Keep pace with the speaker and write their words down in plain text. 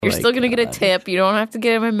You're still going to get a tip. You don't have to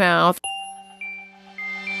get it in my mouth.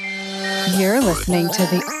 You're listening to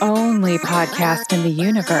the only podcast in the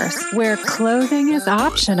universe where clothing is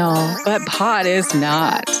optional, but pot is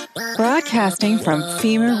not. Broadcasting from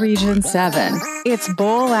FEMA Region 7, it's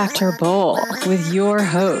Bowl After Bowl with your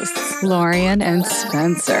hosts, Lorian and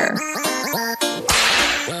Spencer.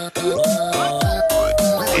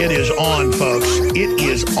 It is on, folks. It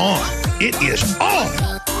is on. It is on.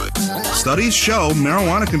 Studies show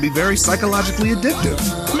marijuana can be very psychologically addictive.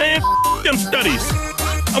 Man, them studies.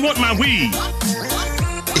 I want my weed.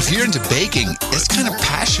 If you're into baking, it's kind of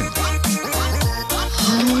passion.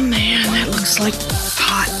 Oh man, that looks like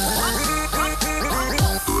pot.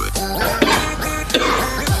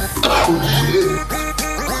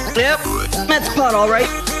 Yep, that's pot, all right.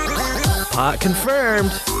 Pot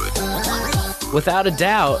confirmed. Without a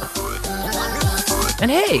doubt.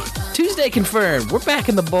 And hey, Tuesday confirmed. We're back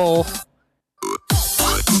in the bowl.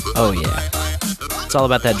 Oh yeah. It's all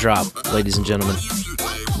about that drop, ladies and gentlemen.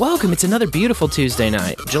 Welcome, it's another beautiful Tuesday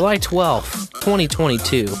night, July 12th,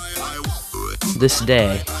 2022. This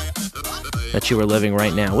day that you are living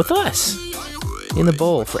right now with us in the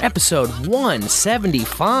bowl for episode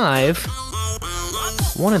 175.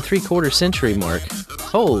 1 3/4 century mark.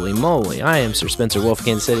 Holy moly, I am Sir Spencer Wolf of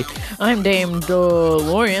Kansas City. I'm Dame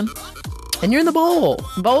DeLorean. And you're in the bowl.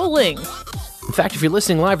 Bowling. In fact, if you're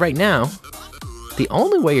listening live right now, the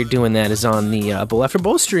only way you're doing that is on the Bowl After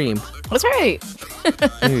Bowl stream. That's right.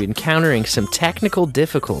 You're encountering some technical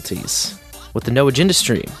difficulties with the No Agenda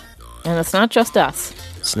stream. And it's not just us.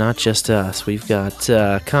 It's not just us. We've got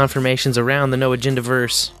confirmations around the No Agenda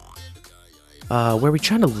verse where we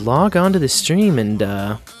try to log onto the stream and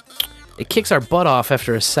it kicks our butt off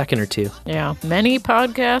after a second or two. Yeah, many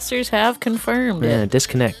podcasters have confirmed it.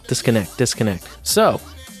 Disconnect. So,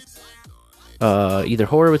 either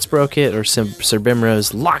Horowitz broke it or Sir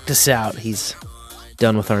Bimrose locked us out. He's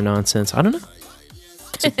done with our nonsense. I don't know.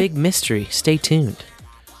 It's a big mystery. Stay tuned.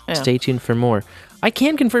 Yeah. Stay tuned for more. I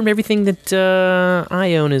can confirm everything that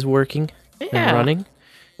I own is working and running.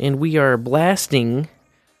 And we are blasting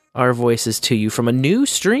our voices to you from a new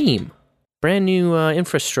stream. Brand new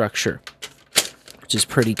infrastructure, which is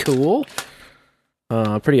pretty cool.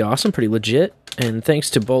 Pretty awesome, pretty legit. And thanks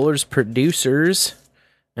to Bowler's producers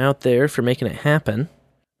out there for making it happen.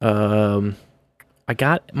 I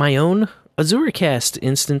got my own AzuraCast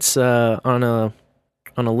instance on a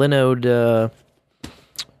Linode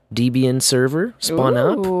Debian server spun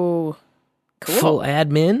up. Cool. Full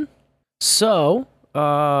admin. So,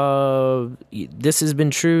 this has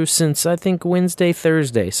been true since, I think, Wednesday,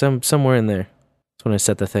 Thursday, somewhere in there. That's when I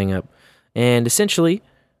set the thing up. And essentially,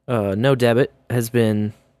 No Debit has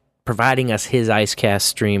been providing us his Icecast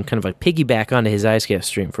stream, kind of like piggyback onto his Icecast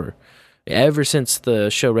stream for ever since the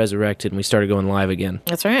show resurrected and we started going live again.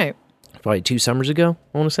 That's right. Probably 2 summers ago,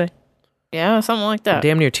 I want to say. Yeah, something like that.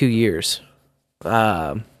 Damn near 2 years.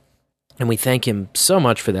 And we thank him so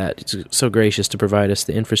much for that. It's so gracious to provide us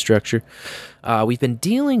the infrastructure. We've been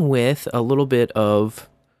dealing with a little bit of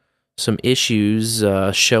some issues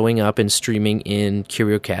showing up and streaming in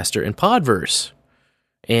CurioCaster and Podverse.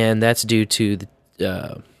 And that's due to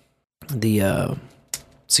the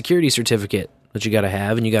security certificate that you got to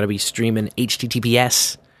have, and you got to be streaming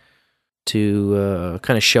HTTPS to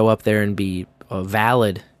kind of show up there and be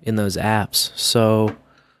valid in those apps. So,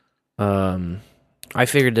 I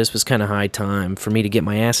figured this was kind of high time for me to get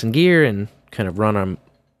my ass in gear and kind of run on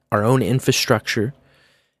our own infrastructure.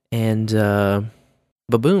 And,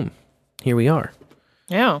 ba-boom, here we are.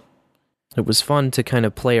 Yeah. It was fun to kind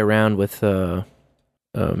of play around with,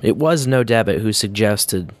 it was No Debit who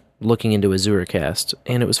suggested looking into AzuraCast,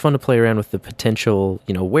 and it was fun to play around with the potential,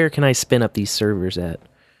 where can I spin up these servers at?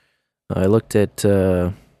 I looked at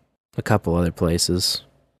a couple other places,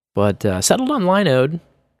 but settled on Linode,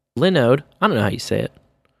 I don't know how you say it,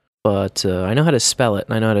 but I know how to spell it,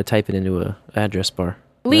 and I know how to type it into an address bar.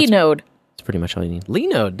 Linode. That's pretty much all you need.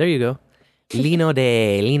 Linode, there you go. Linode.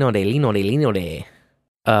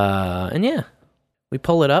 And yeah, we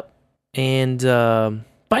pull it up, and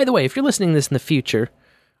by the way, if you're listening to this in the future,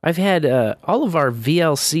 I've had all of our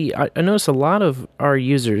VLC, I noticed a lot of our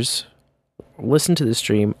users listen to the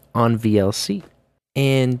stream on VLC.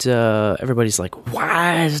 And everybody's like,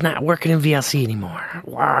 why is it not working in VLC anymore?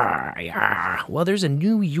 Why? Well, there's a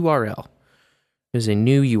new URL. There's a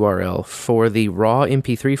new URL for the raw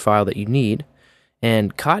MP3 file that you need.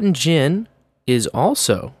 And Cotton Gin is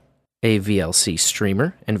also a VLC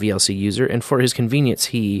streamer and VLC user. And for his convenience,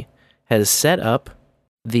 he has set up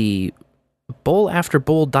the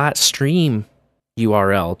bowlafterbowl.stream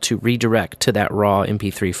URL to redirect to that raw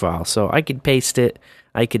MP3 file. So I could paste it.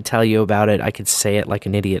 I could tell you about it. I could say it like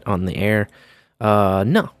an idiot on the air.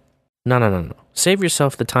 No. Save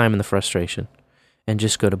yourself the time and the frustration, and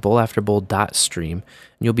just go to bowlafterbowl.stream, and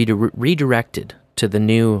you'll be redirected to the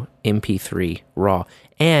new MP3 RAW.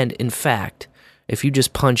 And in fact, if you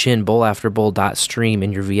just punch in bowlafterbowl.stream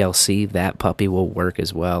in your VLC, that puppy will work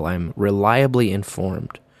as well. I'm reliably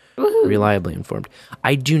informed. Woohoo. Reliably informed.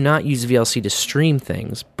 I do not use VLC to stream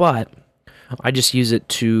things, but I just use it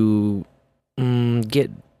to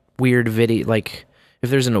get weird video. Like, if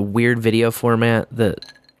there's in a weird video format that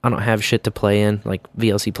I don't have shit to play in, like,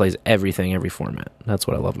 VLC plays everything, every format. That's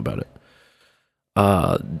what I love about it.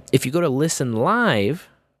 If you go to Listen Live,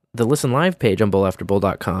 the Listen Live page on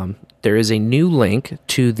bowlafterbowl.com, there is a new link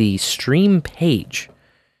to the stream page,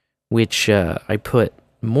 which I put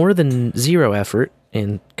more than zero effort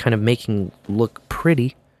in kind of making look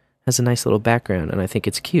pretty. Has a nice little background, and I think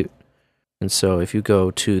it's cute. And so if you go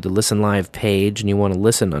to the Listen Live page and you want to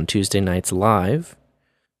listen on Tuesday nights live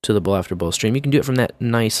to the Bowl After Bowl stream, you can do it from that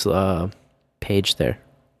nice page there.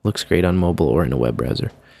 Looks great on mobile or in a web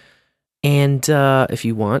browser. And if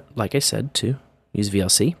you want, like I said, to use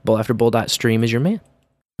VLC, bowlafterbowl.stream is your man.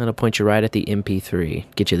 That'll point you right at the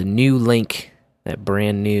MP3. Get you the new link, that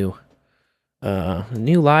brand new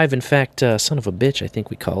live, in fact, son of a bitch, I think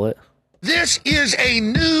we call it. This is a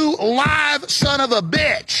new live son of a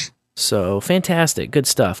bitch. So, fantastic. Good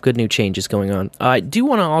stuff. Good new changes going on. I do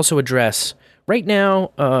want to also address, right now,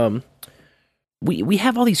 we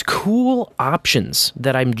have all these cool options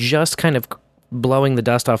that I'm just kind of blowing the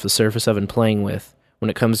dust off the surface of and playing with when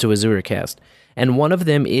it comes to AzuraCast. And one of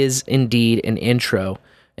them is indeed an intro.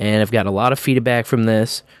 And I've got a lot of feedback from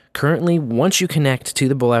this. Currently, once you connect to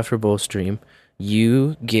the Bowl After Bowl stream,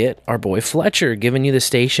 you get our boy Fletcher giving you the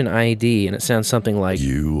station ID, and it sounds something like,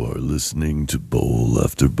 "You are listening to Bowl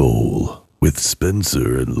After Bowl with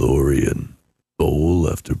Spencer and Lorian.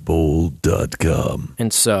 bowlafterbowl.com."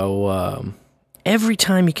 And so every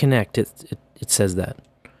time you connect, it says that.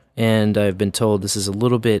 And I've been told this is a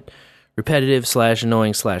little bit repetitive /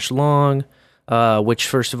 annoying / long, which,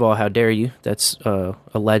 first of all, how dare you? That's a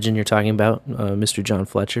legend you're talking about, Mr. John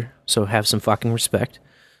Fletcher. So have some fucking respect.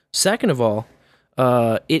 Second of all,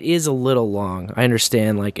 it is a little long. I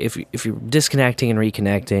understand, like, if you're disconnecting and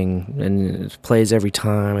reconnecting, and it plays every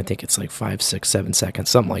time, I think it's like 5, 6, 7 seconds,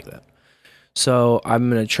 something like that. So I'm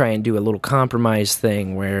going to try and do a little compromise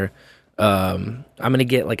thing where I'm going to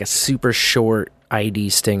get like a super short ID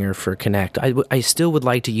stinger for Connect. I still would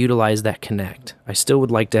like to utilize that Connect. I still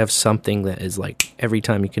would like to have something that is like every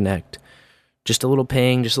time you connect, just a little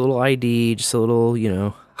ping, just a little ID, just a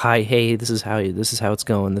little, hi, hey, this is how it's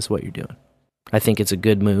going, this is what you're doing. I think it's a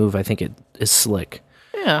good move. I think it is slick.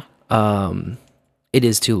 Yeah. It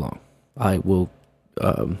is too long. I will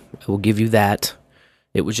give you that.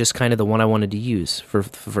 It was just kind of the one I wanted to use for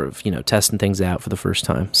testing things out for the first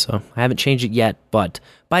time. So I haven't changed it yet, but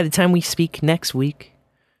by the time we speak next week,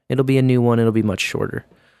 it'll be a new one. It'll be much shorter.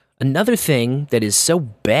 Another thing that is so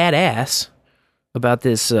badass about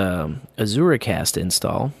this AzuraCast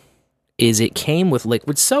install is it came with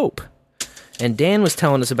liquid soap. And Dan was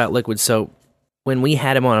telling us about liquid soap when we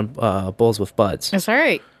had him on Bowls with Buds. That's all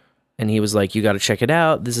right. And he was like, you got to check it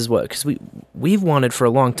out. This is what, because we've wanted for a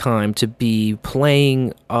long time to be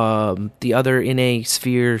playing the other NA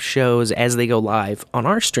Sphere shows as they go live on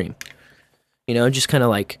our stream. Just kind of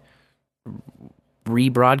like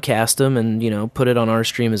rebroadcast them and, put it on our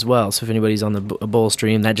stream as well. So if anybody's on the Bowl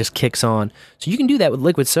stream, that just kicks on. So you can do that with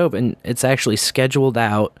liquid soap, and it's actually scheduled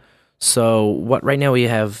out. So right now we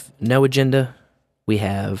have No Agenda, we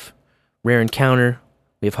have Rare Encounter,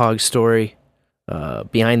 we have Hog Story,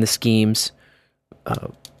 Behind the Schemes,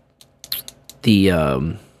 Nick the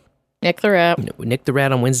Rat. Nick the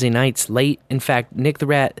Rat on Wednesday nights late. In fact, Nick the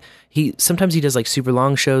Rat, sometimes he does like super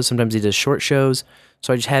long shows, sometimes he does short shows.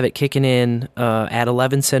 So I just have it kicking in at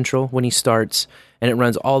 11 Central when he starts, and it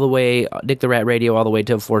runs all the way, Nick the Rat Radio, all the way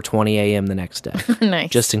till 4:20 a.m. the next day. Nice.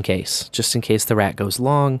 Just in case the Rat goes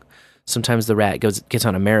long. Sometimes the Rat gets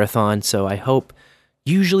on a marathon, so I hope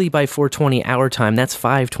usually by 4:20 our time, that's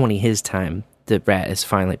 5:20 his time, the Rat is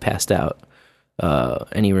finally passed out,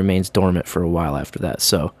 and he remains dormant for a while after that.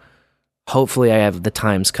 So hopefully I have the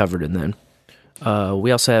times covered. And then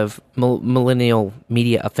we also have Millennial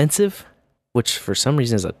Media Offensive, which for some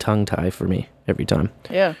reason is a tongue tie for me every time.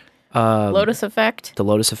 Yeah. Lotus Effect. The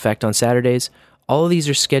Lotus Effect on Saturdays. All of these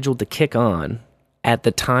are scheduled to kick on at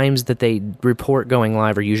the times that they report going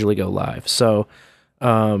live or usually go live. So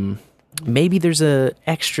maybe there's a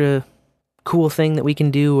extra cool thing that we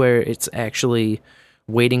can do where it's actually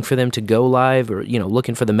waiting for them to go live, or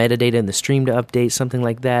looking for the metadata in the stream to update, something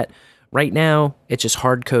like that. Right now, it's just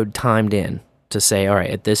hard code timed in. to say, all right,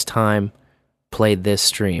 at this time, play this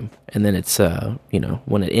stream. And then it's,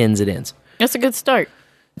 when it ends, it ends. That's a good start.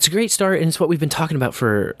 It's a great start, and it's what we've been talking about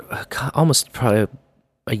for almost probably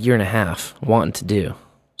a year and a half, wanting to do.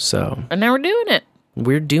 So, and now we're doing it.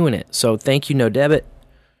 We're doing it. So thank you, No Debit,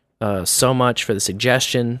 so much for the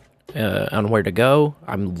suggestion on where to go.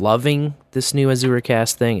 I'm loving this new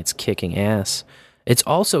AzuraCast thing. It's kicking ass. It's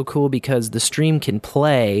also cool because the stream can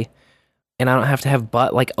play, and I don't have to have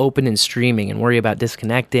open and streaming and worry about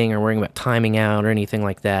disconnecting or worrying about timing out or anything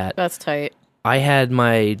like that. That's tight. I had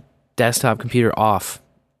my desktop computer off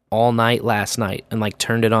all night last night and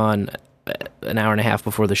turned it on an hour and a half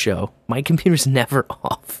before the show. My computer's never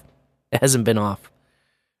off. It hasn't been off.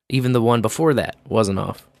 Even the one before that wasn't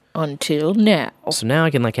off. Until now. So now I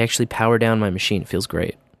can actually power down my machine. It feels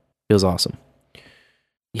great. Feels awesome.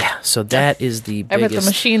 Yeah, so that is the biggest... I bet the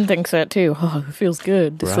machine thinks that too. Oh, it feels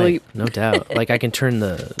good to sleep. No doubt. I can turn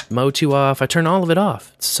the Motu off. I turn all of it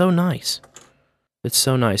off. It's so nice. It's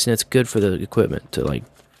so nice, and it's good for the equipment to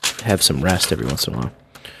have some rest every once in a while.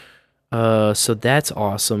 So that's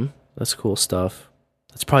awesome. That's cool stuff.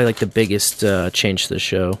 That's probably the biggest change to the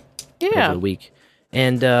show over the week.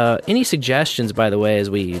 And any suggestions, by the way, as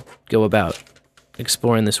we go about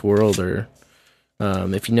exploring this world, or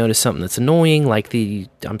if you notice something that's annoying,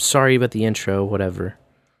 I'm sorry about the intro, whatever.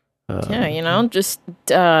 Just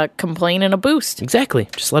complain in a boost. Exactly.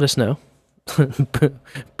 Just let us know.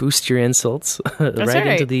 Boost your insults right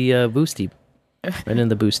into the boosty. Right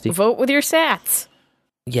into the boosty. Vote with your sats.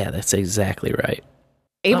 Yeah, that's exactly right.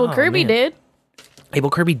 Abel Kirby did.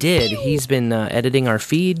 Abel Kirby did. He's been editing our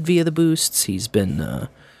feed via the boosts. He's been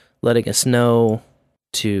letting us know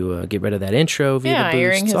to get rid of that intro via the boosts.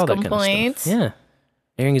 Airing his all complaints. That kind of stuff.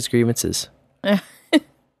 Yeah, airing his grievances.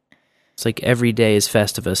 It's every day is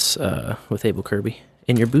Festivus with Abel Kirby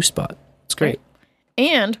in your boost spot. It's great.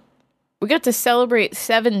 And we got to celebrate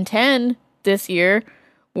 710 this year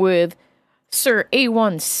with Sir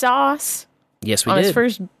A1 Sauce. Yes, we on did. his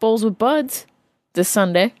first Bowls with Buds this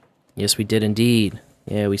Sunday. Yes, we did indeed.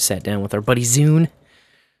 Yeah, we sat down with our buddy Zune,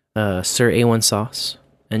 Sir A1 Sauce,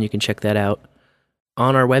 and you can check that out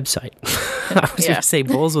on our website. I was going to say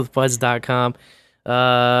bowlswithbuds.com.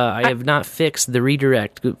 I have not fixed the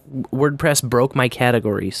redirect. WordPress broke my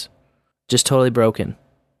categories. Just totally broken.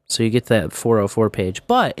 So you get that 404 page.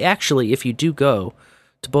 But actually, if you do go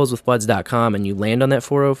to bowlswithbuds.com and you land on that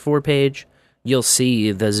 404 page, you'll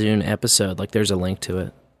see the Zune episode. There's a link to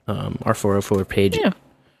it. Our 404 page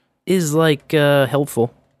is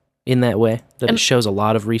helpful in that way that it shows a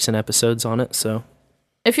lot of recent episodes on it. So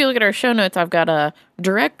if you look at our show notes, I've got a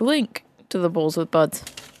direct link to the Bowls with Buds,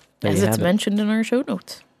 as it's mentioned in our show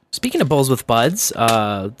notes. Speaking of Bowls with Buds,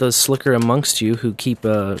 those slicker amongst you who keep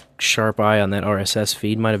a sharp eye on that RSS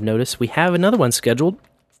feed might have noticed we have another one scheduled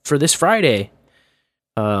for this Friday.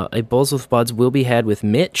 A Bowls with Buds will be had with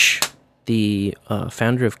Mitch, the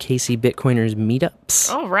founder of KC Bitcoiners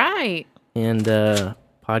Meetups. All right. And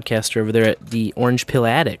podcaster over there at the Orange Pill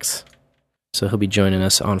Addicts. So he'll be joining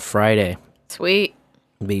us on Friday. Sweet.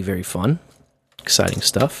 It'll be very fun. Exciting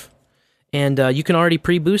stuff. And you can already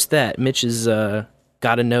pre-boost that. Mitch has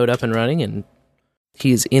got a node up and running, and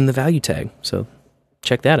he's in the value tag. So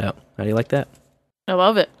check that out. How do you like that? I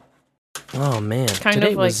love it. Oh, man.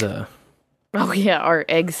 Today was... oh, yeah, our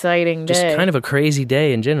egg-sighting day. Just kind of a crazy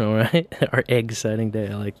day in general, right? Our egg-sighting day.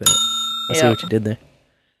 I like that. I see what you did there.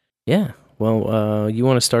 Yeah. Well, you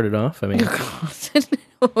want to start it off? I mean...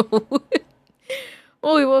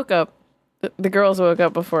 Well, we woke up. The girls woke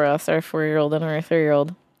up before us, our 4-year-old and our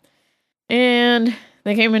 3-year-old. And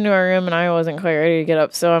they came into our room, and I wasn't quite ready to get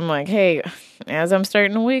up. So I'm like, hey, as I'm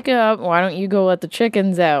starting to wake up, why don't you go let the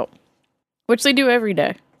chickens out? Which they do every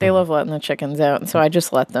day. They love letting the chickens out, and so I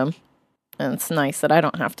just let them. And it's nice that I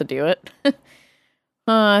don't have to do it.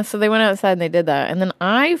 So they went outside and they did that. And then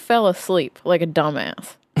I fell asleep like a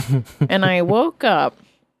dumbass. And I woke up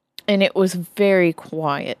and it was very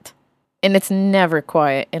quiet. And it's never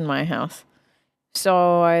quiet in my house.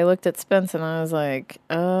 So I looked at Spence and I was like,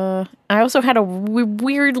 I also had a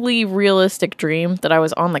weirdly realistic dream that I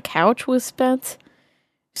was on the couch with Spence.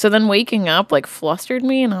 So then waking up flustered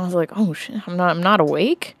me and I was like, oh shit, I'm not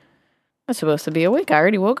awake. I'm supposed to be awake. I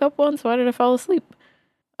already woke up once. Why did I fall asleep?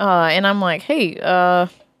 And I'm like, hey,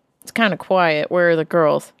 it's kind of quiet. Where are the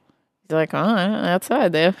girls? He's like,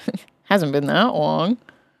 outside there. Hasn't been that long.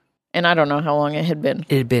 And I don't know how long it had been.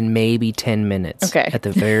 It had been maybe 10 minutes. Okay. At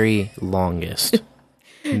the very longest.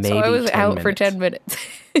 Maybe so I was out minutes. for 10 minutes.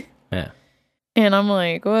 Yeah. And I'm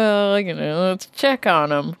like, well, let's check on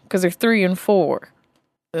them. Because they're 3 and 4.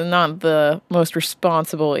 They're not the most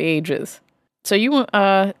responsible ages. So you,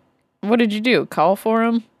 what did you do? Call for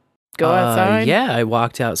them? go outside? Yeah, I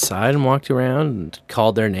walked outside and walked around and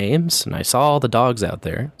called their names, and I saw all the dogs out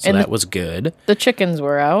there, so And that was good. The chickens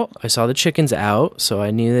were out. I saw the chickens out, so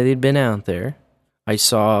I knew that they'd been out there. I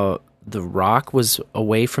saw the rock was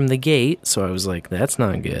away from the gate, so I was like, that's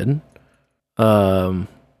not good. But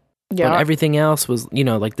everything else was,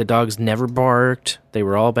 like the dogs never barked. They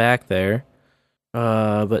were all back there.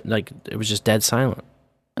 But like it was just dead silent.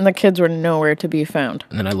 And the kids were nowhere to be found.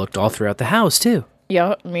 And then I looked all throughout the house too.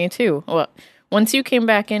 Yeah, me too. Well, once you came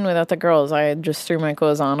back in without the girls, I just threw my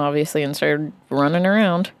clothes on, obviously, and started running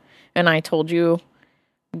around. And I told you,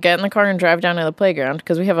 get in the car and drive down to the playground,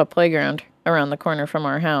 because we have a playground around the corner from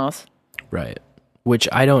our house. Right. Which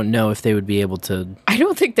I don't know if they would be able to... I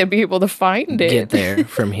don't think they'd be able to find it. Get there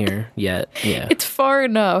from here yet. Yeah. It's far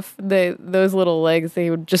enough. Those little legs, they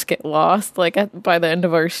would just get lost, like by the end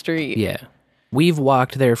of our street. Yeah. We've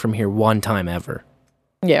walked there from here one time ever.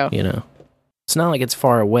 Yeah. It's not like it's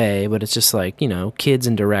far away, but it's just like, kids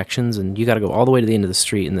and directions, and you got to go all the way to the end of the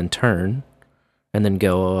street and then turn and then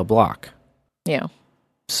go a block. Yeah.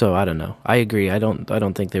 So I don't know. I agree. I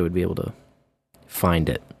don't think they would be able to find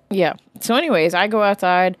it. Yeah. So anyways, I go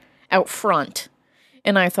outside out front,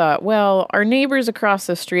 and I thought, well, our neighbors across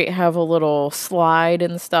the street have a little slide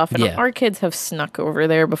and stuff, and our kids have snuck over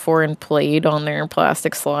there before and played on their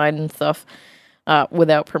plastic slide and stuff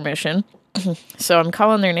without permission. So I'm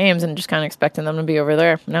calling their names and just kind of expecting them to be over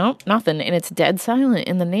there. No, nothing. And it's dead silent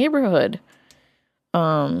in the neighborhood.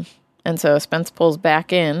 And so Spence pulls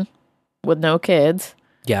back in with no kids.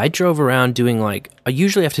 Yeah, I drove around doing I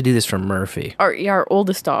usually have to do this for Murphy. Our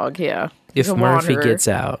oldest dog, yeah. If Murphy gets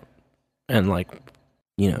out and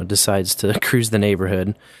decides to cruise the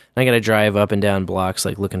neighborhood, I gotta drive up and down blocks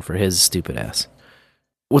looking for his stupid ass.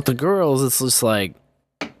 With the girls, it's just a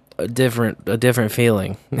different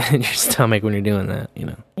feeling in your stomach when you're doing that,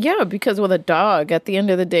 Yeah, because with a dog, at the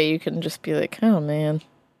end of the day, you can just be like, oh man.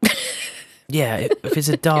 Yeah, if it's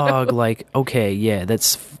a dog, okay, yeah,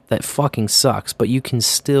 that fucking sucks, but you can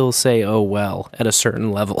still say, oh well, at a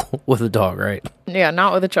certain level with a dog, right? Yeah,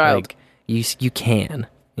 not with a child. You can,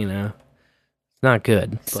 it's not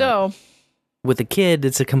good. So with a kid,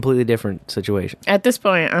 it's a completely different situation. At this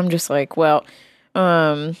point, I'm just like, well,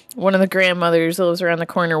 one of the grandmothers that lives around the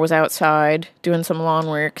corner was outside doing some lawn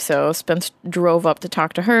work, so Spence drove up to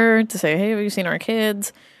talk to her to say, hey, have you seen our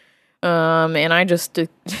kids? And I just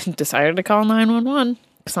decided to call 911,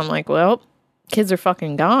 because I'm like, well, kids are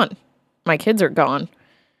fucking gone. My kids are gone.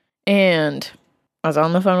 And I was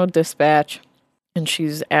on the phone with dispatch, and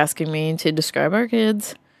she's asking me to describe our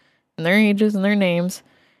kids and their ages and their names.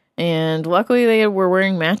 And luckily they were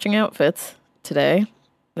wearing matching outfits today.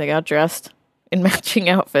 They got dressed in matching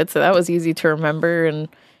outfits, so that was easy to remember and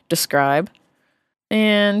describe.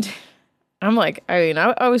 And I'm like,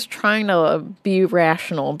 I was trying to be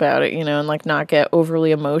rational about it, and not get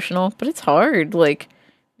overly emotional, but it's hard.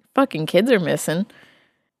 Fucking kids are missing,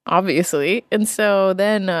 obviously. And so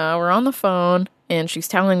then we're on the phone, and she's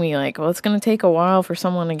telling me well, it's going to take a while for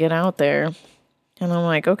someone to get out there. And I'm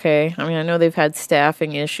like, okay. I know they've had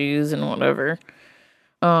staffing issues and whatever.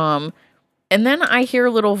 And then I hear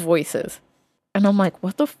little voices. And I'm like,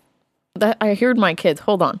 what the I heard my kids.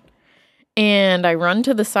 Hold on. And I run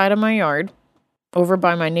to the side of my yard, over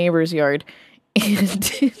by my neighbor's yard.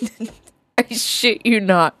 And I shit you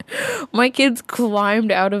not, my kids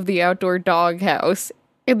climbed out of the outdoor doghouse.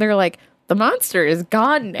 And they're like, the monster is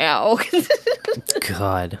gone now.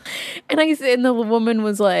 God. And the woman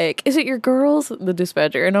was like, is it your girls? The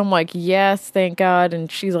dispatcher. And I'm like, yes, thank God. And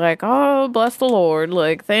she's like, oh, bless the Lord.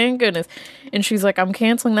 Thank goodness. And she's like, I'm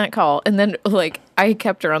canceling that call. And then I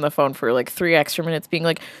kept her on the phone for 3 extra minutes being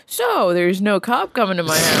like, so there's no cop coming to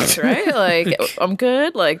my house, right? I'm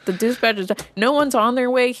good. The dispatcher's, no one's on their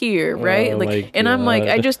way here, right? And I'm like,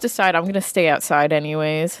 I just decide I'm going to stay outside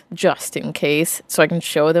anyways, just in case, so I can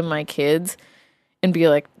show them my kids and be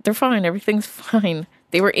like, they're fine. Everything's fine.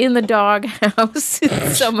 They were in the doghouse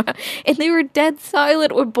somehow, and they were dead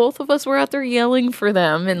silent when both of us were out there yelling for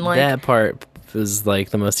them. And that part was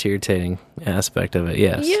the most irritating aspect of it.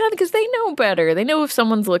 Yes. Yeah, because they know better. They know if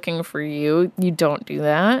someone's looking for you, you don't do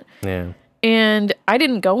that. Yeah. And I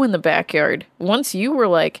didn't go in the backyard. Once you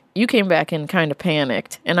were you came back in kind of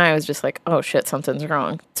panicked, and I was just like, oh shit, something's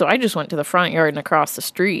wrong. So I just went to the front yard and across the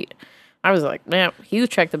street. I was like, man, you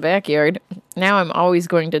check the backyard. Now I'm always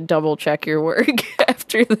going to double check your work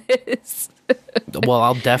after this. Well,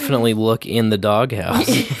 I'll definitely look in the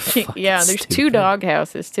doghouse. Yeah, there's 2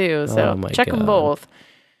 doghouses too, so check them both.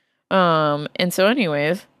 And so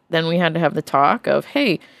anyways, then we had to have the talk of,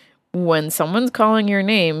 hey, when someone's calling your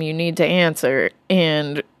name, you need to answer.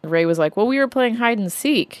 And Ray was like, well, we were playing hide and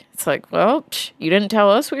seek. It's like, well, you didn't tell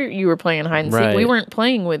us you were playing hide and seek. We weren't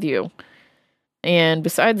playing with you. And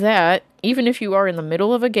besides that, even if you are in the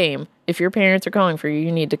middle of a game, if your parents are calling for you,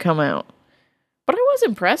 you need to come out. But I was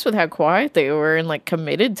impressed with how quiet they were and like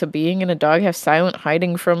committed to being in a doghouse, silent,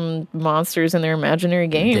 hiding from monsters in their imaginary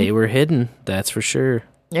game. They were hidden, that's for sure.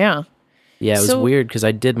 Yeah. Yeah, it was weird because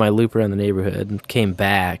I did my loop around the neighborhood and came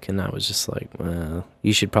back, and I was just like, well,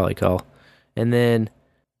 you should probably call. And then,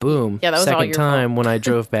 boom, that was all second your time fault. when I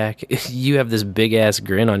drove back, you have this big-ass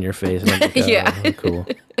grin on your face. And I'm like, oh, Yeah. cool.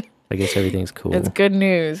 I guess everything's cool. It's good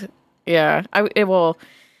news. Yeah.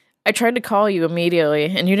 I tried to call you immediately,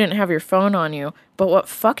 and you didn't have your phone on you. But what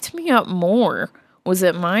fucked me up more was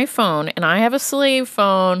that my phone, and I have a slave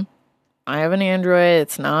phone, I have an Android,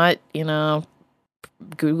 it's not,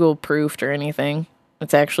 Google proofed or anything.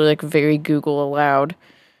 It's actually like very Google allowed.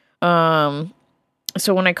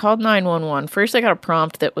 So when I called 911, first I got a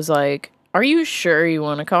prompt that was like, are you sure you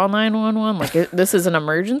want to call 911? Like, this is an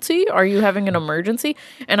emergency? Are you having an emergency?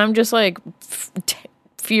 And I'm just like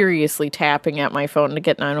furiously tapping at my phone to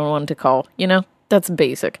get 911 to call. That's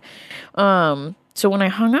basic. So when I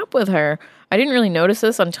hung up with her, I didn't really notice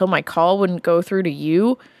this until my call wouldn't go through to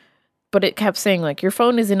you. But it kept saying, like, your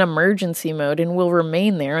phone is in emergency mode and will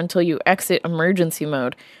remain there until you exit emergency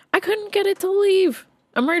mode. I couldn't get it to leave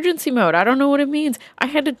emergency mode. I don't know what it means. I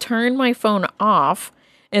had to turn my phone off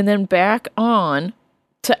and then back on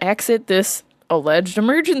to exit this alleged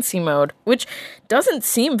emergency mode, which doesn't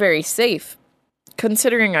seem very safe,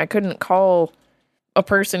 considering I couldn't call a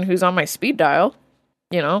person who's on my speed dial,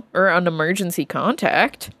 or an emergency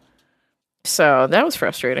contact. So that was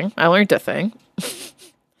frustrating. I learned a thing.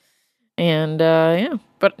 And,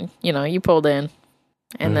 but, you pulled in.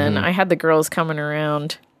 And then I had the girls coming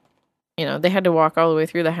around. They had to walk all the way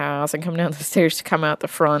through the house and come down the stairs to come out the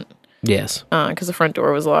front. Yes. Because the front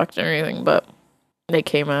door was locked and everything. But they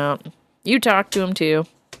came out. You talked to them, too.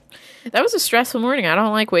 That was a stressful morning. I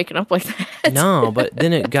don't like waking up like that. No, but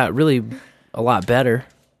then it got really a lot better.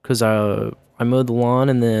 Because I mowed the lawn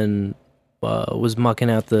and then was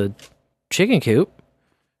mucking out the chicken coop.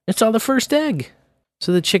 And saw the first egg.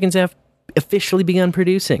 So the chickens have officially begun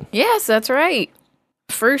producing. Yes, that's right.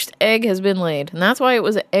 First egg has been laid. And that's why it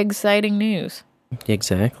was exciting news.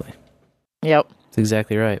 Exactly. Yep. That's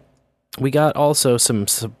exactly right. We got also some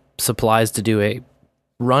supplies to do a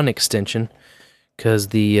run extension because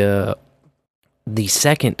the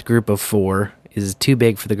second group of 4 is too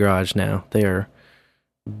big for the garage now. They are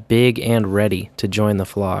big and ready to join the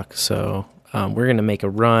flock. So we're going to make a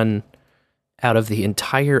run out of the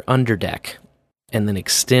entire underdeck and then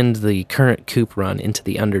extend the current coop run into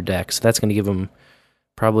the underdeck. So that's going to give them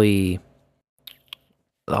probably...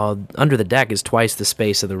 under the deck is twice the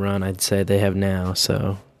space of the run, I'd say, they have now.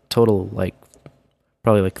 So total,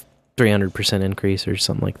 probably 300% increase or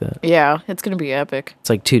something like that. Yeah, it's going to be epic.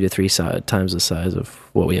 It's 2 to 3 times the size of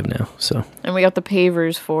what we have now. So, and we got the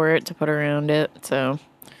pavers for it to put around it. So,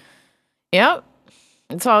 yep,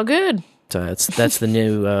 it's all good. So that's the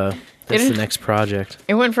new... that's the next project.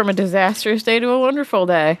 It went from a disastrous day to a wonderful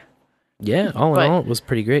day. Yeah, all in all, it was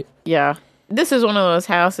pretty great. Yeah. This is one of those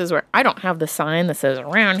houses where I don't have the sign that says,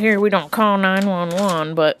 around here we don't call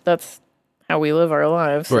 911, but that's how we live our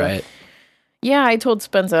lives. So. Right. Yeah, I told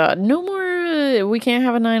Spencer, no more, we can't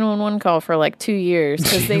have a 911 call for 2 years,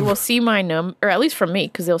 because they will see my number, or at least from me,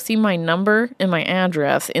 because they'll see my number and my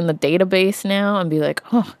address in the database now and be like,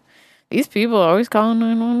 oh, these people are always calling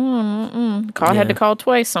 911. Had to call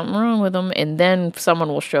twice, something wrong with them, and then someone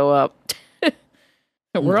will show up.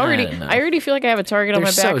 I already feel like I have a target on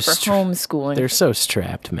my back for homeschooling. They're so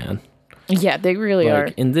strapped, man. Yeah, they really are.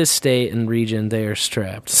 In this state and region, they are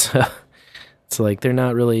strapped. So it's they're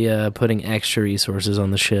not really putting extra resources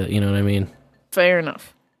on the shit, you know what I mean? Fair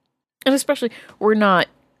enough. And especially, we're not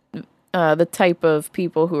the type of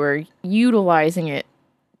people who are utilizing it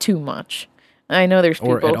too much. I know there's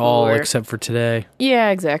people or at all, except for today. Yeah,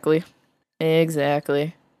 exactly.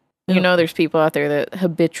 Yep. There's people out there that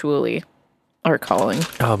habitually are calling.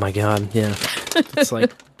 Oh my god, yeah. It's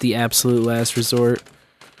the absolute last resort.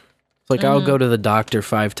 It's I'll go to the doctor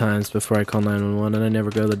 5 times before I call 911, and I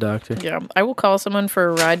never go to the doctor. Yeah, I will call someone for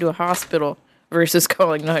a ride to a hospital versus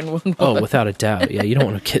calling 911. Oh, without a doubt. Yeah, you don't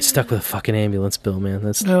want to get stuck with a fucking ambulance bill, man.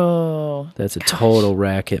 That's a total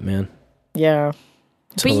racket, man. Yeah.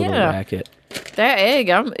 Total racket. That egg,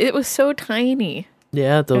 it was so tiny.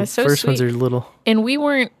 Yeah, the first ones are little. And we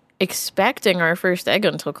weren't expecting our first egg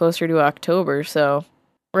until closer to October, so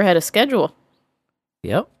we're ahead of schedule.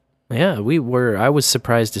 Yep. Yeah, we were. I was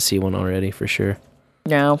surprised to see one already, for sure.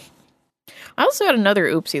 Yeah. I also had another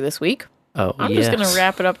oopsie this week. Oh, I'm just gonna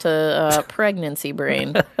wrap it up to pregnancy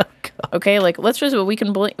brain. Okay, like we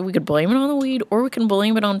could blame it on the weed, or we can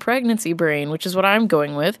blame it on pregnancy brain, which is what I'm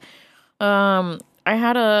going with. I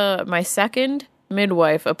had my second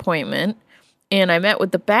midwife appointment, and I met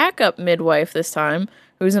with the backup midwife this time,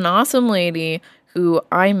 who's an awesome lady who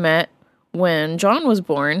I met when John was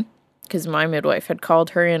born, because my midwife had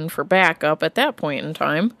called her in for backup at that point in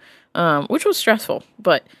time, which was stressful.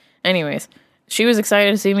 But anyways, she was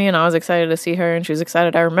excited to see me, and I was excited to see her, and she was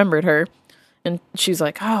excited I remembered her. And she's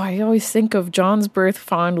like, oh, I always think of John's birth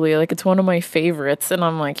fondly, like it's one of my favorites. And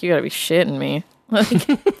I'm like, you gotta be shitting me. Like,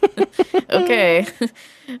 okay.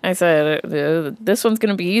 I said, this one's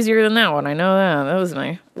gonna be easier than that one. I know that. That was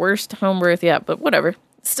my worst home birth yet, but whatever.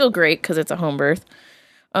 Still great, because it's a home birth.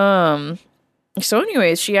 So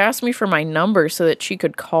anyways, she asked me for my number so that she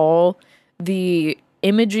could call the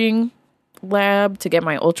imaging lab to get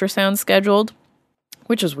my ultrasound scheduled,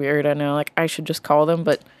 which is weird. I know, like, I should just call them,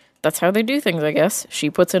 but that's how they do things, I guess.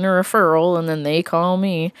 She puts in a referral, and then they call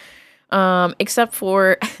me. Except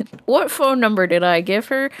for, what phone number did I give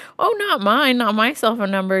her? Oh, not mine, not my cell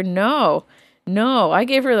phone number. No, I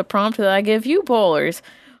gave her the prompt that I give you bowlers.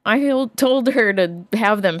 I told her to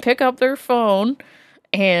have them pick up their phone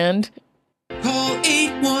and call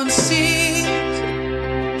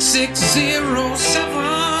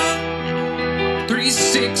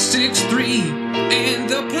 816-607-3663 and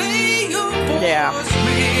the play your voice. Yeah.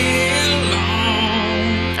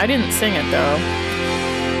 I didn't sing it though.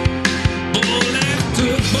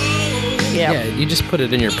 Yeah, you just put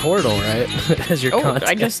it in your portal, right? As your contact.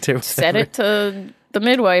 I just said it to the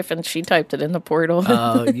midwife, and she typed it in the portal.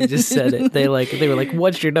 Oh, you just said it. They were like,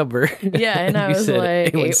 "What's your number?" Yeah, and I was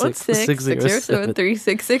like,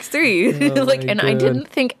 816-607-3663. Like, and I didn't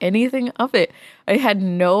think anything of it. I had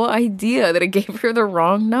no idea that I gave her the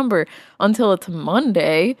wrong number until it's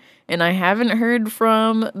Monday, and I haven't heard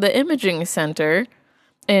from the imaging center,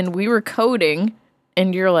 and we were coding.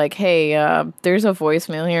 And you're like, hey, there's a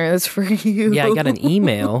voicemail here that's for you. Yeah, I got an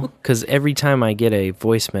email, because every time I get a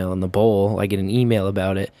voicemail in the bowl, I get an email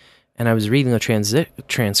about it. And I was reading the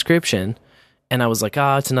transcription, and I was like,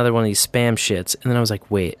 it's another one of these spam shits. And then I was like,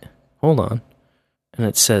 wait, hold on. And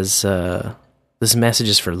it says, this message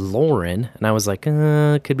is for Lauren. And I was like,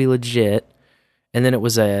 it could be legit. And then it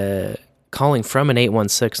was calling from an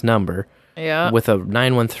 816 number with a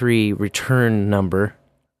 913 return number.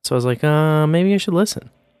 So I was like, maybe I should listen.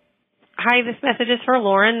 Hi, this message is for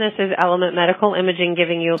Lauren. This is Element Medical Imaging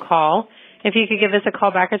giving you a call. If you could give us a call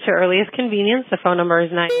back at your earliest convenience, the phone number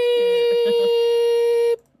is 9.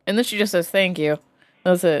 And then she just says, thank you.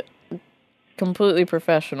 That's it. Completely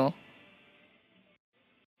professional.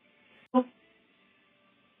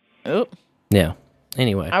 Oh. Yeah.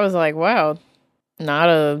 Anyway. I was like, wow.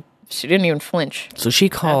 She didn't even flinch. So she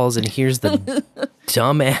calls and hears the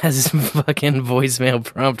dumbass fucking voicemail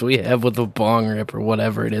prompt we have with the bong rip or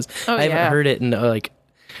whatever it is. Oh, I haven't heard it in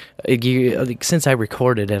since I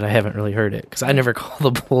recorded it. I haven't really heard it because I never call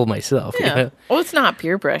the bull myself. Yeah. You know? Well, it's not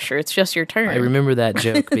peer pressure. It's just your turn. I remember that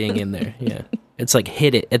joke being in there. Yeah. It's like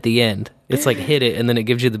hit it at the end. It's like hit it and then it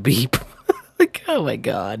gives you the beep. Like, oh my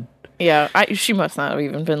God. Yeah, she must not have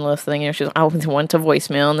even been listening. She's I went to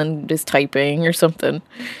voicemail and then just typing or something.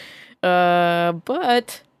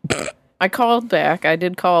 But I called back. I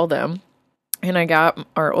did call them, and I got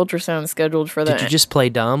our ultrasound scheduled for that. Did you just play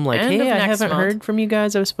dumb? Like, hey, I haven't heard from you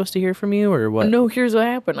guys. I was supposed to hear from you, or what? No, here's what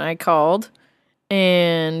happened. I called,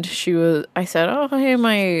 and I said, oh, hey,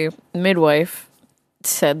 my midwife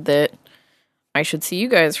said that I should see you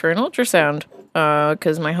guys for an ultrasound,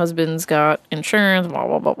 because my husband's got insurance, blah,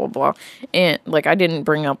 blah, blah, blah, blah. And, like, I didn't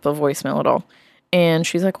bring up the voicemail at all. And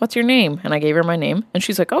she's like, what's your name? And I gave her my name. And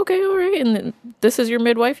she's like, okay, all right. And this is your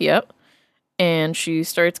midwife? Yep. And she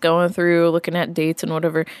starts going through, looking at dates and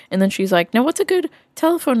whatever. And then she's like, now what's a good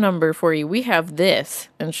telephone number for you? We have this.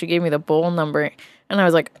 And she gave me the bowl number. And I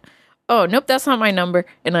was like, oh, nope, that's not my number.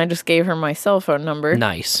 And I just gave her my cell phone number.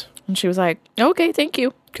 Nice. And she was like, okay, thank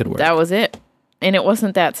you. Good work. That was it. And it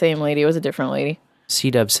wasn't that same lady. It was a different lady.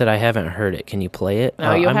 C-Dub said, I haven't heard it. Can you play it?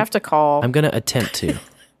 No, you'll have to call. I'm going to attempt to.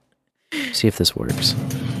 See if this works.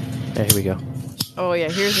 There, here we go. Oh, yeah,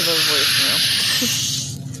 here's the voicemail.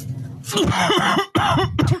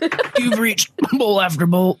 You've reached bowl after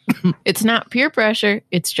bowl. It's not peer pressure.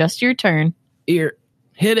 It's just your turn. Here,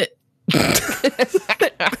 hit it.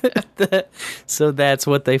 So that's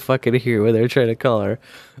what they fucking hear when they're trying to call our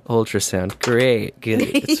ultrasound. Great. Good.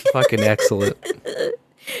 It's fucking excellent.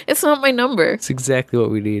 It's not my number. It's exactly what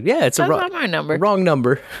we need. Yeah, it's not my number. Wrong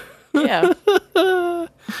number. Yeah.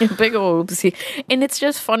 Big ol' oopsie. And it's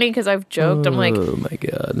just funny because I've joked. I'm like, oh my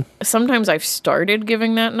God. Sometimes I've started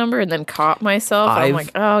giving that number and then caught myself. I'm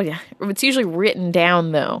like, oh yeah. It's usually written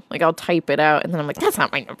down though. Like I'll type it out and then I'm like, that's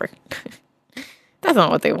not my number. That's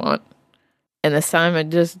not what they want. And this time it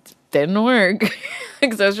just didn't work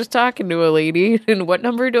because I was just talking to a lady. And what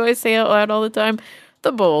number do I say out loud all the time?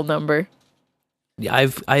 The bowl number. Yeah,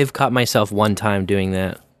 I've caught myself one time doing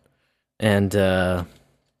that. And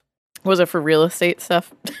was it for real estate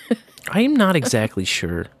stuff? I'm not exactly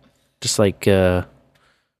sure. Just like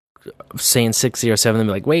saying 607 and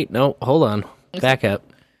be like, wait, no, hold on. Back up.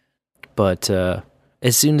 But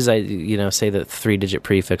as soon as I, say the 3-digit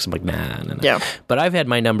prefix, I'm like, nah. Yeah. But I've had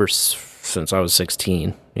my numbers since I was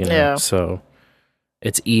 16, Yeah. So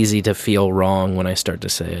it's easy to feel wrong when I start to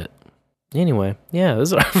say it. Anyway, yeah, this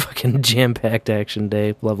is our fucking jam-packed action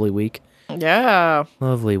day. Lovely week. Yeah.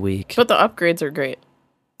 Lovely week. But the upgrades are great.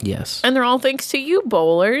 Yes. And they're all thanks to you,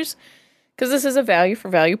 bowlers, because this is a value for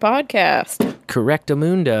value podcast.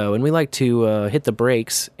 Correctamundo. And we like to hit the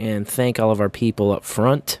brakes and thank all of our people up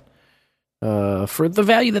front for the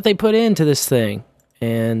value that they put into this thing.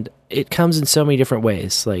 And it comes in so many different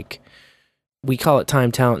ways. Like, we call it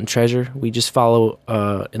time, talent, and treasure. We just follow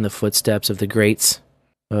in the footsteps of the greats,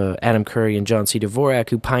 Adam Curry and John C. Dvorak,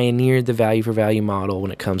 who pioneered the value for value model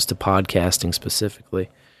when it comes to podcasting specifically.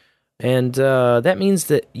 And that means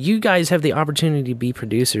that you guys have the opportunity to be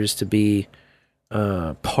producers, to be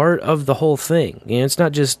part of the whole thing. It's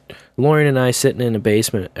not just Lauren and I sitting in a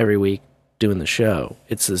basement every week doing the show.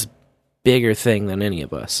 It's this bigger thing than any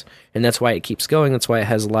of us. And that's why it keeps going. That's why it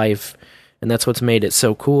has life. And that's what's made it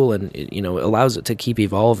so cool. And it, allows it to keep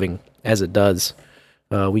evolving as it does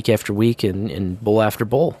week after week and bowl after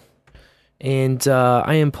bowl. And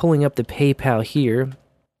I am pulling up the PayPal here.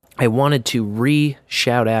 I wanted to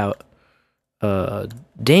re-shout out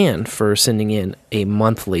Dan for sending in a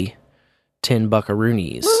monthly 10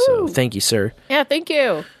 buckaroonies. So thank you, sir. Yeah, thank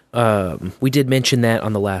you. We did mention that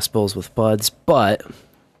on the last Bowls with Buds, but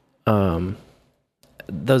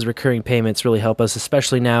those recurring payments really help us,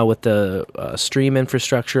 especially now with the stream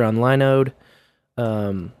infrastructure on Linode.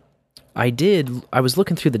 I was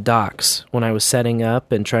looking through the docs when I was setting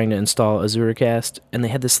up and trying to install AzureCast, and they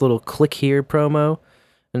had this little click here promo,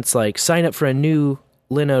 and it's like, sign up for a new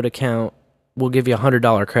Linode account, we'll give you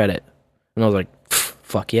 $100 credit. And I was like,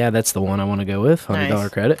 fuck yeah, that's the one I want to go with,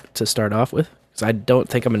 $100 credit to start off with. Because I don't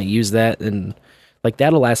think I'm going to use that, and like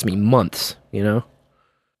that'll last me months,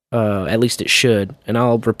 at least it should. And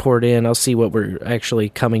I'll report in, I'll see what we're actually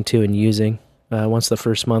coming to and using once the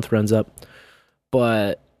first month runs up.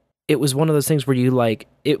 But it was one of those things where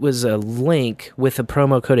it was a link with a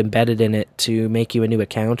promo code embedded in it to make you a new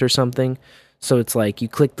account or something. So it's like you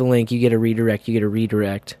click the link, you get a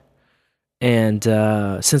redirect. And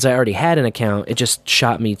since I already had an account, it just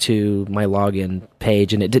shot me to my login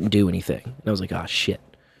page, and it didn't do anything. And I was like, oh, shit.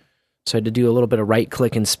 So I had to do a little bit of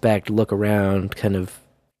right-click inspect, look around, kind of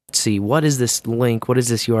see, what is this link? What is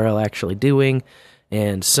this URL actually doing?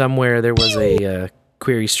 And somewhere there was a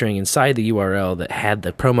query string inside the URL that had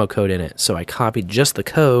the promo code in it. So I copied just the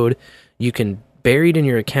code. You can, buried in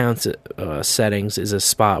your account's settings is a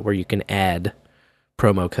spot where you can add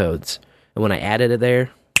promo codes. And when I added it there,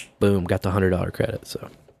 boom, got the $100 credit. So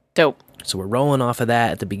dope. So we're rolling off of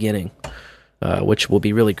that at the beginning, which will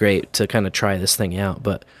be really great to kind of try this thing out.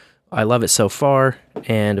 But I love it so far,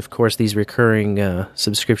 and of course these recurring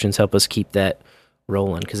subscriptions help us keep that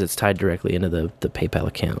rolling because it's tied directly into the PayPal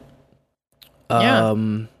account. Yeah.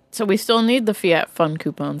 So we still need the Fiat Fun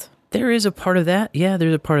coupons. There is a part of that. Yeah,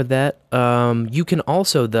 there's a part of that. You can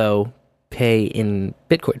also, though, pay in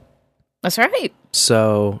Bitcoin. That's right.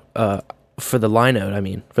 So for the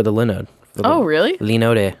Linode. Oh, really?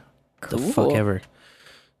 Linode. Cool. The fuck ever.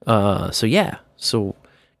 So yeah. So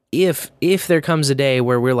if there comes a day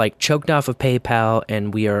where we're like choked off of PayPal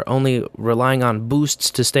and we are only relying on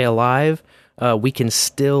boosts to stay alive, we can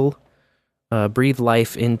still breathe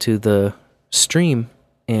life into the stream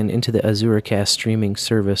and into the AzureCast streaming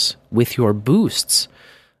service with your boosts.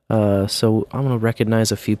 So I'm going to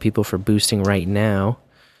recognize a few people for boosting right now,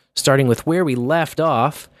 starting with where we left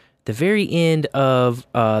off. The very end of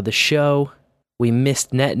the show, we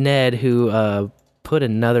missed Ned, who put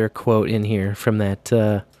another quote in here from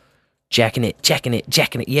that jacking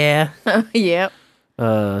it, yeah. Yep.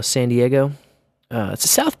 San Diego. It's a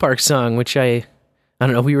South Park song, which I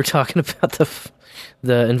don't know, we were talking about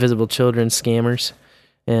the Invisible Children scammers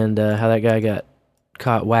and how that guy got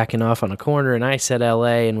caught whacking off on a corner, and I said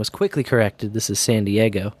LA and was quickly corrected. This is San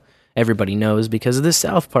Diego. Everybody knows because of this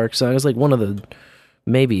South Park song. It's like one of the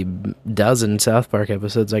maybe dozen South Park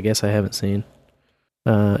episodes I guess I haven't seen.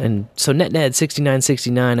 And so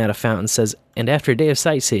NetNed6969 out of Fountain says, and after a day of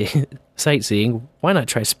sightseeing, why not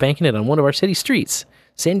try spanking it on one of our city streets?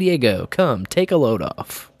 San Diego, come, take a load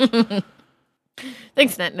off.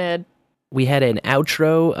 Thanks, NetNed. We had an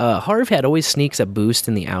outro. Harv had always sneaks a boost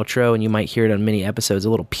in the outro, and you might hear it on many episodes, a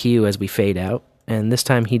little pew as we fade out. And this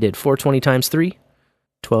time he did 420 times 3,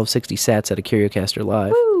 1260 sats at a CurioCaster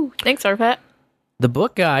Live. Woo! Thanks, Arpat. The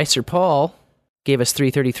book guy, Sir Paul, gave us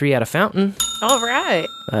 333 out of Fountain. All right.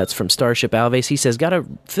 That's from Starship Alves. He says, gotta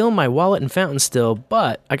film my wallet in Fountain still,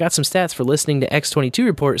 but I got some stats for listening to X22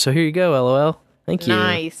 Report, so here you go, LOL. Thank you.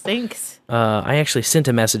 Nice, thanks. I actually sent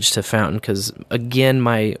a message to Fountain because, again,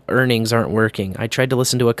 my earnings aren't working. I tried to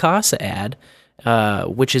listen to a Casa ad,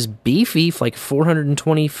 which is beefy, like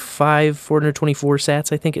 424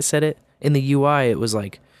 sats, I think it said it. In the UI, it was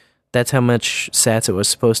like, that's how much sats it was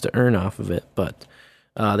supposed to earn off of it, but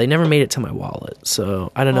they never made it to my wallet,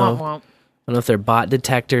 so I don't know. Womp womp. I don't know if their bot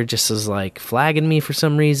detector just is like flagging me for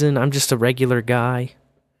some reason. I'm just a regular guy.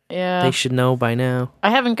 Yeah. They should know by now. I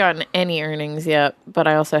haven't gotten any earnings yet, but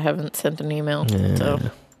I also haven't sent an email. Yeah. So,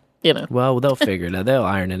 you know. Well, they'll figure it out. They'll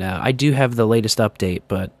iron it out. I do have the latest update,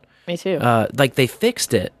 but... Me too. Like, they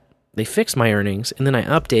fixed it. They fixed my earnings, and then I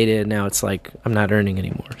updated it, and now it's like, I'm not earning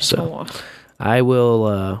anymore. So, I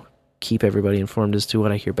will keep everybody informed as to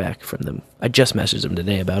what I hear back from them. I just messaged them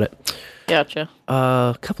today about it. Gotcha.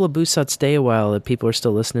 A couple of boosts on Stay a While that people are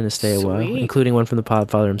still listening to Stay a While, including one from the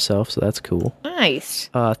Podfather himself, so that's cool. Nice.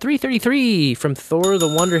 333 from Thor the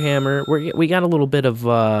Wonderhammer. We got a little bit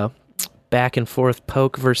of back and forth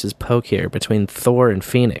poke versus poke here between Thor and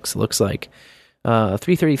Phoenix, it looks like.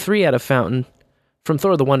 333 out of Fountain from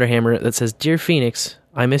Thor the Wonderhammer that says, Dear Phoenix,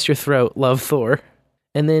 I miss your throat, love Thor.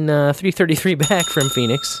 And then 333 back from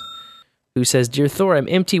Phoenix, who says, Dear Thor, I'm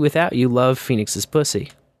empty without you, love Phoenix's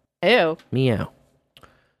pussy. Ew. Meow.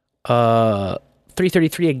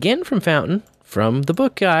 333 again from Fountain, from the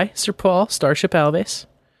book guy, Sir Paul, Starship Alves,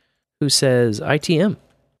 who says ITM.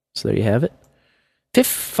 So there you have it.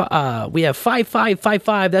 We have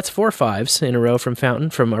 5555, that's 4 5s in a row from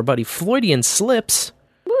Fountain, from our buddy Floydian Slips.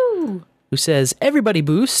 Woo! Who says, everybody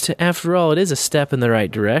boost. After all, it is a step in the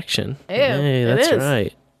right direction. Ew, hey, that's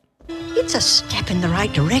right. It's a step in the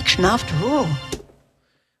right direction after all.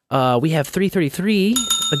 We have 333,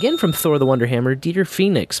 again from Thor the Wonderhammer. Dear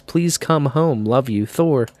Phoenix, please come home. Love you,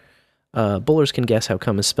 Thor. Bowlers can guess how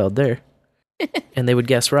come is spelled there. And they would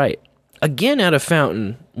guess right. Again out of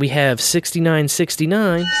Fountain, we have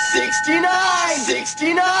 6969.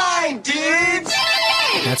 69, dudes!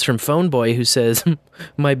 That's from Phone Boy, who says,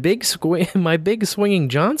 my big swinging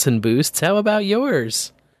Johnson boosts, how about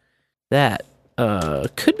yours? That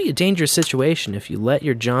could be a dangerous situation if you let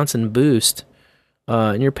your Johnson boost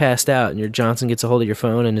and you're passed out and your Johnson gets a hold of your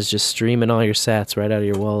phone and is just streaming all your sats right out of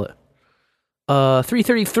your wallet.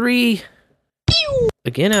 333,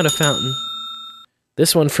 again out of Fountain.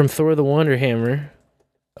 This one from Thor the Wonderhammer,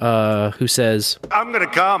 who says, I'm gonna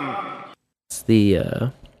come. It's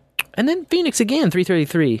the, and then Phoenix again,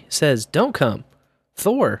 333, says, don't come.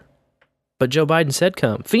 Thor, but Joe Biden said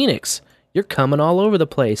come. Phoenix, you're coming all over the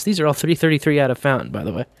place. These are all 333 out of Fountain, by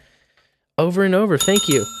the way. Over and over, thank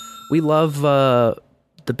you. We love the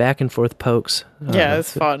back and forth pokes. Yeah,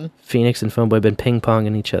 it's fun. Phoenix and Phoneboy have been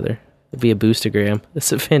ping-ponging each other via Boostagram.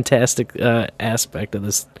 It's a fantastic aspect of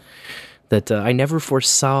this that I never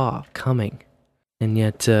foresaw coming. And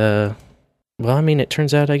yet, well, I mean, it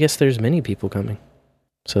turns out, I guess there's many people coming.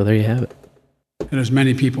 So there you have it. And there's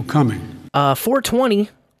many people coming. 420,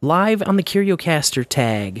 live on the CurioCaster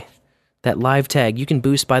tag. That live tag, you can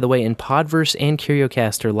boost, by the way, in Podverse and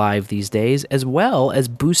CurioCaster live these days, as well as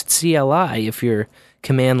Boost CLI if you're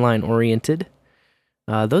command line oriented.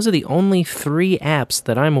 Those are the only 3 apps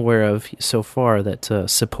that I'm aware of so far that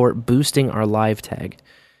support boosting our live tag.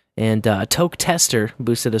 And Toke Tester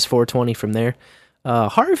boosted us 420 from there.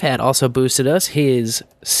 Harv had also boosted us his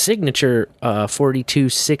signature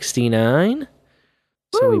 4269.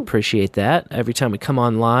 So we appreciate that. Every time we come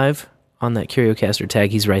on live on that CurioCaster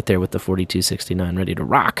tag, he's right there with the 4269 ready to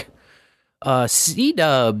rock.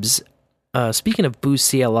 C-Dubs, speaking of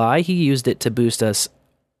Boost CLI, he used it to boost us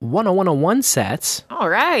 10101 sats. All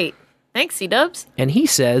right. Thanks, C-Dubs. And he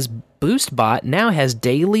says, BoostBot now has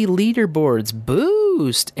daily leaderboards.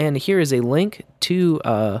 Boost! And here is a link to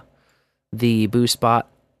the BoostBot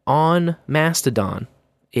on Mastodon.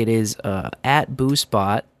 It is at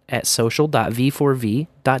BoostBot at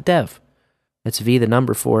social.v4v.dev. That's V, the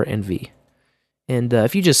number 4, and V. And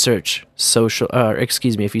if you just search if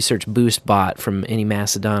you search BoostBot from any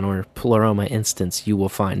Mastodon or Pleroma instance, you will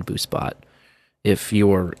find BoostBot. If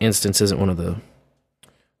your instance isn't one of the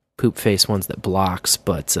poop face ones that blocks,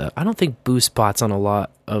 but I don't think boost bot's on a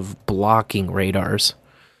lot of blocking radars.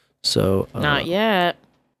 So Not yet.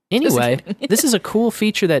 Anyway, this is a cool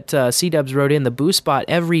feature that C-Dubs wrote in. The boost bot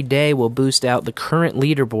every day will boost out the current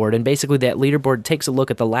leaderboard, and basically that leaderboard takes a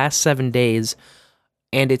look at the last 7 days,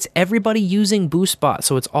 and it's everybody using boost bot,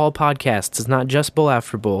 so it's all podcasts. It's not just Bowl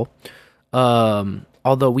After Bowl.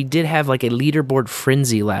 Although we did have like a leaderboard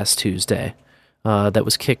frenzy last Tuesday that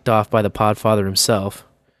was kicked off by the Podfather himself.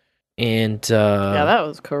 And yeah, that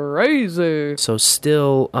was crazy. So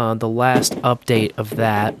still, the last update of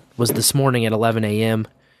that was this morning at 11 a.m.,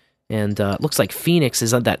 and it looks like Phoenix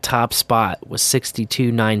is at that top spot with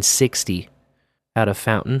 62,960 out of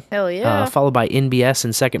Fountain. Hell yeah. Followed by NBS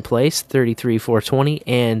in second place, 33,420,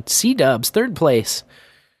 and C-Dubs third place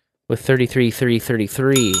with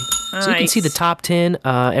 33,333. Nice. So you can see the top 10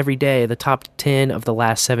 every day, the top 10 of the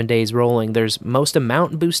last 7 days rolling. There's most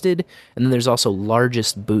amount boosted, and then there's also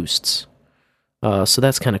largest boosts. So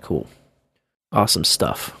that's kind of cool. Awesome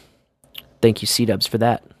stuff. Thank you, C-Dubs, for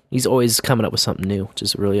that. He's always coming up with something new, which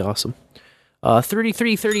is really awesome.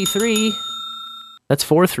 3333, that's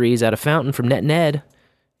 4 threes out of Fountain from Net Ned.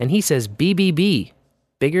 And he says, BBB,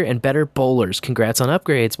 bigger and better bowlers. Congrats on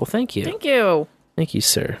upgrades. Well, thank you. Thank you. Thank you,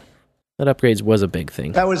 sir. That upgrades was a big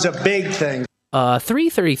thing. That was a big thing.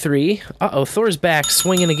 333, Thor's back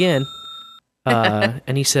swinging again.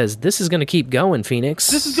 And he says, this is going to keep going, Phoenix.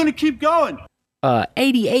 This is going to keep going.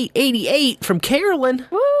 8888 from Carolyn.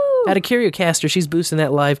 Woo! At a CurioCaster, she's boosting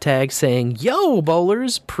that live tag saying, yo,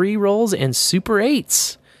 bowlers, pre-rolls, and Super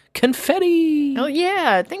 8s. Confetti! Oh,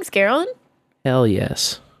 yeah. Thanks, Carolyn. Hell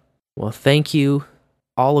yes. Well, thank you,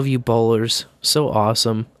 all of you bowlers. So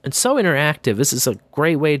awesome. And so interactive. This is a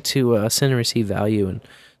great way to send and receive value. And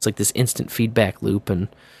it's like this instant feedback loop. And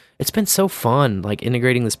it's been so fun, like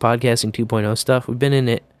integrating this podcasting 2.0 stuff. We've been in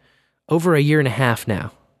it over 1.5 years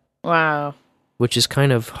now. Wow. Which is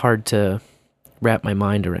kind of hard to wrap my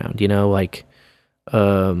mind around, you know, like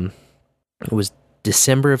it was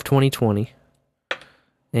December of 2020,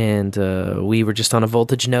 and we were just on a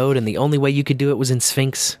voltage node, and the only way you could do it was in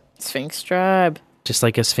Sphinx Tribe, just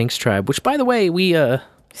like a Sphinx Tribe, which, by the way, we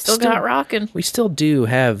still got rocking. We still do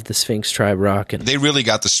have the Sphinx Tribe rocking. They really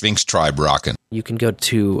got the Sphinx Tribe rocking. You can go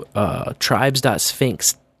to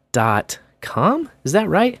tribes.sphinx.com. Is that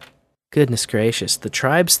right? Goodness gracious, the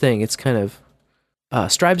tribes thing, it's kind of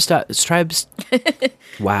tribes,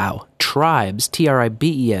 wow, tribes,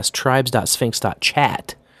 tribes,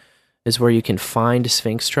 tribes.sphinx.chat is where you can find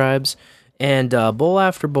Sphinx Tribes. And Bowl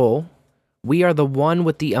After Bowl, we are the one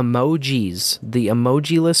with the emojis, the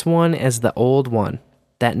emoji-less one as the old one.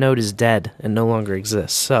 That node is dead and no longer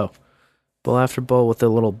exists. So, Bowl After Bowl with the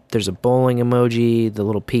little, there's a bowling emoji, the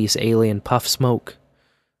little piece, alien puff smoke.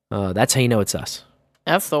 That's how you know it's us.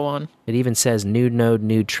 That's the one. It even says nude node,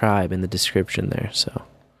 nude tribe in the description there, so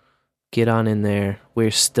get on in there. We're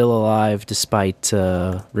still alive despite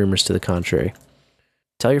rumors to the contrary.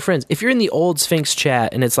 Tell your friends. If you're in the old Sphinx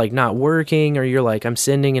chat and it's like not working, or you're like, I'm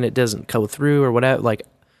sending and it doesn't go through or whatever, like,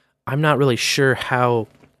 I'm not really sure how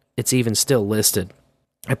it's even still listed.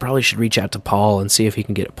 I probably should reach out to Paul and see if he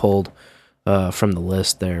can get it pulled from the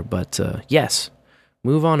list there. But yes,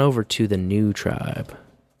 move on over to the new tribe.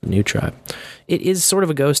 New tribe. It is sort of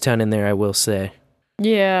a ghost town in there, I will say.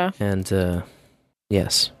 Yeah. And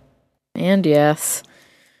yes. And yes.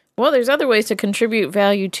 Well, there's other ways to contribute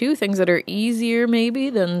value too, things that are easier maybe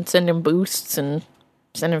than sending boosts and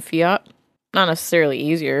sending fiat. Not necessarily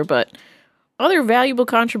easier, but other valuable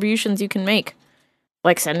contributions you can make.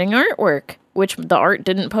 Like sending artwork, which the art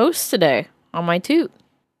didn't post today on my toot.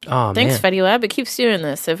 Oh, Thanks, man. Fetty Lab. It keeps doing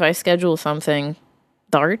this. If I schedule something,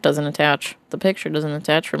 the art doesn't attach. The picture doesn't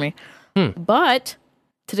attach for me. But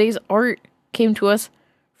today's art came to us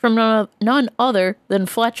from none other than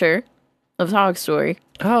Fletcher of Hog Story.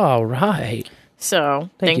 All right. So,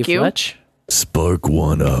 thank you. Fletch. Spark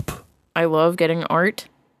one up. I love getting art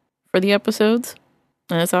for the episodes.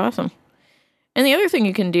 And it's awesome. And the other thing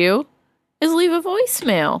you can do is leave a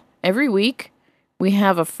voicemail. Every week, we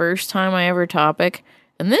have a first time I ever topic.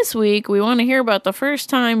 And this week, we want to hear about the first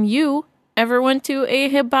time you ever went to a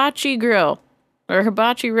hibachi grill or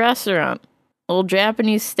hibachi restaurant, old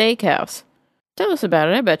Japanese steakhouse. Tell us about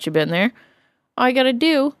it. I bet you've been there. All you gotta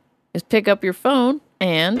do is pick up your phone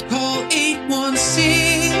and call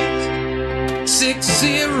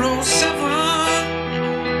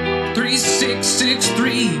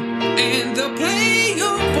 816-607-3663 and they'll play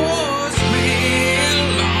your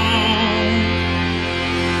voicemail on.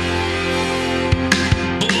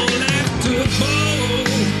 Bowl after bowl.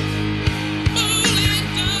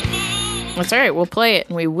 that's all right. We'll play it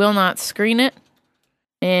and we will not screen it.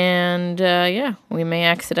 And yeah, we may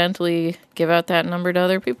accidentally give out that number to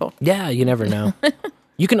other people. Yeah, you never know.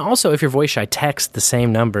 You can also, if you're voice shy, text the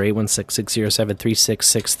same number,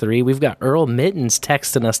 816-607-3663. We've got Earl Mittens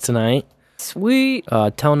texting us tonight. Sweet.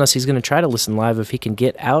 Telling us he's going to try to listen live if he can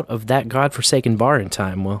get out of that godforsaken bar in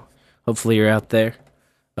time. Well, hopefully you're out there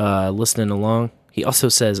listening along. He also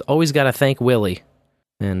says, always got to thank Willie.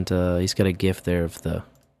 And he's got a gift there of the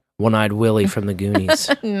one-eyed Willie from the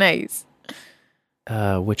Goonies. Nice.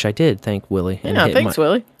 Which I did thank Willie. And yeah, thanks,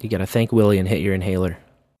 Willie. You got to thank Willie and hit your inhaler.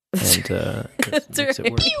 And That's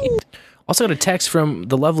right. Also got a text from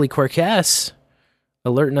the lovely Quirkess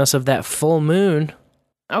alerting us of that full moon.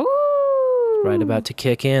 Oh. Right about to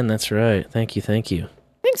kick in. That's right. Thank you. Thank you.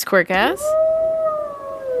 Thanks, Quirkass.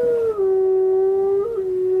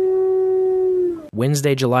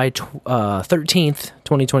 Wednesday, July 13th,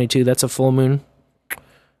 2022. That's a full moon.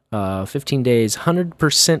 15 days,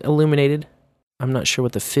 100% illuminated. I'm not sure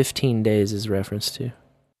what the 15 days is reference to.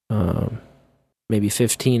 Maybe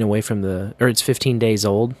 15 away from or it's 15 days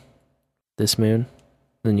old, this moon.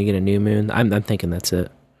 Then you get a new moon. I'm thinking that's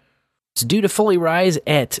it. It's due to fully rise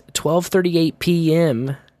at 12:38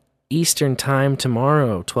 p.m. Eastern Time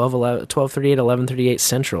tomorrow, 12:38, 11:38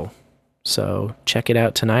 Central. So check it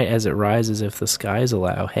out tonight as it rises if the skies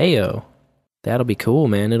allow. Heyo. That'll be cool,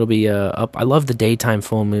 man. It'll be up. I love the daytime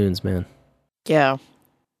full moons, man. Yeah.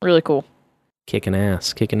 Really cool. Kicking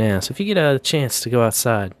ass. If you get a chance to go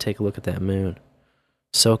outside, take a look at that moon.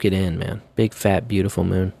 Soak it in, man. Big, fat, beautiful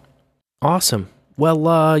moon. Awesome.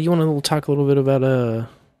 Well, you want to talk a little bit about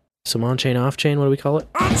some on-chain, off-chain? What do we call it?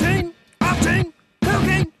 On-chain, off-chain,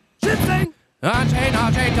 cocaine, shit-chain. On-chain,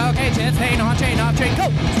 off-chain, cocaine, shit-chain, on-chain, off-chain,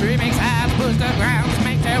 go. Streaming sites, booster grounds,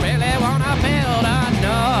 make they really want to build a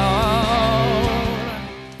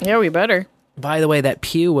node. Yeah, we better. By the way, that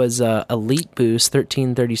Pew was Elite Boost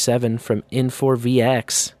 1337 from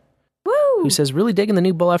N4VX. Woo! Who says, really digging the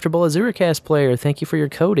new Bull After Bull Azuracast player. Thank you for your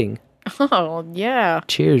coding. Oh, yeah.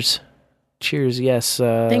 Cheers, yes.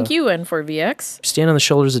 Thank you, N4VX. Stand on the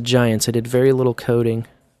shoulders of giants. I did very little coding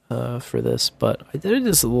for this, but I did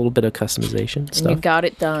just a little bit of customization stuff. You got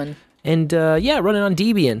it done. And yeah, running on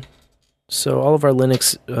Debian. So all of our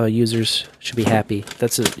Linux users should be happy.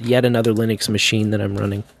 That's yet another Linux machine that I'm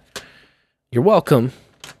running. You're welcome.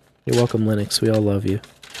 You're welcome, Linux. We all love you.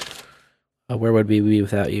 Where would we be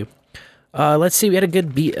without you? Let's see. We had a good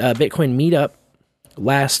Bitcoin meetup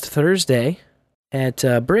last Thursday at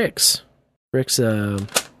Bricks. Bricks,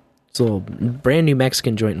 it's a little brand new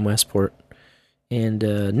Mexican joint in Westport. And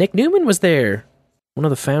Nick Newman was there, one of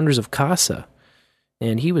the founders of Casa.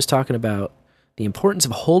 And he was talking about the importance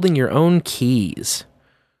of holding your own keys,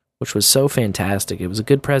 which was so fantastic. It was a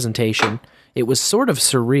good presentation. It was sort of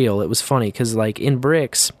surreal. It was funny because, like, in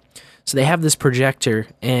Bricks, so they have this projector,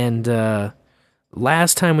 and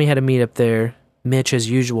last time we had a meetup there, Mitch, as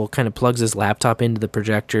usual, kind of plugs his laptop into the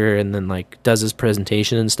projector and then, like, does his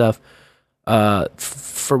presentation and stuff.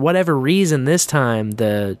 For whatever reason, this time,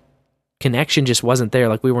 the connection just wasn't there.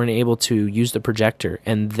 Like, we weren't able to use the projector,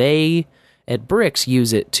 and they, at Bricks,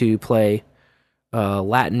 use it to play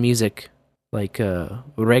Latin music, like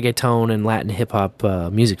reggaeton and Latin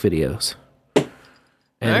hip-hop music videos.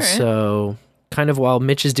 And right. So, kind of while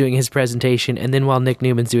Mitch is doing his presentation, and then while Nick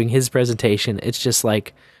Newman's doing his presentation, it's just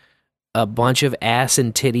like a bunch of ass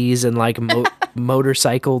and titties and like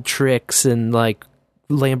motorcycle tricks and like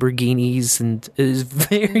Lamborghinis, and it is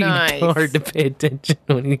very hard to pay attention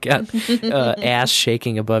when you got ass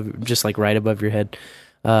shaking above, just like right above your head.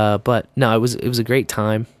 But no, it was a great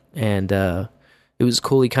time, and it was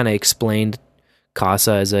cool. He kind of explained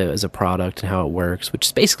Casa as a product and how it works, which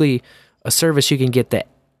is basically a service you can get that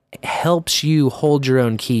helps you hold your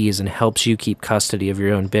own keys and helps you keep custody of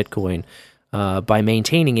your own Bitcoin by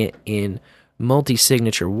maintaining it in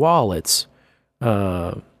multi-signature wallets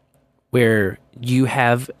where you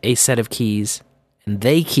have a set of keys and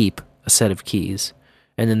they keep a set of keys,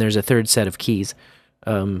 and then there's a third set of keys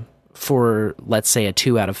for, let's say, a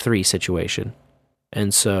 2 out of 3 situation.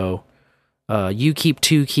 And so you keep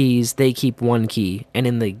 2 keys, they keep 1 key, and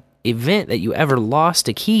in the event that you ever lost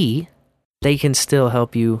a key, they can still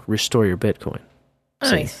help you restore your Bitcoin.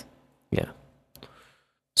 Nice. So, yeah.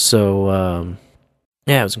 So,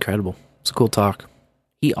 yeah, it was incredible. It's a cool talk.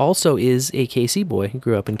 He also is a KC boy. He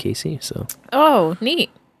grew up in KC, so. Oh, neat.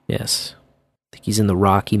 Yes. I think he's in the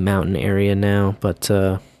Rocky Mountain area now, but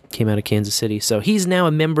came out of Kansas City. So he's now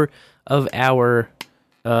a member of our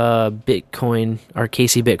Bitcoin, our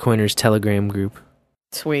KC Bitcoiners Telegram group.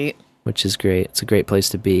 Sweet. Which is great. It's a great place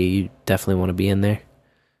to be. You definitely want to be in there.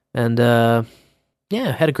 And,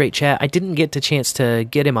 yeah, had a great chat. I didn't get the chance to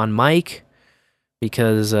get him on mic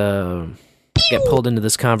because get pulled into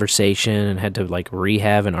this conversation and had to like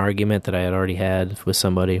rehab an argument that I had already had with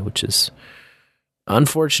somebody, which is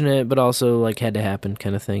unfortunate, but also like had to happen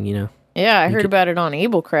kind of thing, you know? Yeah, I heard about it on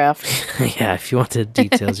Ablecraft. Yeah, if you want the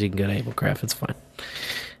details, you can go to Ablecraft. It's fine.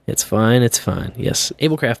 It's fine. It's fine. Yes,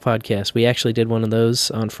 Ablecraft podcast. We actually did one of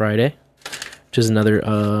those on Friday, which is another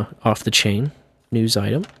off-the-chain news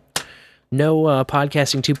item. No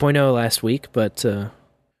podcasting 2.0 last week, but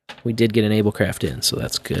we did get an Ablecraft in, so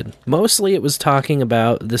that's good. Mostly it was talking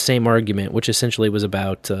about the same argument, which essentially was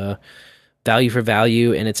about value for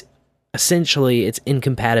value, and it's essentially its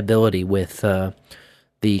incompatibility with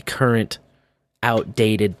the current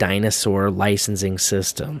outdated dinosaur licensing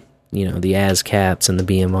system. You know, the ASCAPs and the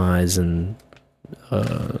BMIs and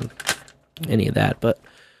any of that. But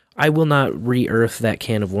I will not re-earth that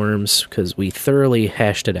can of worms because we thoroughly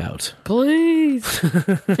hashed it out. Please.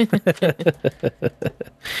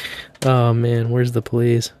 Oh, man, where's the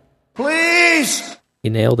please? Please!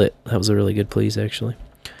 You nailed it. That was a really good please, actually.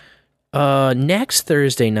 Next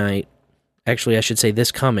Thursday night, actually, I should say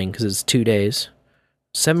this coming because it's 2 days.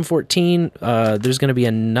 7/14, there's going to be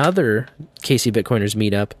another KC Bitcoiners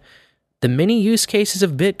meetup. The many use cases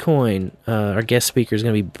of Bitcoin. Our guest speaker is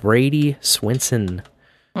going to be Brady Swinson.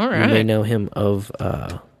 All right. You may know him of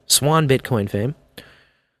Swan Bitcoin fame.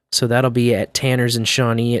 So that'll be at Tanner's in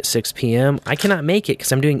Shawnee at 6 p.m. I cannot make it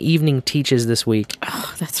because I'm doing evening teaches this week.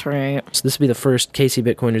 Oh, that's right. So this will be the first KC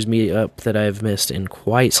Bitcoiners meetup that I've missed in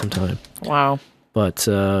quite some time. Wow. But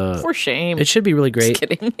for shame. It should be really great. Just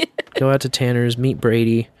kidding. Go out to Tanner's, meet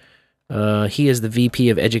Brady. He is the VP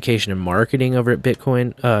of Education and Marketing over at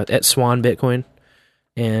Bitcoin, at Swan Bitcoin.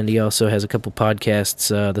 And he also has a couple podcasts,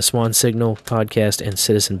 the Swan Signal podcast and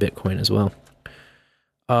Citizen Bitcoin as well.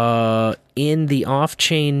 In the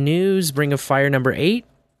off-chain news, Ring of Fire number 8,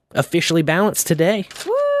 officially balanced today.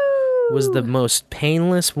 Woo! Was the most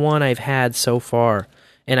painless one I've had so far.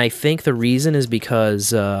 And I think the reason is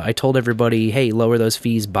because I told everybody, hey, lower those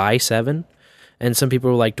fees by 7. And some people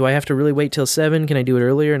were like, do I have to really wait till 7? Can I do it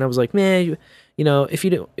earlier? And I was like, man, you know, if you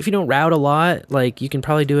don't route a lot, like, you can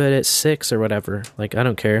probably do it at 6 or whatever. Like, I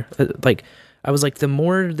don't care. Like, I was like, the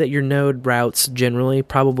more that your node routes generally,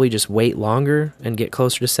 probably just wait longer and get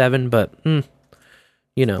closer to 7. But,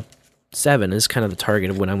 you know, 7 is kind of the target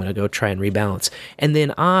of when I'm going to go try and rebalance. And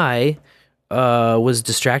then I was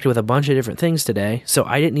distracted with a bunch of different things today, so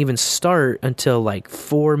I didn't even start until like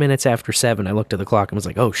 4 minutes after 7. I looked at the clock and was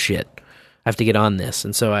like, oh shit, I have to get on this.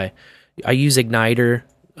 And so I use Igniter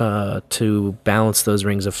to balance those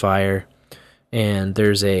rings of fire, and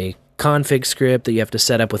there's a config script that you have to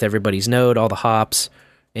set up with everybody's node, all the hops,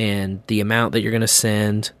 and the amount that you're going to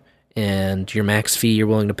send, and your max fee you're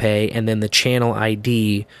willing to pay, and then the channel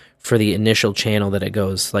ID for the initial channel that it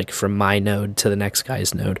goes, like from my node to the next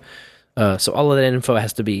guy's node. So all of that info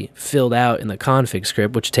has to be filled out in the config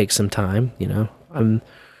script, which takes some time. You know, I'm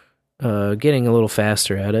getting a little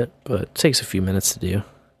faster at it, but it takes a few minutes to do,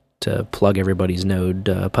 to plug everybody's node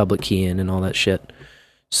public key in and all that shit.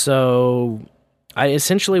 So I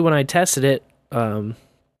essentially, when I tested it,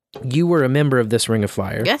 you were a member of this Ring of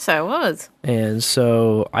Fire. Yes, I was. And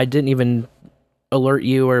so I didn't even alert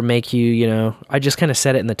you or make you, you know, I just kind of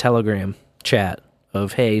set it in the Telegram chat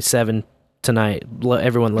of, hey, 7 tonight,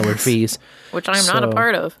 everyone lowered fees. Which I'm not a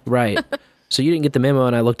part of. Right. So you didn't get the memo,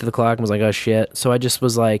 and I looked at the clock and was like, oh shit. So I just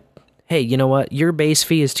was like, hey, you know what? Your base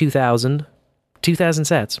fee is 2,000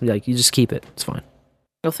 sats. Like, you just keep it. It's fine.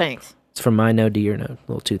 Well, thanks. It's from my node to your node,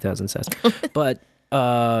 little 2,000 sats. But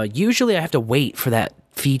usually I have to wait for that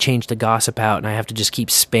fee change to gossip out, and I have to just keep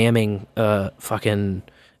spamming fucking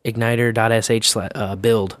igniter.sh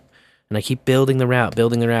build. And I keep building the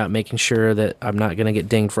route, making sure that I'm not going to get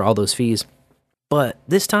dinged for all those fees. But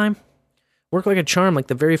this time, worked like a charm. Like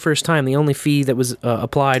the very first time, the only fee that was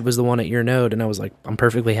applied was the one at your node. And I was like, I'm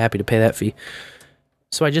perfectly happy to pay that fee.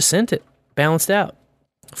 So I just sent it, balanced out.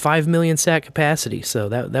 5 million sat capacity. So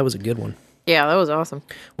that was a good one. Yeah, that was awesome.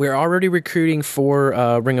 We're already recruiting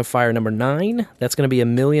for Ring of Fire number 9. That's going to be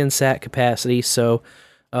 1 million sat capacity. So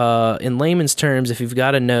in layman's terms, if you've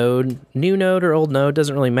got a node, new node or old node,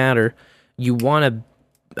 doesn't really matter. You want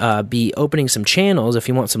to be opening some channels if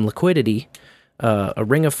you want some liquidity. A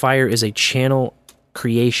Ring of Fire is a channel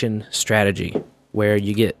creation strategy where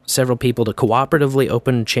you get several people to cooperatively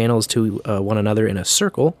open channels to one another in a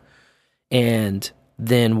circle. And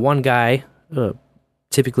then one guy,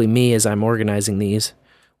 typically me as I'm organizing these,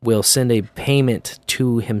 will send a payment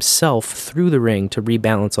to himself through the ring to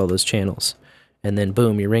rebalance all those channels. And then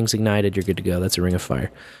boom, your ring's ignited, you're good to go. That's a Ring of Fire.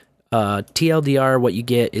 TLDR, what you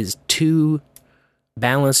get is 2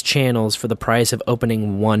 balanced channels for the price of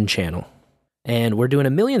opening 1 channel. And we're doing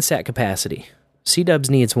 1 million sat capacity. C-Dubs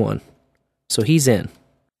needs 1. So he's in.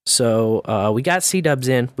 So we got C-Dubs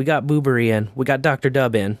in. We got Boobery in. We got Dr.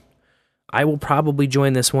 Dub in. I will probably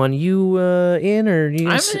join this one. You in or you?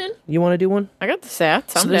 I'm in. You want to do one? I got the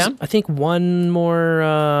sats. I'm there's, down. I think one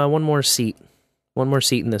more seat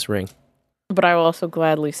in this ring. But I will also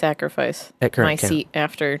gladly sacrifice At current my count. seat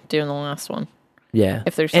after doing the last one. Yeah.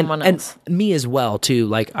 If there's someone else. And me as well, too.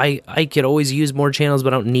 Like, I could always use more channels,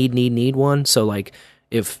 but I don't need one. So, like,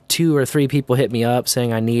 if 2 or 3 people hit me up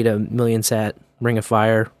saying I need a million sat Ring of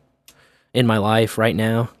Fire in my life right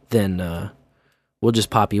now, then we'll just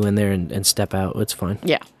pop you in there and step out. It's fine.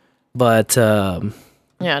 Yeah. But,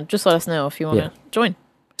 yeah, just let us know if you want to join.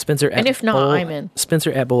 Spencer and if not, I'm in.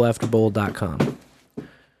 Spencer at bowlafterbowl.com.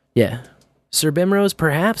 Yeah. Sir Bimrose,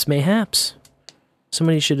 perhaps, mayhaps.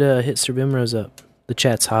 Somebody should hit Sir Bimrose up. The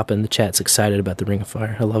chat's hopping. The chat's excited about the Ring of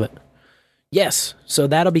Fire. I love it. Yes. So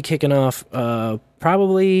that'll be kicking off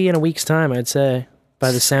probably in a week's time, I'd say.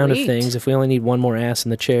 By the sound of things. If we only need one more ass in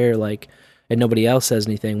the chair, and nobody else says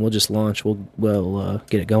anything, we'll just launch. We'll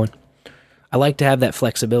get it going. I like to have that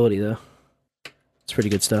flexibility, though. It's pretty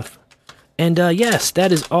good stuff. And yes,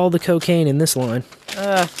 that is all the cocaine in this line.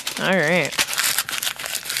 All right.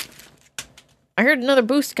 I heard another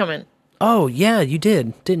boost coming. Oh, yeah, you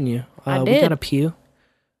did, didn't you? I did. We got a Pew.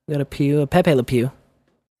 A Pepe Le Pew.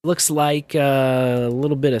 Looks like a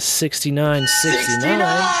little bit of 69.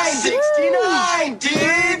 69,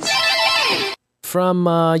 dudes! From,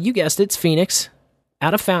 you guessed it, it's Phoenix.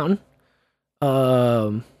 Out of Fountain.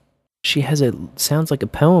 She has sounds like a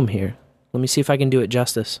poem here. Let me see if I can do it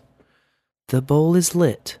justice. The bowl is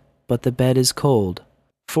lit, but the bed is cold.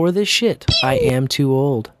 For this shit, I am too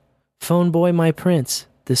old. Phone boy, my prince,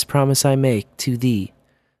 this promise I make to thee.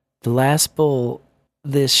 The last bowl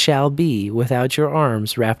this shall be without your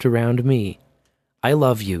arms wrapped around me. I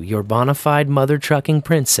love you, your bona fide mother trucking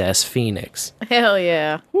princess, Phoenix. Hell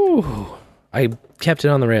yeah. Whew. I kept it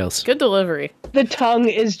on the rails. Good delivery. The tongue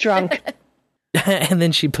is drunk. And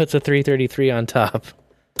then she puts a 333 on top.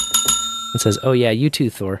 And says, oh yeah, you too,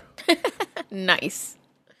 Thor. Nice.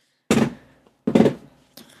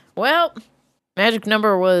 Well, magic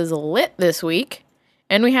number was lit this week,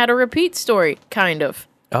 and we had a repeat story, kind of.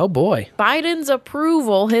 Oh boy. Biden's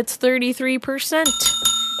approval hits 33%.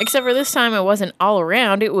 Except for this time it wasn't all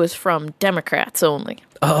around, it was from Democrats only.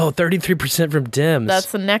 Oh, 33% from Dems.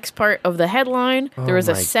 That's the next part of the headline. There was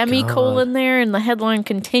a semicolon there, and the headline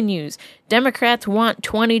continues. Democrats want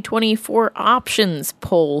 2024 options,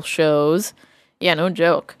 poll shows. Yeah, no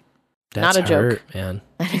joke. That's not a joke. Hurt, man.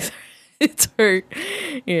 It's hurt.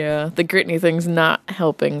 Yeah, the Gritney thing's not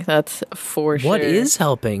helping. That's for sure. What is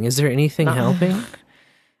helping? Is there anything helping?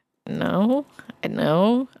 No.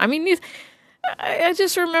 I mean, I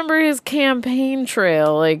just remember his campaign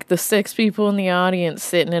trail, like the 6 people in the audience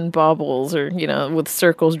sitting in bubbles or, with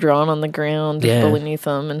circles drawn on the ground beneath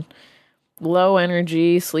them, and low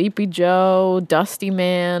energy, Sleepy Joe, Dusty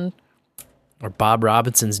Man. Or Bob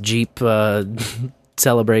Robinson's Jeep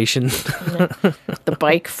celebration. The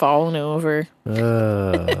bike falling over.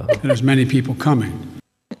 There's many people coming.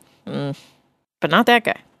 But not that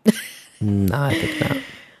guy. No, I think not.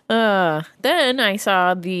 Then I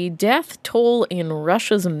saw the death toll in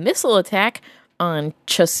Russia's missile attack on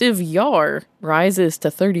Chasiv Yar rises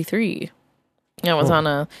to 33. That was on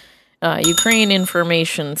a Ukraine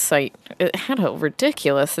information site. It had a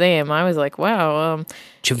ridiculous name. I was like, wow.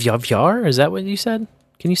 Chasiv Yar? Is that what you said?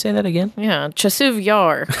 Can you say that again? Yeah, Chasiv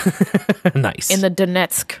Yar. Nice. In the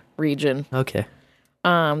Donetsk region. Okay.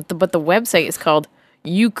 But the website is called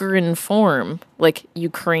Ukrinform, like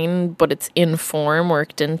Ukraine, but it's Inform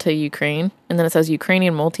worked into Ukraine. And then it says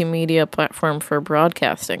Ukrainian multimedia platform for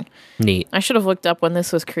broadcasting. Neat. I should have looked up when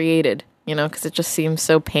this was created, because it just seems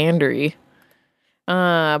so pandery.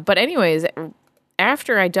 But anyways,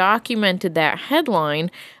 after I documented that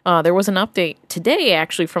headline, there was an update today,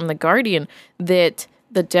 actually, from The Guardian that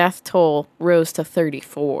the death toll rose to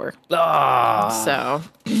 34. So, I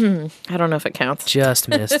don't know if it counts. Just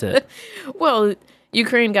missed it. Well,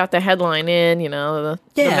 Ukraine got the headline in, the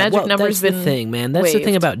magic number's been that's the thing, man. That's the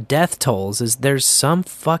thing about death tolls is there's some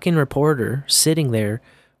fucking reporter sitting there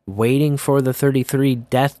waiting for the 33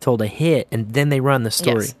 death toll to hit, and then they run the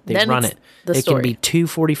story. Yes, they then run it's it. the It story. can be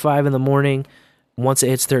 2:45 in the morning. Once it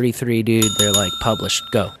hits 33, dude, they're like, published.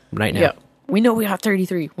 Go right now. Yeah. We know we got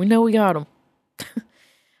 33. We know we got them.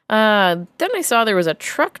 Then I saw there was a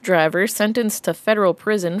truck driver sentenced to federal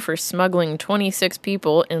prison for smuggling 26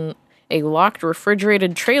 people in a locked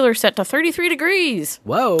refrigerated trailer set to 33 degrees.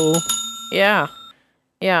 Whoa. Yeah.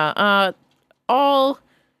 Yeah. All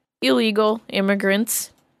illegal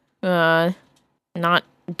immigrants, not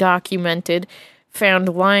documented. found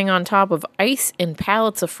lying on top of ice and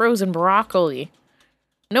pallets of frozen broccoli.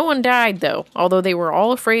 No one died, though, although they were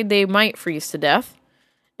all afraid they might freeze to death.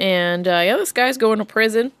 And, this guy's going to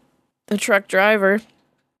prison, the truck driver.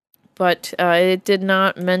 But it did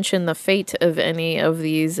not mention the fate of any of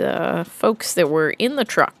these folks that were in the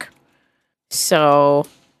truck. So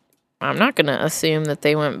I'm not going to assume that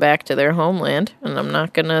they went back to their homeland, and I'm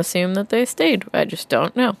not going to assume that they stayed. I just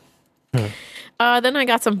don't know. Then I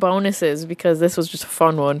got some bonuses because this was just a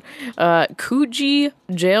fun one. Coogee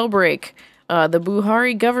jailbreak. The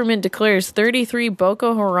Buhari government declares 33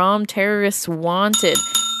 Boko Haram terrorists wanted.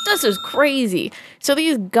 This is crazy. So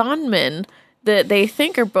these gunmen that they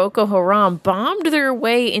think are Boko Haram bombed their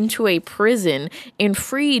way into a prison and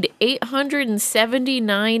freed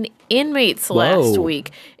 879 inmates last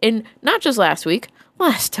week. And not just last week,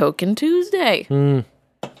 last Token Tuesday.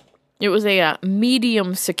 It was a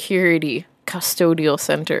medium security custodial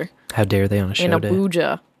center. How dare they on a show in day?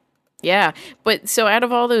 Abuja. Yeah, but so out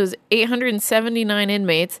of all those 879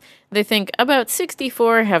 inmates, they think about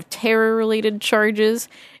 64 have terror-related charges,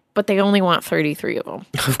 but they only want 33 of them.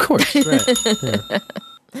 Of course, right.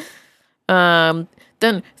 Yeah.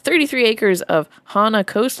 Then 33 acres of Hana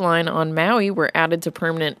coastline on Maui were added to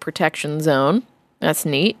permanent protection zone. That's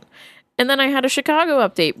neat. And then I had a Chicago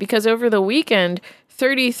update because over the weekend,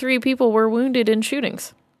 33 people were wounded in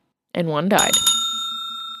shootings, and one died.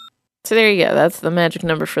 So there you go. That's the magic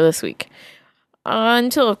number for this week.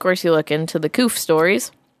 Until, of course, you look into the Koof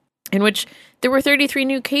stories, in which there were 33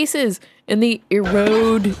 new cases in the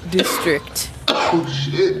Erode district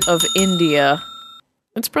of India.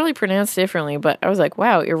 It's probably pronounced differently, but I was like,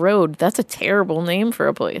 wow, Erode, that's a terrible name for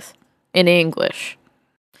a place in English.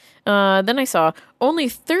 Then I saw only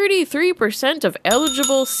 33% of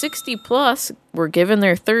eligible 60-plus were given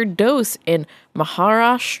their third dose in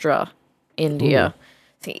Maharashtra, India. Ooh.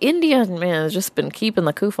 See, India, man, has just been keeping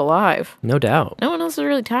the Koof alive. No doubt. No one else is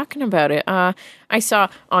really talking about it. I saw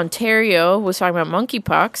Ontario was talking about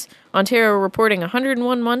monkeypox. Ontario reporting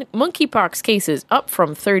 101 monkeypox cases, up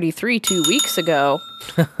from 33 2 weeks ago.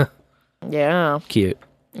 Yeah. Cute.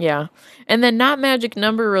 Yeah. And then not magic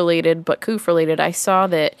number related, but Koof related, I saw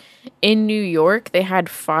that in New York, they had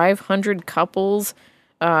 500 couples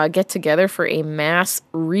get together for a mass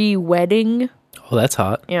re-wedding. Oh, that's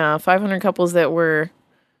hot. Yeah, 500 couples that were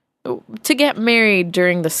to get married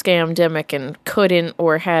during the scamdemic and couldn't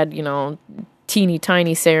or had, teeny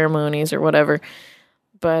tiny ceremonies or whatever.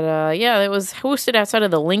 But yeah, it was hosted outside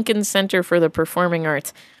of the Lincoln Center for the Performing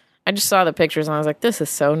Arts. I just saw the pictures and I was like, this is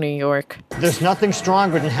so New York. There's nothing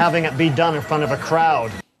stronger than having it be done in front of a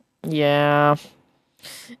crowd. Yeah.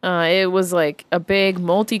 It was like a big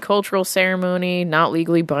multicultural ceremony, not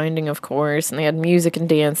legally binding, of course. And they had music and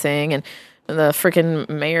dancing. And the freaking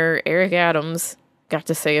mayor, Eric Adams, got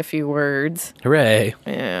to say a few words. Hooray.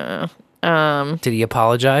 Yeah. Did he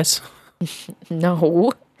apologize?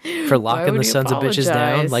 No. For locking the sons of bitches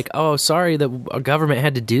down? Like, oh, sorry that a government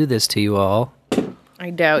had to do this to you all. I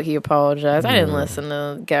doubt he apologized. I didn't listen to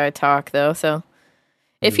the guy talk, though, so.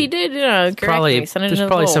 If he did, correct me. Send it there's in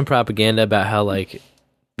probably the some propaganda about how,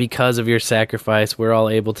 because of your sacrifice, we're all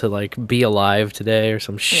able to, be alive today or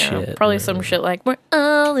some shit. Probably some shit like, we're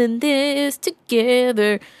all in this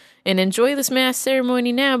together and enjoy this mass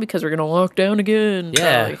ceremony now because we're going to lock down again.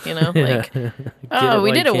 Yeah. Probably,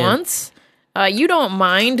 we did it once. You don't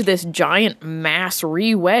mind this giant mass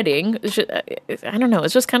re-wedding. I don't know.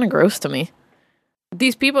 It's just kind of gross to me.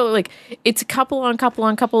 These people, it's couple on couple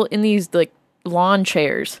on couple in these, lawn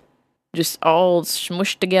chairs. Just all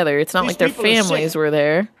smushed together. It's not like their families were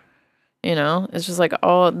there. It's just like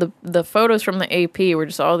all the photos from the AP were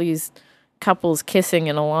just all these couples kissing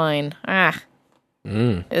in a line.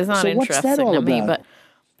 It's not interesting to me, but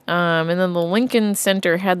and then the Lincoln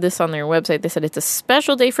Center had this on their website. They said it's a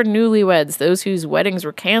special day for newlyweds, those whose weddings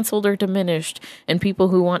were canceled or diminished, and people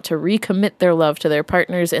who want to recommit their love to their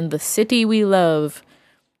partners in the city we love.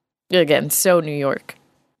 Again, so New York.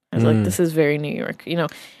 I was like, this is very New York.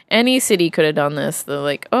 Any city could have done this. They're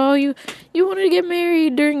like, oh, you wanted to get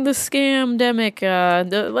married during the scamdemic.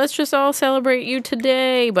 Let's just all celebrate you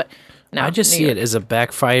today. But no, I just see it as a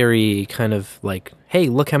backfiery kind of hey,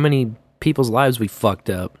 look how many people's lives we fucked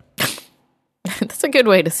up. That's a good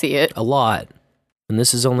way to see it. A lot. And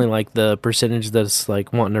this is only the percentage that's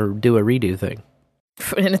wanting to do a redo thing.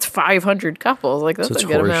 And it's 500 couples. That's a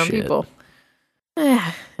good amount of people.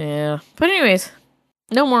 Yeah. But anyways,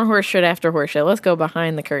 no more horse shit after horse shit. Let's go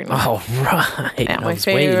behind the curtain. Oh, right. At my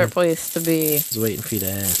favorite place to be. I was waiting for you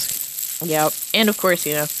to ask. Yep. And of course,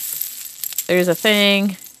 there's a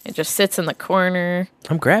thing. It just sits in the corner.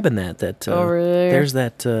 I'm grabbing that. Over there. There's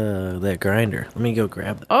that grinder. Let me go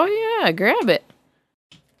grab that. Oh, yeah. Grab it.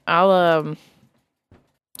 I'll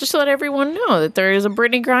just let everyone know that there is a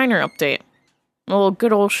Brittany Griner update. A little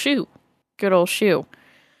good old shoe. Good old shoe.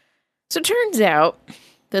 So it turns out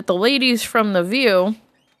that the ladies from The View,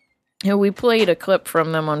 who we played a clip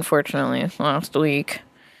from them, unfortunately, last week,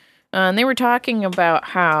 and they were talking about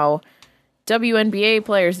how WNBA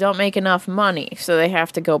players don't make enough money, so they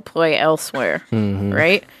have to go play elsewhere,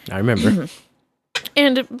 right? I remember.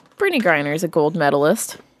 And Brittany Griner is a gold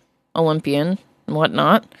medalist, Olympian, and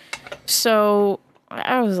whatnot. So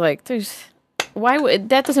I was like,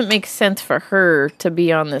 that doesn't make sense for her to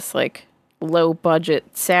be on this, like, low budget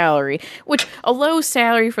salary, which a low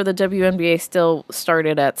salary for the WNBA still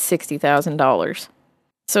started at $60,000.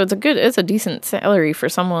 So it's a decent salary for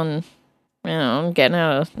someone, you know, getting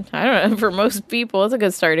out of, I don't know, for most people, it's a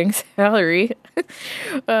good starting salary.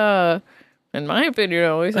 In my opinion,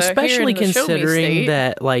 always. Especially considering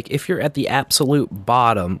that, like, if you're at the absolute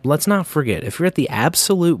bottom, let's not forget, if you're at the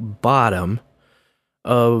absolute bottom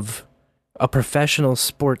of a professional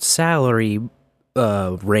sports salary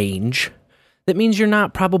range, that means you're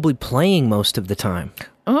not probably playing most of the time.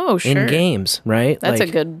 Oh, sure. In games, right? That's a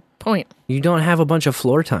good point. You don't have a bunch of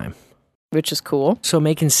floor time. Which is cool. So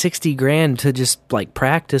making $60,000 to just, like,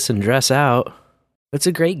 practice and dress out, that's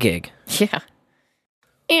a great gig. Yeah.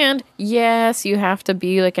 And, yes, you have to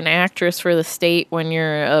be, like, an actress for the state when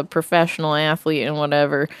you're a professional athlete and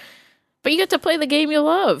whatever. But you get to play the game you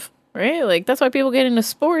love, right? Like, that's why people get into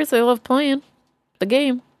sports. They love playing the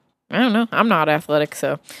game. I don't know. I'm not athletic,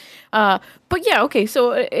 so... but yeah, okay,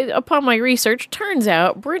 so upon my research, turns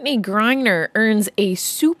out Brittany Griner earns a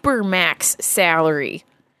Supermax salary.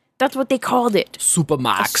 That's what they called it.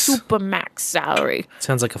 Supermax. A Supermax salary.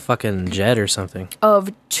 Sounds like a fucking jet or something.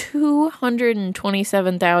 Of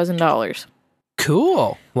 $227,000.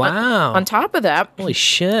 Cool. Wow. On top of that... Holy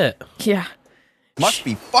shit. Yeah. Must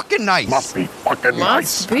be fucking nice. Must be fucking nice.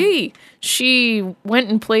 Must be. She went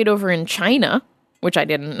and played over in China, which I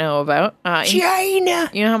didn't know about.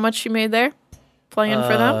 China! You know how much she made there? Playing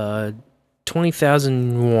for them?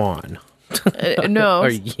 20,000 won. No. Or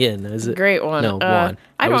yen, is it? Great one. No, won.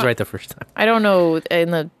 I was right the first time. I don't know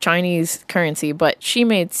in the Chinese currency, but she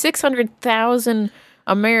made 600,000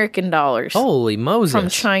 American dollars. Holy Moses. From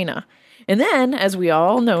China. And then, as we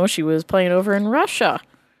all know, she was playing over in Russia.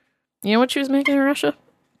 You know what she was making in Russia?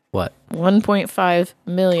 What? 1.5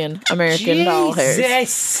 million American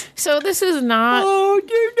dollars. So this is not... Oh,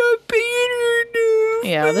 you're not paying her enough.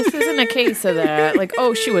 Yeah, this isn't a case of that. Like,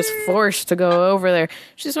 oh, she was forced to go over there.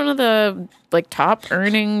 She's one of the, like, top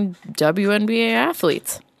earning WNBA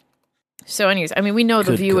athletes. So anyways, I mean, we know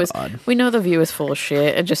The View is full of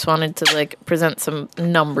shit. I just wanted to, like, present some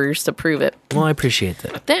numbers to prove it. Well, I appreciate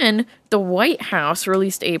that. Then the White House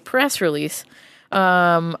released a press release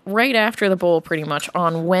right after the bowl, pretty much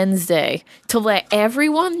on Wednesday, to let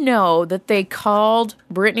everyone know that they called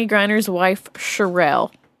Brittany Griner's wife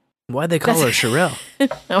Sherelle. Why'd they call her Sherelle?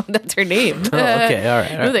 Oh, that's her name. Oh, okay, all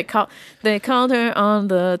right. No, they called her on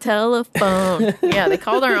the telephone. Yeah, they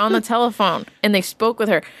called her on the telephone, and they spoke with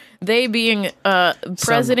her. They being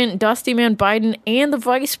President Dusty Man Biden and the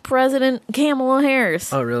Vice President Kamala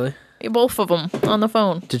Harris. Oh, really? Both of them on the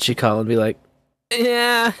phone. Did she call and be like,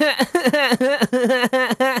 yeah.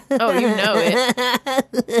 Oh, you know it.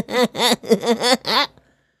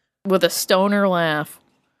 With a stoner laugh.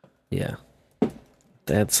 Yeah.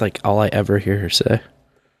 That's like all I ever hear her say.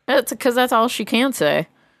 That's because that's all she can say.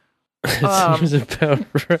 That seems about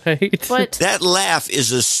right. But that laugh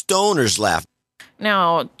is a stoner's laugh.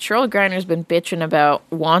 Now, Sherelle Griner's been bitching about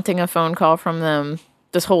wanting a phone call from them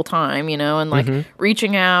this whole time, you know, and like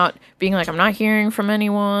reaching out, being like, I'm not hearing from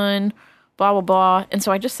anyone, blah, blah, blah. And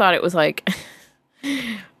so I just thought it was like,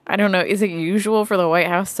 I don't know, is it usual for the White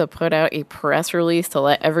House to put out a press release to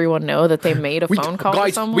let everyone know that they made a phone call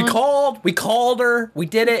to someone? We called her, we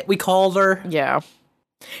did it, we called her. Yeah.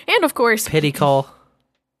 And of course, pity call.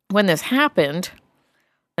 When this happened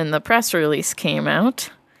and the press release came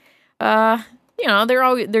out, you know,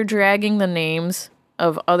 they're dragging the names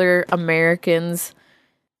of other Americans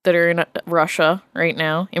that are in Russia right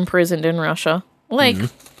now, imprisoned in Russia, like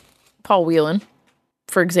Paul Whelan,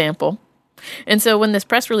 for example. And so when this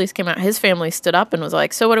press release came out, his family stood up and was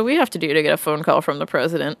like, so what do we have to do to get a phone call from the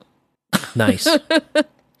president? Nice.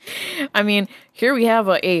 I mean, here we have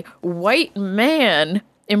a white man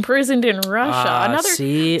imprisoned in Russia.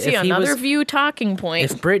 Another View talking point.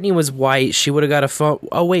 If Brittany was white, she would have got a phone.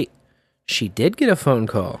 Oh, wait. She did get a phone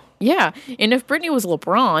call. Yeah. And if Brittany was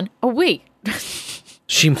LeBron, oh, wait.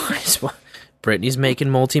 She might as well. Brittany's making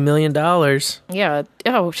multi-million dollars. Yeah.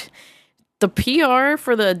 Oh, the PR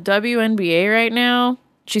for the WNBA right now,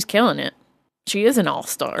 she's killing it. She is an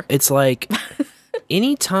all-star. It's like,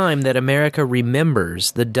 any time that America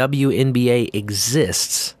remembers the WNBA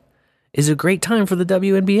exists is a great time for the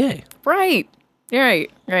WNBA. Right.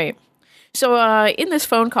 So in this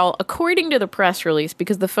phone call, according to the press release,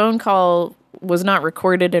 because the phone call was not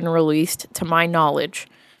recorded and released to my knowledge,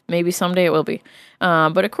 maybe someday it will be,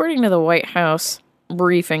 but according to the White House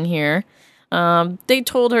briefing here, they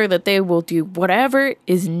told her that they will do whatever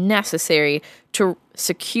is necessary to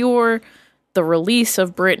secure the release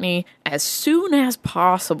of Britney as soon as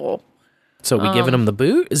possible. So we giving them the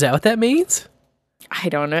boot? Is that what that means? I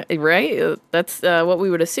don't know, right? That's what we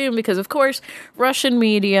would assume, because, of course, Russian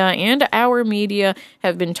media and our media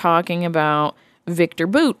have been talking about Victor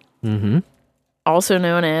Bout, also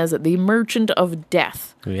known as the Merchant of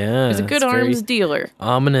Death. Yeah. He's a good arms dealer.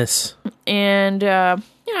 Ominous. And,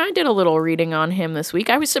 I did a little reading on him this week.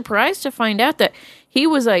 I was surprised to find out that he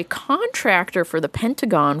was a contractor for the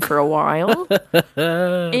Pentagon for a while.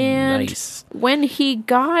 And nice. When he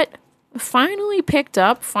got finally picked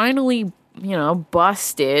up,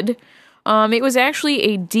 busted, it was actually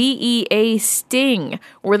a DEA sting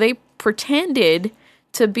where they pretended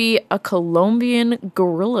to be a Colombian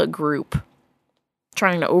guerrilla group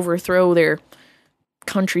trying to overthrow their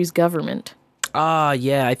country's government.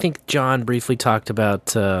 Yeah, I think John briefly talked about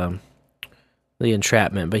the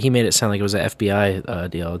entrapment, but he made it sound like it was an FBI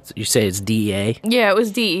deal. You say it's DEA? Yeah, it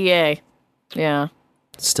was DEA. Yeah.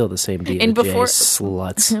 It's still the same DOJ, and before,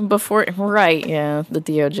 sluts. Right, yeah, the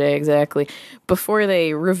DOJ, exactly. Before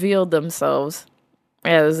they revealed themselves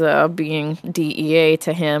as being DEA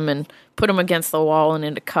to him and put him against the wall and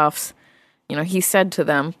into cuffs, he said to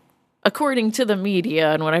them, according to the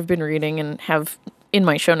media and what I've been reading and have in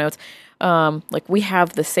my show notes, we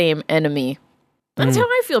have the same enemy. That's how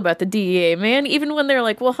I feel about the DEA, man. Even when they're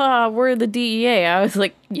like, well, we're the DEA. I was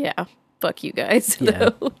like, yeah, fuck you guys. Yeah.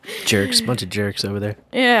 Jerks, bunch of jerks over there.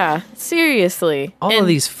 Yeah, seriously. All of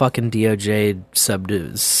these fucking DOJ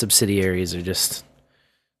subsidiaries are just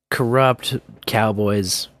corrupt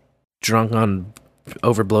cowboys, drunk on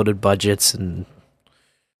overbloated budgets, and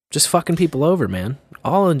just fucking people over, man.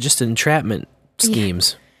 All in just entrapment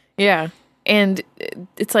schemes. Yeah. And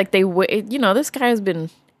it's like this guy has been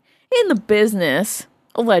in the business,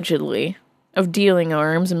 allegedly, of dealing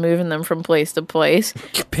arms and moving them from place to place.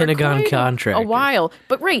 Pentagon contractor. A while.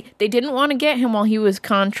 But they didn't want to get him while he was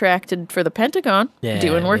contracted for the Pentagon,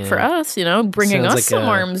 doing work for us, bringing us some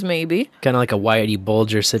arms maybe. Kind of like a Whitey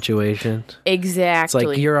Bulger situation. Exactly. It's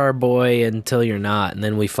like, you're our boy until you're not, and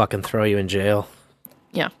then we fucking throw you in jail.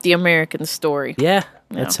 Yeah, the American story. Yeah,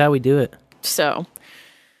 that's how we do it. So...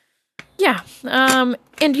 yeah, and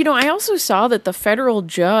I also saw that the federal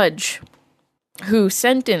judge who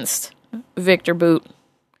sentenced Victor Bout,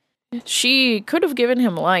 she could have given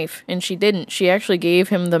him life, and she didn't. She actually gave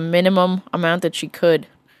him the minimum amount that she could,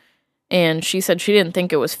 and she said she didn't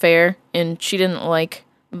think it was fair, and she didn't like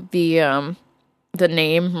the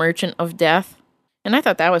name Merchant of Death, and I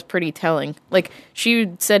thought that was pretty telling. Like,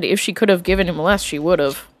 she said if she could have given him less, she would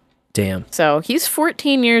have. Damn. So he's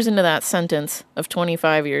 14 years into that sentence of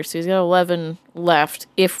 25 years. So he's got 11 left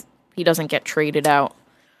if he doesn't get traded out.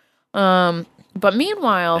 But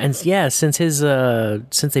meanwhile... And yeah, since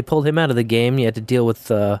they pulled him out of the game, you had to deal with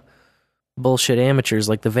bullshit amateurs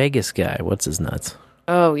like the Vegas guy. What's his nuts?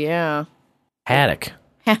 Oh, yeah. Haddock,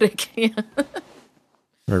 yeah.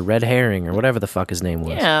 Or Red Herring, or whatever the fuck his name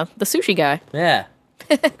was. Yeah, the sushi guy. Yeah.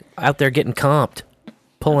 Out there getting comped.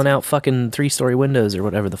 Pulling out fucking 3-story windows or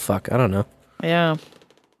whatever the fuck. I don't know. Yeah.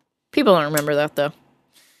 People don't remember that, though.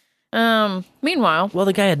 Meanwhile... Well,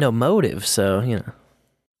 the guy had no motive, so,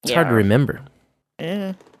 it's hard to remember.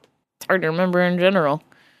 Yeah. It's hard to remember in general.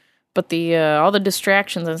 But the all the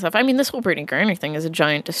distractions and stuff... I mean, this whole Brittany Griner thing is a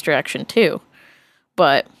giant distraction, too.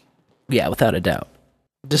 But... yeah, without a doubt.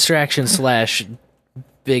 Distraction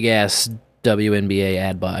 / big-ass WNBA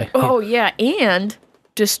ad buy. Oh, yeah, and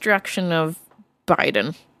destruction of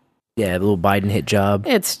Biden. Yeah, the little Biden hit job.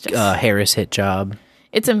 It's just... Harris hit job.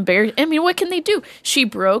 It's embarrassing. I mean, what can they do? She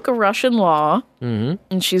broke a Russian law, and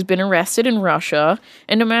she's been arrested in Russia,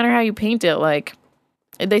 and no matter how you paint it, like,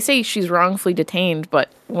 they say she's wrongfully detained,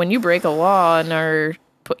 but when you break a law and are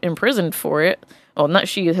imprisoned for it, well,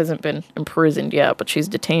 she hasn't been imprisoned yet, but she's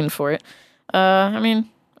detained for it, I mean,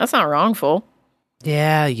 that's not wrongful.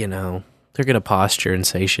 Yeah, they're going to posture and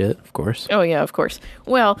say shit, of course. Oh, yeah, of course.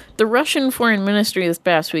 Well, the Russian Foreign Ministry this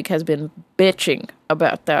past week has been bitching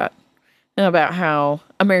about that, and about how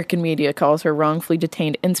American media calls her wrongfully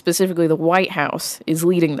detained, and specifically the White House is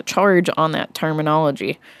leading the charge on that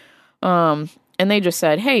terminology. And they just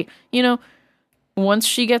said, hey, once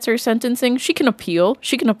she gets her sentencing, she can appeal.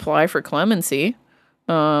 She can apply for clemency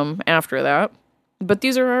after that. But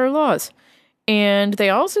these are our laws. And they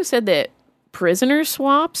also said that prisoner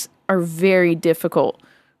swaps are very difficult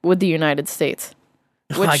with the United States.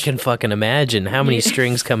 Which, I can fucking imagine how many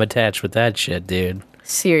strings come attached with that shit, dude.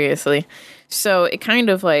 Seriously. So it kind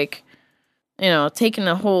of like, taking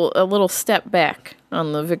a little step back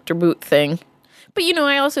on the Victor Boot thing. But,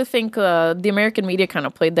 I also think the American media kind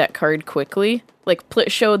of played that card quickly. Like,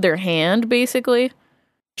 showed their hand, basically.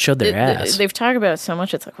 Showed their ass. They've talked about it so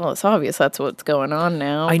much, it's like, well, it's obvious that's what's going on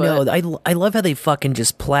now. I know. I love how they fucking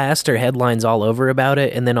just plaster headlines all over about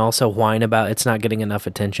it and then also whine about it's not getting enough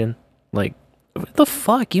attention. Like, what the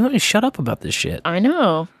fuck? You want to shut up about this shit. I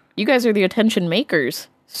know. You guys are the attention makers.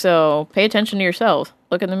 So pay attention to yourself.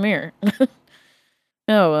 Look in the mirror.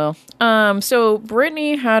 Oh, well. So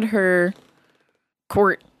Brittany had her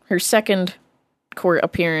second court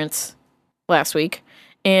appearance last week,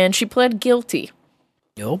 and she pled guilty.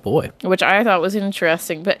 Oh, boy. Which I thought was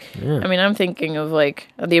interesting. But, yeah. I mean, I'm thinking of, like,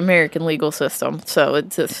 the American legal system. So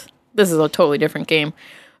this is a totally different game.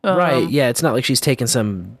 Right, yeah, it's not like she's taking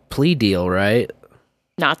some plea deal, right?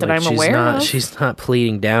 Not that I'm aware of. She's not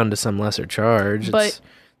pleading down to some lesser charge. But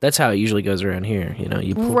that's how it usually goes around here,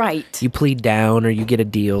 You plead down or you get a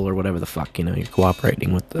deal or whatever the fuck, you're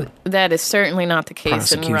cooperating with the That is certainly not the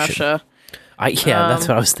case in Russia. That's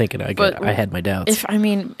what I was thinking. I had my doubts.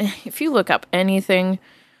 If you look up any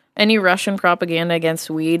Russian propaganda against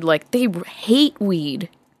weed, like, they hate weed.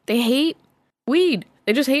 They hate weed.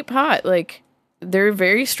 They just hate pot. Like, they're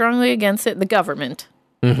very strongly against it. The government.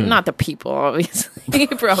 Mm-hmm. Not the people, obviously,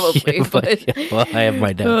 probably. Yeah, but well, I have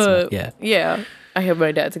my doubts. Yeah. Yeah, I have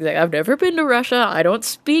my doubts. Exactly. I've never been to Russia. I don't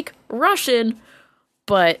speak Russian.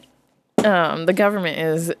 But the government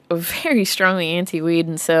is very strongly anti-weed.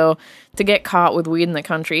 And so to get caught with weed in the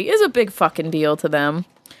country is a big fucking deal to them.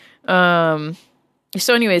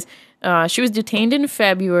 So anyways, she was detained in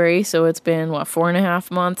February. So it's been, 4.5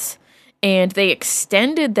 months. And they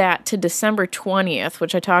extended that to December 20th,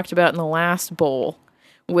 which I talked about in the last bowl,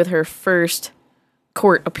 with her first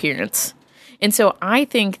court appearance. And so I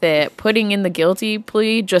think that putting in the guilty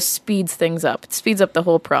plea just speeds things up. It speeds up the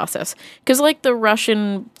whole process. Because like the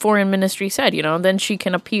Russian foreign ministry said, then she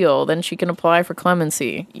can appeal, then she can apply for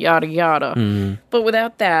clemency, yada, yada. Mm. But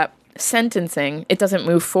without that sentencing, it doesn't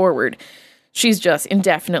move forward. She's just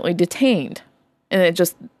indefinitely detained. And it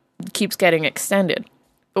just keeps getting extended.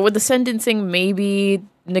 But with the sentencing, maybe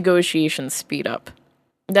negotiations speed up.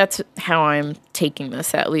 That's how I'm taking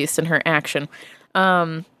this, at least, in her action.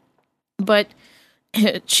 But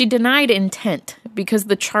she denied intent because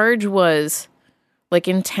the charge was, like,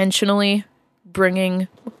 intentionally bringing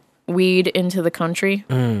weed into the country.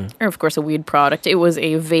 Or, of course, a weed product. It was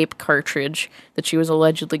a vape cartridge that she was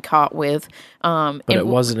allegedly caught with. But it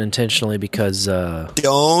wasn't intentionally because...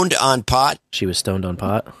 Stoned on pot? She was stoned on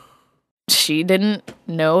pot? She didn't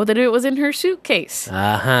know that it was in her suitcase.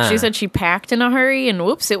 Uh-huh. She said she packed in a hurry and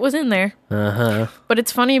whoops, it was in there. Uh-huh. But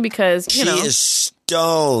it's funny because, she is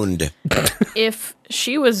stoned. If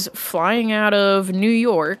she was flying out of New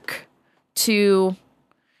York to,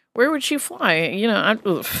 where would she fly?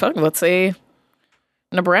 Let's say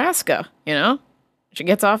Nebraska, She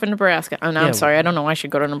gets off in Nebraska. Oh, no, I'm sorry. I don't know why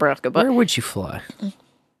she'd go to Nebraska. But where would she fly? I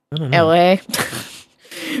don't know. LA.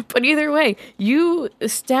 But either way, you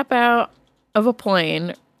step out of a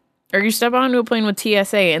plane, or you step onto a plane with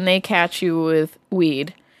TSA and they catch you with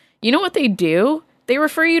weed. You know what they do? They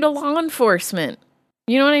refer you to law enforcement.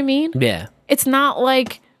 You know what I mean? Yeah. It's not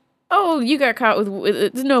like, oh, you got caught with,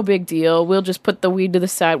 it's no big deal. We'll just put the weed to the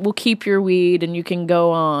side. We'll keep your weed and you can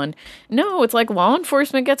go on. No, it's like law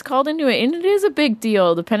enforcement gets called into it. And it is a big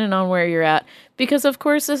deal depending on where you're at. Because, of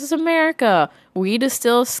course, this is America. Weed is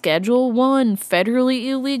still Schedule 1, federally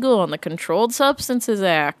illegal on the Controlled Substances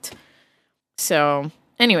Act. So,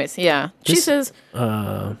 anyways, yeah. She says...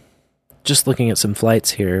 just looking at some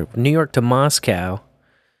flights here. New York to Moscow.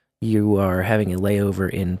 You are having a layover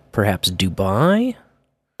in perhaps Dubai.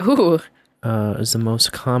 Ooh. Is the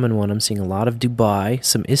most common one. I'm seeing a lot of Dubai.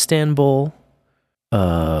 Some Istanbul.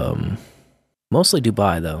 Mostly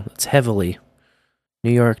Dubai, though. It's heavily... New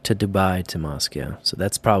York to Dubai to Moscow. So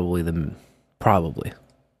that's probably the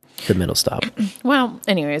middle stop. Well,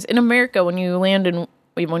 anyways, in America, when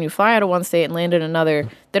you fly out of one state and land in another,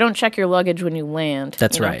 they don't check your luggage when you land.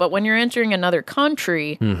 That's right. But when you're entering another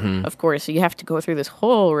country, of course, you have to go through this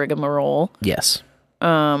whole rigmarole. Yes.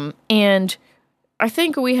 And I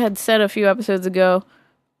think we had said a few episodes ago,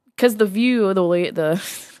 because The View, the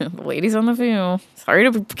ladies on The View,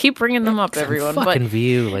 sorry to keep bringing them up, everyone. Fucking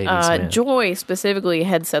View, ladies, man. Joy specifically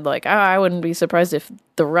had said, like, I wouldn't be surprised if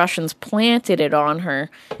the Russians planted it on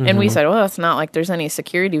her. And we said, well, it's not like there's any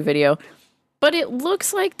security video. But it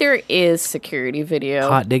looks like there is security video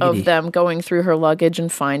Hot diggity. of them going through her luggage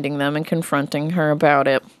and finding them and confronting her about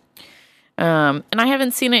it. And I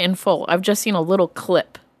haven't seen it in full. I've just seen a little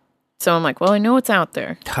clip. So I'm like, well, I know it's out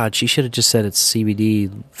there. God, she should have just said it's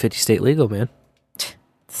CBD 50 state legal, man.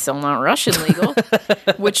 Still not Russian legal,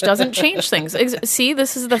 which doesn't change things. See,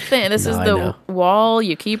 this is the thing. This is the wall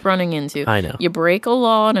you keep running into. I know. You break a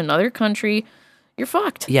law in another country, you're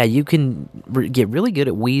fucked. Yeah, you can get really good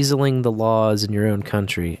at weaseling the laws in your own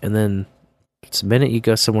country, and then the minute you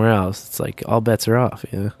go somewhere else, it's like all bets are off.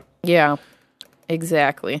 Yeah,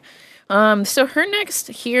 exactly. So her next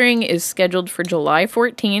hearing is scheduled for July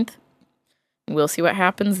 14th. We'll see what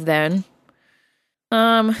happens then.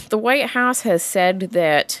 The White House has said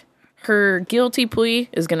that her guilty plea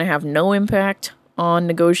is going to have no impact on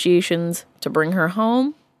negotiations to bring her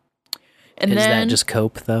home. And is then, that just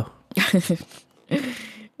cope, though?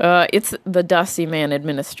 It's the Dusty Man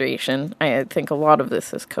administration. I think a lot of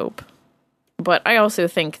this is cope. But I also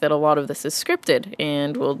think that a lot of this is scripted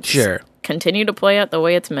and will just continue to play out the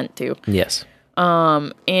way it's meant to. Yes.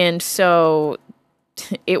 And so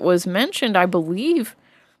it was mentioned, I believe,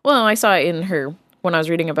 well, I saw it in her, when I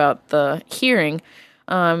was reading about the hearing,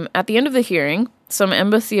 at the end of the hearing, some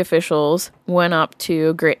embassy officials went up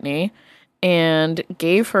to Gritney and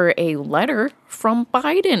gave her a letter from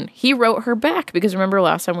Biden. He wrote her back, because remember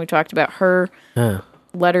last time we talked about her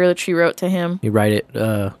letter that she wrote to him? You write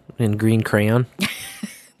it in green crayon?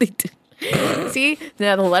 They did. See,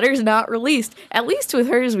 now the letter's not released. At least with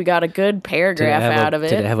hers, we got a good paragraph out of it.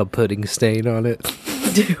 Did it have a pudding stain on it?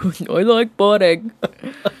 I like pudding.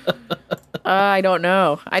 I don't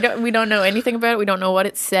know. We don't know anything about it. We don't know what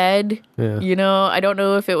it said. Yeah. You know, I don't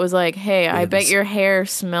know if it was like, hey, I bet your hair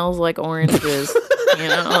smells like oranges. You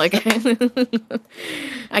know, like,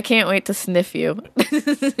 I can't wait to sniff you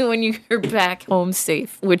when you're back home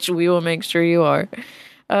safe, which we will make sure you are.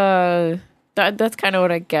 That's kind of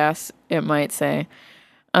what I guess it might say.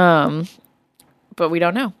 But we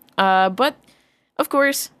don't know. But, of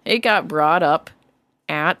course, it got brought up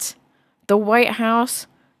at the White House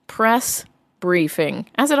press briefing,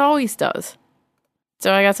 as it always does.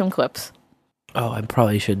 So I got some clips. Oh, I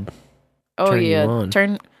probably should turn you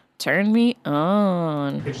on. Turn me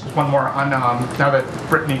on. Just one more on now that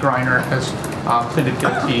Brittany Griner has pleaded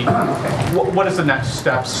guilty. What is the next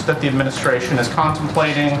steps that the administration is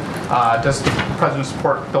contemplating? Does the president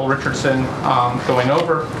support Bill Richardson going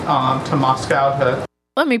over to Moscow?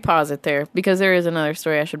 Let me pause it there, because there is another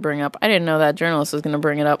story I should bring up. I didn't know that journalist was going to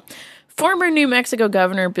bring it up. Former New Mexico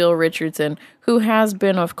Governor Bill Richardson, who has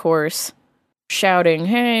been, of course, shouting,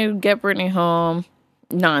 hey, get Brittany home.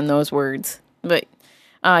 Not in those words, but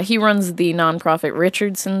he runs the nonprofit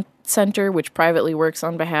Richardson Center, which privately works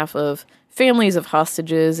on behalf of families of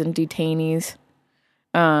hostages and detainees.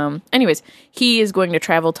 Anyways, he is going to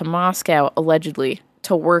travel to Moscow, allegedly,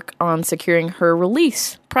 to work on securing her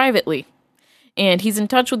release privately. And he's in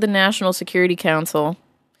touch with the National Security Council.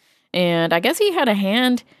 And I guess he had a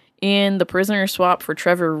hand in the prisoner swap for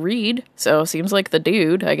Trevor Reed. So seems like the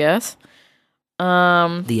dude, I guess.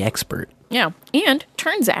 The expert. Yeah. And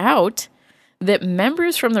turns out that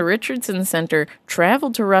members from the Richardson Center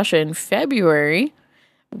traveled to Russia in February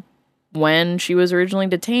when she was originally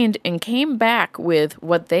detained and came back with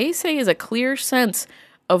what they say is a clear sense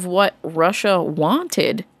of what Russia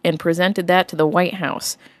wanted and presented that to the White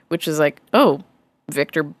House, which is like, oh,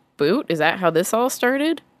 Victor Boot? Is that how this all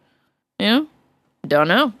started? Yeah? Don't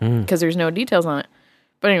know, because there's no details on it.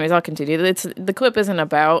 But anyways, I'll continue. The clip isn't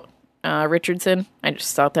about Richardson. I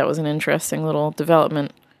just thought that was an interesting little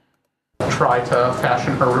development. Try to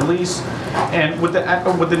fashion her release. And would the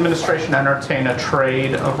administration entertain a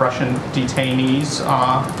trade of Russian detainees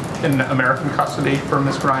in American custody for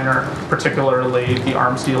Ms. Griner, particularly the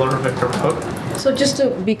arms dealer Victor Bout? So just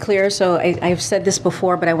to be clear, so I've said this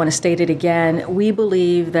before, but I want to state it again. We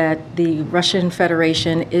believe that the Russian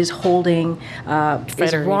Federation is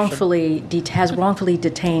has wrongfully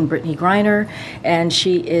detained Brittany Griner, and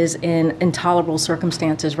she is in intolerable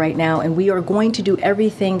circumstances right now, and we are going to do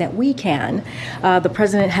everything that we can. The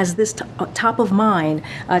president has this top of mind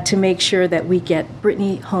to make sure that we get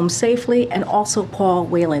Brittany home safely, and also Paul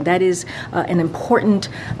Whelan. That is an important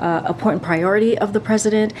priority of the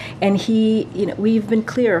president, and he we've been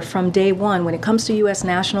clear from day one when it comes to U.S.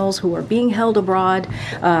 nationals who are being held abroad,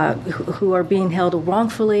 who are being held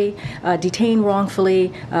wrongfully, detained wrongfully,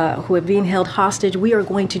 who are being held hostage. We are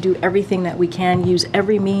going to do everything that we can, use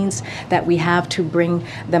every means that we have to bring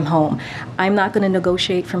them home. I'm not going to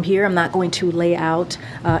negotiate from here. I'm not going to lay out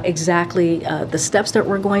exactly the steps that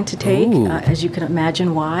we're going to take. As you can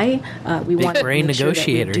imagine, why we want to make sure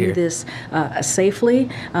that we do this safely.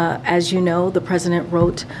 As you know, the president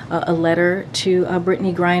wrote a letter to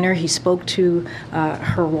Brittany Griner. He spoke to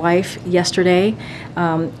her wife yesterday,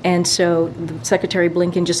 and so Secretary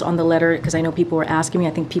Blinken, just on the letter, because I know people were asking me,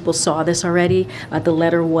 I think people saw this already. The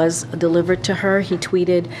letter was delivered to her. He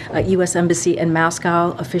tweeted, U.S. Embassy in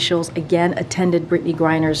Moscow officials again attended Brittany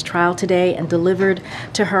Griner's trial today and delivered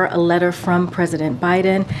to her a letter from President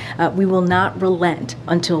Biden. We will not relent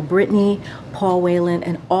until Brittany, Paul Whelan,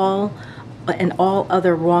 and all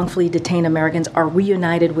other wrongfully detained Americans are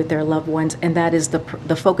reunited with their loved ones, and that is the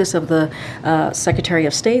focus of the Secretary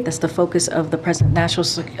of State. That's the focus of the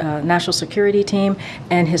President's national security team,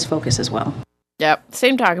 and his focus as well. Yep,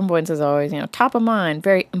 same talking points as always. Top of mind,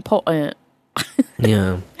 very important.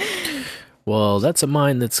 Yeah. Well, that's a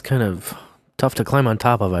mind that's kind of tough to climb on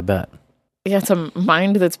top of, I bet. Yeah, it's a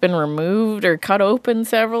mind that's been removed or cut open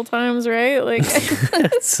several times, right? Like,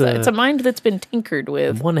 it's a mind that's been tinkered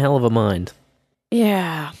with. One hell of a mind.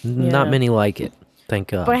 Yeah. Not many like it, thank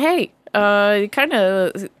God. But hey, it kind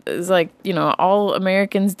of is like, all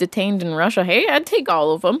Americans detained in Russia. Hey, I'd take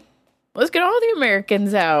all of them. Let's get all the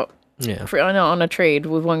Americans out. Yeah. On a trade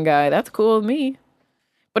with one guy. That's cool with me.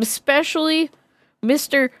 But especially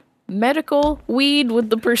Mr. Medical Weed with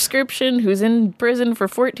the prescription who's in prison for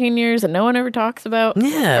 14 years and no one ever talks about.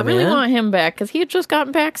 Yeah, I really want him back because he had just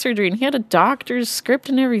gotten back surgery and he had a doctor's script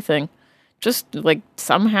and everything. Just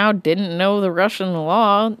somehow didn't know the Russian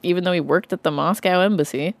law, even though he worked at the Moscow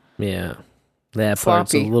embassy. Yeah. That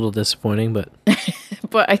part's a little disappointing, but...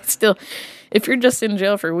 But I still, if you're just in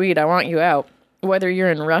jail for weed, I want you out. Whether you're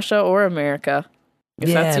in Russia or America. If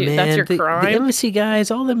that's your crime. The embassy guys,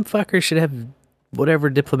 all them fuckers should have whatever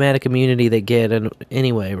diplomatic immunity they get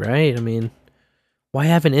anyway, right? I mean, why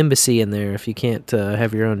have an embassy in there if you can't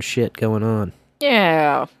have your own shit going on?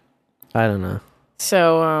 Yeah. I don't know.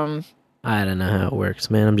 So, I don't know how it works,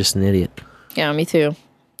 man. I'm just an idiot. Yeah, me too.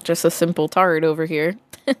 Just a simple tard over here.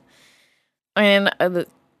 And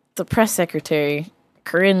the press secretary,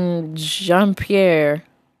 Corinne Jean-Pierre,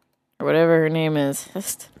 or whatever her name is.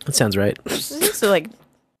 That sounds right. She's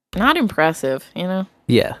not impressive,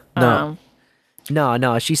 Yeah. No.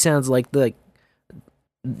 No. She sounds like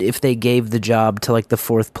if they gave the job to the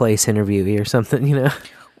fourth place interviewee or something,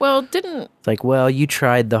 Well, didn't... It's like, well, you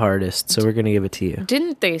tried the hardest, so we're going to give it to you.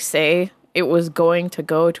 Didn't they say it was going to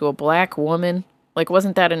go to a black woman?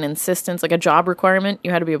 Wasn't that an insistence, a job requirement?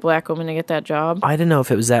 You had to be a black woman to get that job? I don't know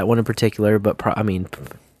if it was that one in particular, but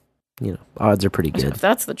odds are pretty good. If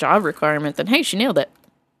that's the job requirement, then hey, she nailed it.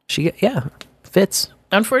 Fits.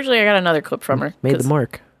 Unfortunately, I got another clip from her. Made the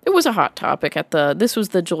mark. It was a hot topic this was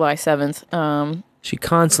the July 7th. She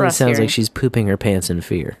constantly sounds like she's pooping her pants in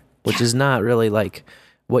fear, which is not really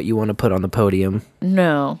what you want to put on the podium.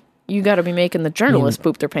 No. You got to be making the journalists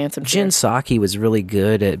poop their pants in fear. Jen Psaki was really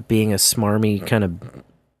good at being a smarmy, kind of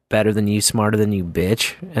better than you, smarter than you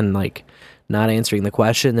bitch, and not answering the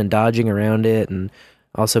question and dodging around it, and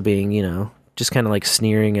also being, just kind of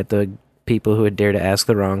sneering at the people who would dare to ask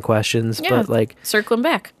the wrong questions. Yeah, but circling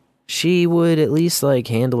back. She would at least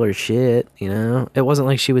handle her shit, It wasn't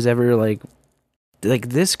like she was ever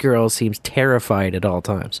this girl seems terrified at all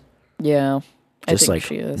times. Yeah. Just I think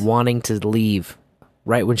she is. Wanting to leave.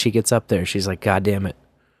 Right when she gets up there, she's like, God damn it.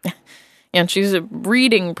 And she's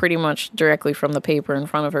reading pretty much directly from the paper in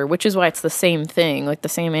front of her, which is why it's the same thing, the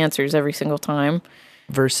same answers every single time.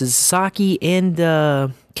 Versus Psaki and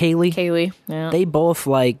Kaylee. Kaylee, yeah. They both,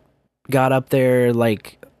 got up there,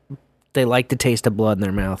 they like the taste of blood in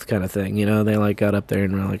their mouth kind of thing, They, got up there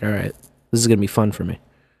and were like, all right, this is going to be fun for me.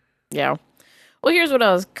 Yeah. Well, here's what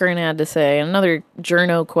else Corinne had to say. Another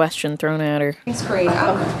journo question thrown at her. That's great.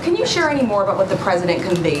 Can you share any more about what the president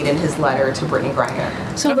conveyed in his letter to Brittany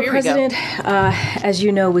Griner? So the president, as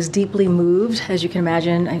you know, was deeply moved. As you can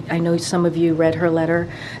imagine, I know some of you read her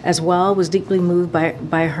letter as well, was deeply moved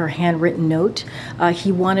by her handwritten note.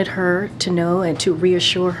 He wanted her to know and to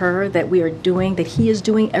reassure her that he is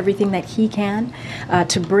doing everything that he can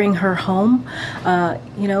to bring her home.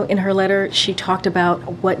 In her letter, she talked about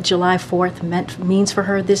what July 4th means for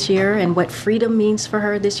her this year and what freedom means for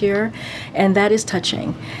her this year, and that is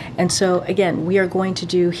touching. And so again, he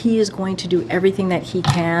is going to do everything that he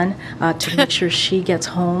can to make sure she gets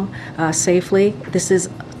home safely. This is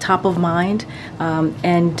top of mind,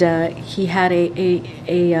 and he had a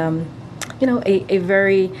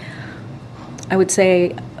very, I would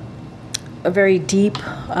say, a very deep,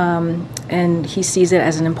 and he sees it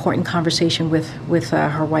as an important conversation with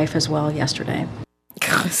her wife as well yesterday.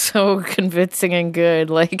 So convincing and good.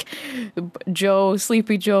 Like,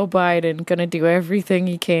 Sleepy Joe Biden, gonna do everything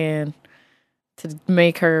he can to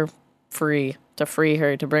make her free, to free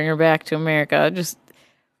her, to bring her back to America. Just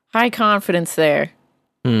high confidence there.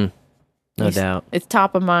 No doubt. It's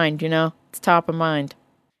top of mind, It's top of mind.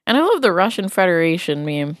 And I love the Russian Federation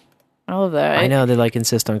meme. I love that. I know, they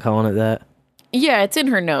insist on calling it that. Yeah, it's in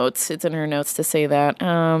her notes. It's in her notes to say that.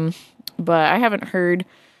 But I haven't heard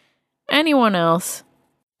anyone else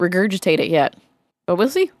regurgitate it yet. But we'll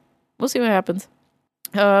see. We'll see what happens.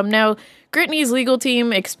 Now, Brittany's legal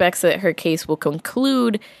team expects that her case will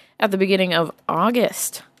conclude at the beginning of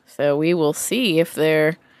August. So we will see if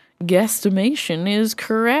their guesstimation is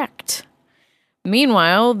correct.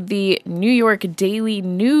 Meanwhile, the New York Daily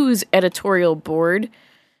News editorial board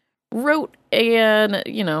wrote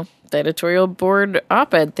the editorial board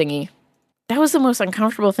op-ed thingy. That was the most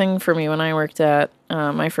uncomfortable thing for me when I worked at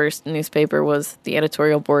my first newspaper, was the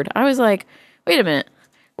editorial board. I was like, wait a minute,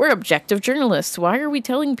 we're objective journalists. Why are we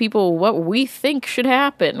telling people what we think should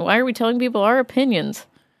happen? Why are we telling people our opinions?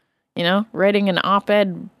 Writing an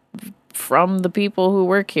op-ed from the people who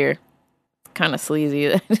work here. Kind of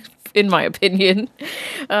sleazy, in my opinion.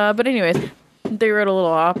 But anyways, they wrote a little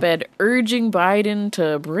op-ed urging Biden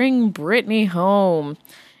to bring Brittany home.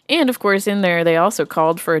 And, of course, in there, they also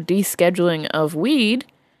called for a descheduling of weed.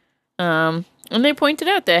 And they pointed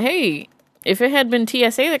out that, hey, if it had been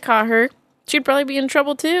TSA that caught her, she'd probably be in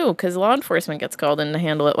trouble, too, because law enforcement gets called in to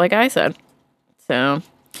handle it, like I said. So,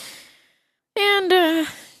 and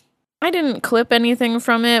I didn't clip anything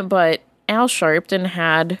from it, but Al Sharpton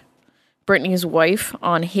had Brittany's wife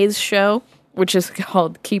on his show, which is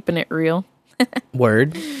called Keeping It Real.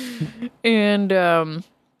 Word. And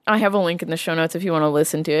I have a link in the show notes if you want to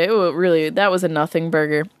listen to it. Really, that was a nothing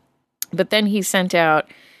burger. But then he sent out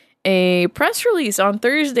a press release on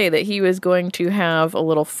Thursday that he was going to have a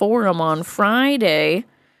little forum on Friday,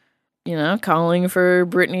 calling for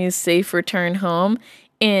Brittany's safe return home.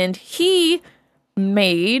 And he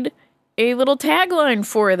made a little tagline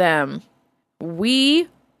for them. We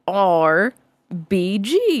are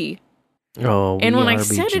BG. Oh, and when I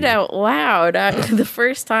said it out loud, the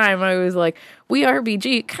first time I was like, we are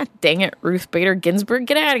BG. God dang it, Ruth Bader Ginsburg,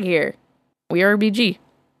 get out of here. We are BG.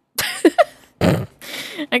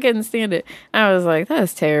 I couldn't stand it. I was like, that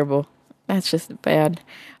is terrible. That's just bad.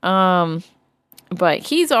 But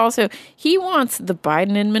he wants the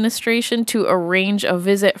Biden administration to arrange a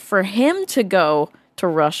visit for him to go to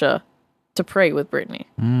Russia to pray with Brittany.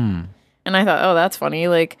 And I thought, oh, that's funny.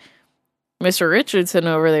 Like, Mr. Richardson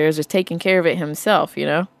over there is just taking care of it himself,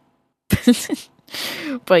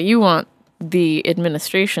 But you want the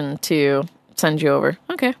administration to send you over.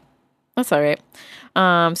 Okay. That's all right.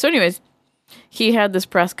 So anyways, he had this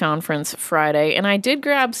press conference Friday, and I did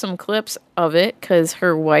grab some clips of it because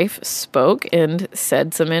her wife spoke and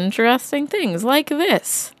said some interesting things like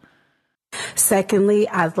this. Secondly,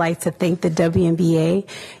 I'd like to thank the WNBA.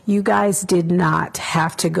 You guys did not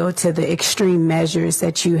have to go to the extreme measures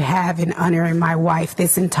that you have in honoring my wife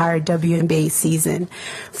this entire WNBA season,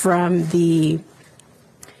 from the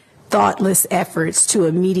thoughtless efforts to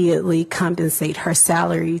immediately compensate her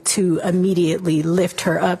salary, to immediately lift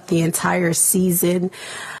her up the entire season.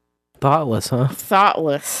 Thoughtless, huh?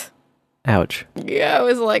 Thoughtless. Ouch. Yeah, I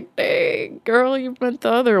was like, dang, girl, you meant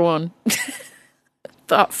the other one.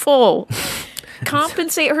 Thoughtful.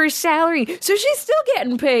 Compensate her salary. So she's still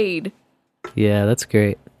getting paid. Yeah, that's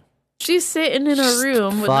great. She's sitting in a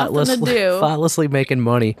room with nothing to do. Thoughtlessly making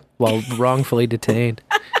money while wrongfully detained.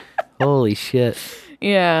 Holy shit.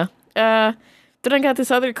 Yeah. Then I got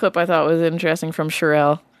this other clip I thought was interesting from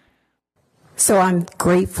Sherelle. So I'm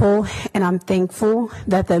grateful and I'm thankful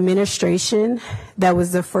that the administration that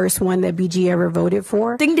was the first one that BG ever voted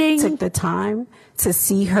for ding, ding. took the time to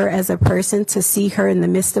see her as a person, to see her in the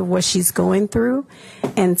midst of what she's going through,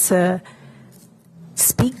 and to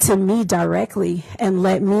speak to me directly and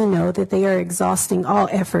let me know that they are exhausting all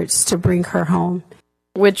efforts to bring her home.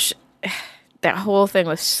 Which, that whole thing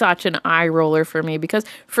was such an eye roller for me, because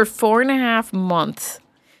for 4.5 months,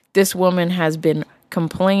 this woman has been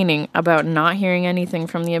complaining about not hearing anything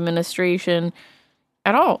from the administration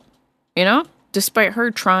at all, despite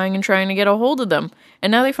her trying to get a hold of them. And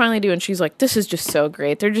now they finally do, and she's like, this is just so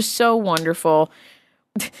great. They're just so wonderful.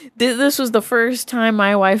 This was the first time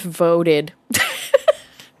my wife voted.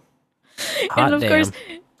 And of course,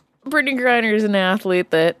 Brittany Griner is an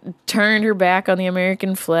athlete that turned her back on the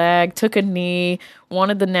American flag, took a knee,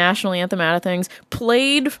 wanted the national anthem out of things,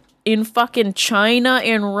 played in fucking China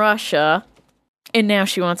and Russia, and now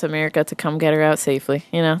she wants America to come get her out safely.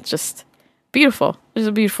 You know, just beautiful. It's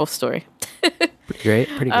a beautiful story. Pretty great.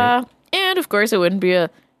 And of course, it wouldn't be a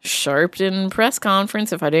Sharpton press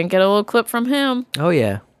conference if I didn't get a little clip from him. Oh,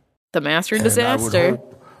 yeah. The master disaster. I would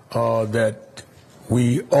hope, that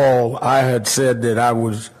I had said that I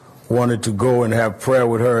wanted to go and have prayer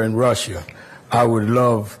with her in Russia. I would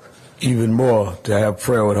love even more to have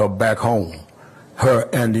prayer with her back home, her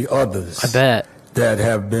and the others. I bet. That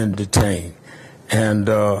have been detained. And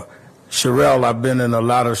Sherelle, I've been in a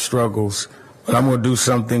lot of struggles, but I'm going to do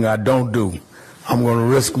something I don't do. I'm going to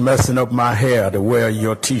risk messing up my hair to wear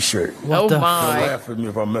your T-shirt. Oh, my. Don't laugh at me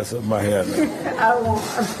if I mess up my hair now. I won't,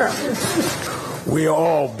 I promise. We are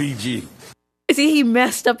all BG. See, he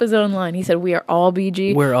messed up his own line. He said, we are all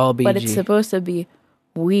BG. We're all BG. But it's supposed to be,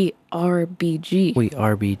 we are BG. We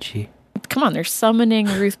are BG. Come on, they're summoning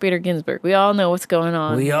Ruth Bader Ginsburg. We all know what's going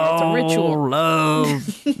on. We it's a ritual. all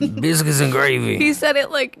love biscuits and gravy. He said it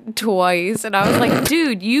like twice, and I was like,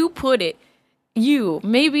 dude, you put it.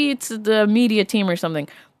 Maybe it's the media team or something,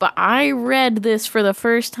 but I read this for the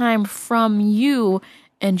first time from you,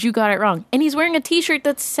 and you got it wrong. And he's wearing a T-shirt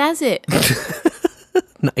that says it.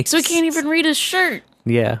 Nice. So he can't even read his shirt.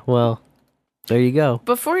 Yeah, well, there you go.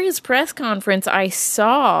 Before his press conference, I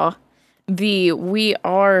saw the We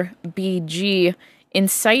Are BG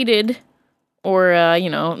incited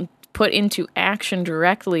or, put into action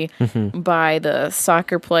directly by the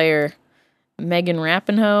soccer player Megan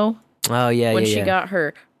Rapinoe. Oh, yeah, when she got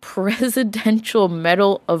her Presidential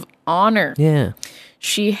Medal of Honor. Yeah.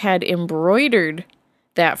 She had embroidered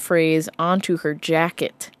that phrase onto her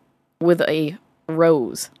jacket with a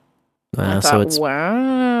rose. So it's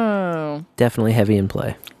wow. Definitely heavy in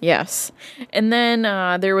play. Yes. And then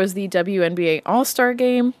there was the WNBA All-Star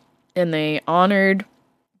Game, and they honored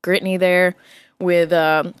Brittany there with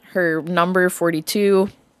her number 42.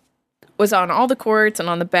 Was on all the courts and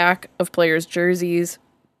on the back of players' jerseys.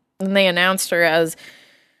 And they announced her as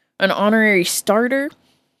an honorary starter.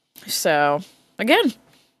 So, again,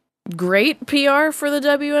 great PR for the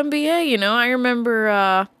WNBA. You know, I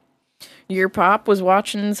remember your pop was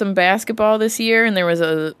watching some basketball this year, and there was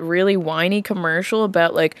a really whiny commercial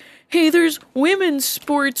about, like, hey, there's women's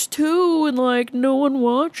sports too, and, like, no one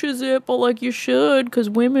watches it, but, like, you should, because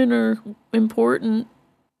women are important.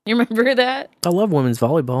 You remember that? I love women's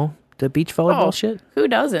volleyball. The beach volleyball shit. Who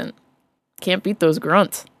doesn't? Can't beat those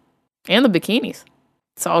grunts. And the bikinis.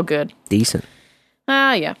 It's all good. Decent.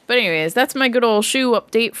 Yeah. But anyways, that's my good old shoe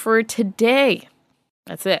update for today.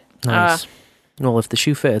 That's it. Nice. Well, if the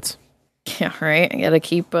shoe fits. Yeah, right. I gotta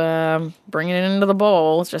keep bringing it into the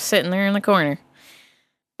bowl. It's just sitting there in the corner.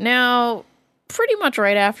 Now, pretty much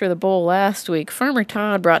right after the bowl last week, Farmer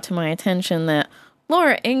Todd brought to my attention that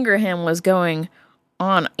Laura Ingraham was going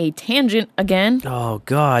on a tangent again. Oh,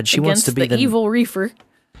 God. She wants to be the evil reefer.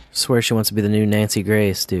 Swear she wants to be the new Nancy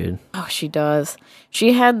Grace, dude. Oh, she does.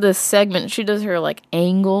 She had this segment. She does her, like,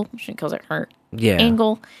 angle. She calls it her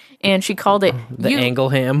angle. And she called it... the angle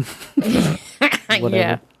ham.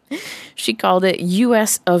 Yeah. She called it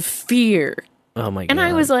U.S. of Fear. Oh, my God. And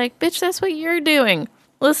I was like, bitch, that's what you're doing.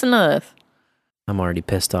 Listen to this. I'm already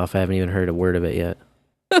pissed off. I haven't even heard a word of it yet.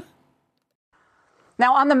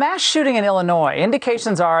 Now, on the mass shooting in Illinois,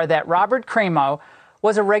 indications are that Robert Crimo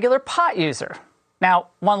was a regular pot user. Now,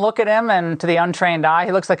 one look at him, and to the untrained eye,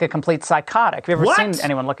 he looks like a complete psychotic. Have you ever seen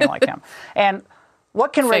anyone looking like him? And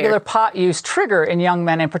what can regular pot use trigger in young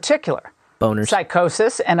men in particular? Boners.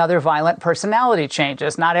 Psychosis and other violent personality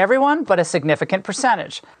changes. Not everyone, but a significant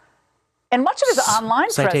percentage. And much of his online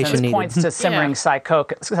presence points to simmering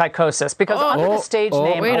psychosis because under the stage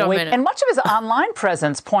name and much of his online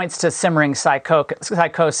presence points to simmering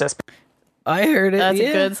psychosis. I heard it. That's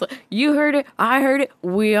a good. You heard it. I heard it.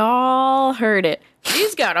 We all heard it.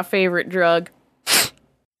 She's got a favorite drug.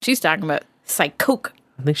 She's talking about Psychoke.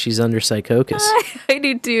 I think she's under Psychocus. I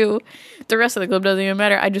do too. The rest of the clip doesn't even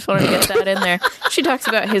matter. I just wanted to get that in there. She talks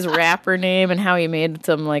about his rapper name and how he made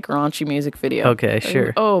some like raunchy music video. Okay, sure.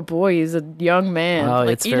 And, oh boy, he's a young man. Oh, like,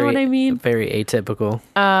 it's you know what I mean? Very atypical.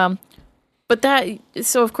 But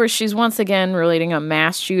so of course she's once again relating a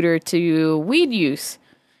mass shooter to weed use.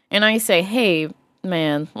 And I say, hey,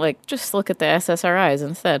 man, like, just look at the SSRIs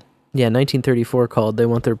instead. Yeah, 1934 called. They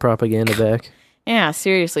want their propaganda back. Yeah,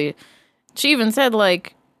 seriously. She even said,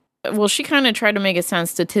 like, well, she kind of tried to make it sound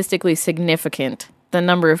statistically significant, the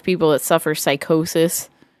number of people that suffer psychosis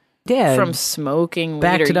Yeah, from smoking weed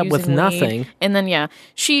backed or it up with using nothing. weed. And then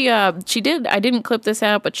she did. I didn't clip this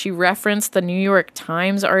out, but she referenced the New York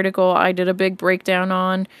Times article I did a big breakdown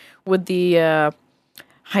on with the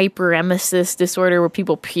hyperemesis disorder where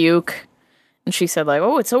people puke. And she said, like,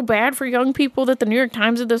 oh, it's so bad for young people that the New York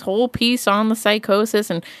Times did this whole piece on the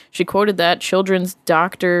psychosis. And she quoted that children's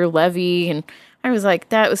doctor, Levy. And I was like,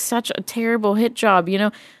 that was such a terrible hit job. You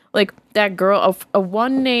know, like that girl, a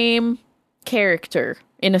one-name character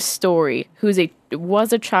in a story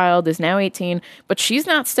was a child, is now 18, but she's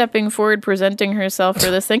not stepping forward presenting herself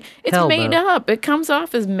for this thing. It's made up. It comes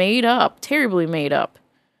off as made up, terribly made up.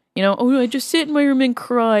 You know, oh, I just sit in my room and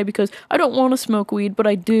cry because I don't want to smoke weed, but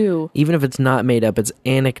I do. Even if it's not made up, it's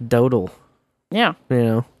anecdotal. Yeah. You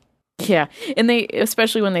know? Yeah. And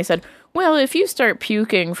especially when they said, well, if you start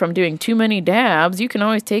puking from doing too many dabs, you can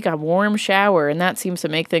always take a warm shower, and that seems to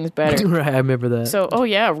make things better. Right, I remember that. So,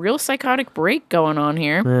 real psychotic break going on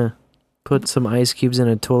here. Yeah. Put some ice cubes in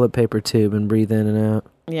a toilet paper tube and breathe in and out.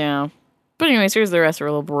 Yeah. But anyways, here's the rest of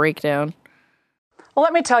our little breakdown. Well,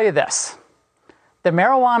 let me tell you this. The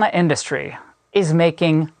marijuana industry is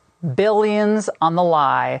making billions on the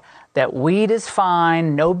lie that weed is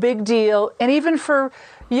fine, no big deal, and even for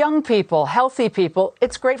young people, healthy people,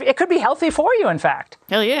 it's great. It could be healthy for you, in fact.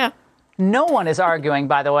 Hell yeah. No one is arguing,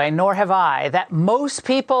 by the way, nor have I, that most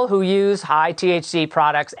people who use high THC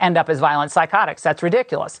products end up as violent psychotics. That's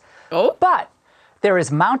ridiculous. Oh. But there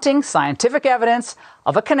is mounting scientific evidence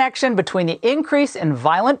of a connection between the increase in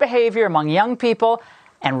violent behavior among young people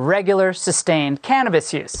and regular sustained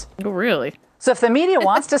cannabis use. Oh, really? So if the media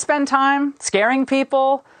wants to spend time scaring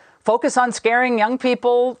people, focus on scaring young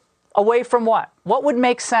people away from what? What would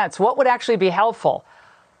make sense? What would actually be helpful?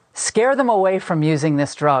 Scare them away from using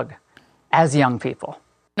this drug as young people.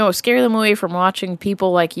 No, scare them away from watching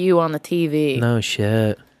people like you on the TV. No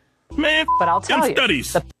shit. Man, but I'll tell you,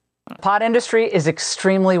 the pot industry is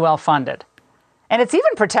extremely well funded. And it's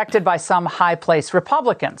even protected by some high-placed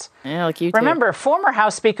Republicans. Yeah, like you too. Remember, former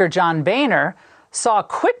House Speaker John Boehner saw a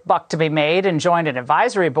quick buck to be made and joined an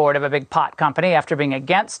advisory board of a big pot company after being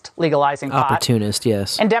against legalizing pot. Opportunist,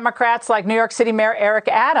 yes. And Democrats like New York City Mayor Eric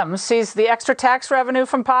Adams sees the extra tax revenue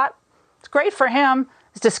from pot. It's great for him.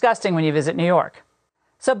 It's disgusting when you visit New York.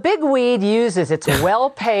 So Big Weed uses its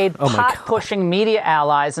well-paid pot-pushing media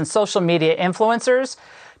allies and social media influencers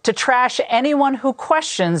to trash anyone who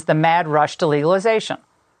questions the mad rush to legalization.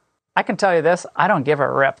 I can tell you this, I don't give a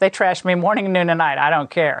rip. They trash me morning, noon, and night. I don't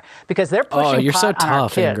care. Because they're pushing pot on our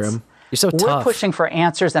kids. Ingram. You're so tough. We're pushing for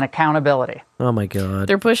answers and accountability. Oh, my God.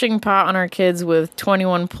 They're pushing pot on our kids with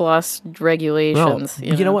 21-plus regulations.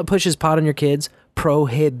 No, you know what pushes pot on your kids?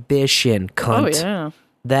 Prohibition, cunt. Oh, yeah.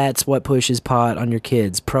 That's what pushes pot on your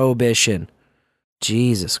kids. Prohibition.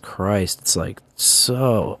 Jesus Christ. It's like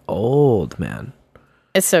so old, man.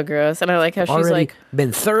 It's so gross. And I like how she's already like...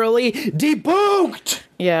 been thoroughly debunked!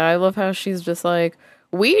 Yeah, I love how she's just like,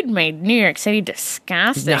 weed made New York City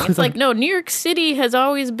disgusting. It's like, no, New York City has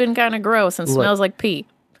always been kind of gross and smells like pee.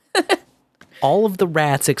 All of the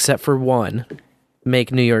rats except for one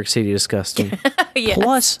make New York City disgusting. Yes.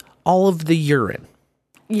 Plus all of the urine.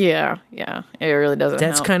 Yeah. It really doesn't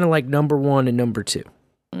That's help. kind of like number 1 and number 2.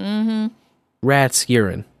 Mm-hmm. Rats,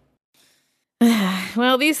 urine.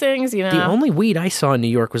 Well, these things, you know. The only weed I saw in New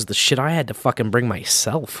York was the shit I had to fucking bring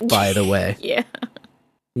myself, by the way. Yeah.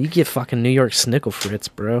 You get fucking New York Snickle Fritz,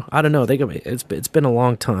 bro. I don't know. It's been a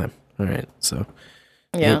long time. All right, so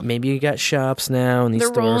yeah, maybe you got shops now and these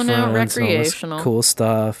they're rolling out storefronts, recreational, all this cool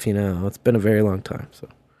stuff. You know, it's been a very long time. So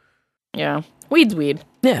yeah, weed's weed.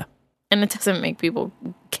 Yeah, and it doesn't make people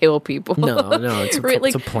kill people. No, it's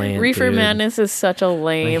a plant. Reefer dude. Madness is such a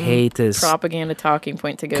lame I hate this propaganda talking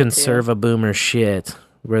point to go conserve a boomer shit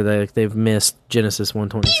where they've missed Genesis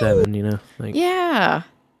 127. You know, like yeah,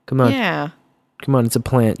 come on, yeah. Come on, it's a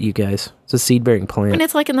plant, you guys. It's a seed-bearing plant. And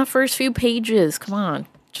it's like in the first few pages. Come on.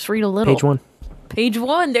 Just read a little. Page 1. Page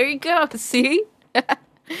 1. There you go. See?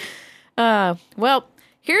 Well,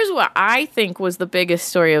 here's what I think was the biggest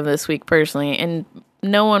story of this week, personally, and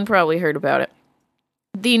no one probably heard about it.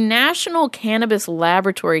 The National Cannabis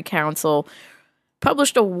Laboratory Council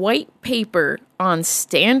published a white paper on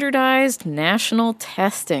standardized national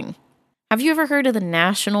testing. Have you ever heard of the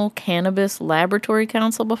National Cannabis Laboratory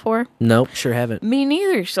Council before? Nope, sure haven't. Me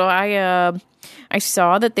neither. So I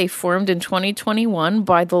saw that they formed in 2021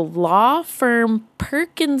 by the law firm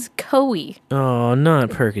Perkins Coie. Oh, not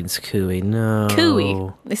Perkins Coie, no.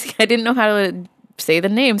 Coie. I didn't know how to say the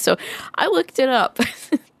name, so I looked it up.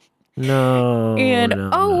 No. And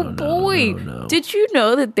no, boy, no. did you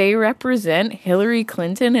know that they represent Hillary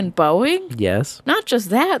Clinton and Boeing? Yes. Not just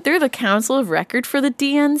that, they're the council of record for the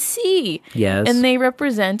DNC. Yes. And they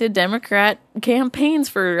represented Democrat campaigns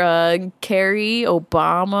for Kerry,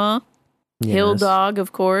 Obama, Hill Dog,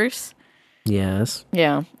 of course. Yes.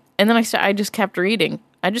 Yeah. And then I just kept reading.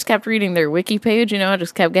 I just kept reading their wiki page, it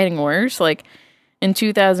just kept getting worse. Like in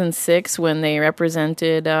 2006 when they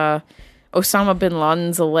represented Osama bin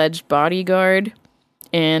Laden's alleged bodyguard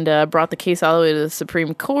and brought the case all the way to the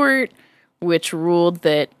Supreme Court, which ruled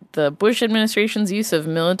that the Bush administration's use of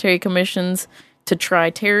military commissions to try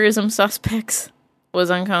terrorism suspects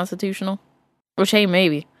was unconstitutional. Which, hey,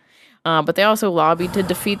 maybe. But they also lobbied to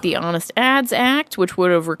defeat the Honest Ads Act, which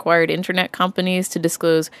would have required internet companies to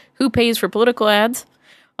disclose who pays for political ads.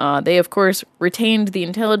 They, of course, retained the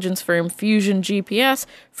intelligence firm Fusion GPS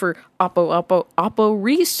for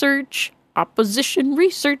opposition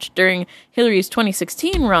research during Hillary's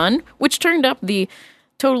 2016 run, which turned up the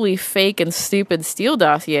totally fake and stupid Steele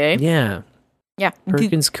dossier. Yeah. Yeah.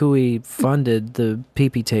 Perkins Coie funded the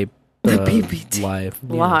PP tape.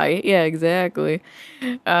 Lie. Yeah, exactly.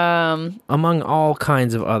 Among all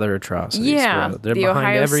kinds of other atrocities. Yeah. They're the behind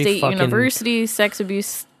Ohio every State fucking... University sex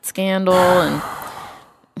abuse scandal. And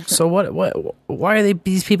so why are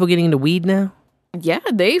these people getting into weed now? Yeah,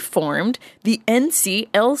 they formed the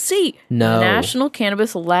NCLC, National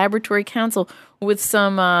Cannabis Laboratory Council, with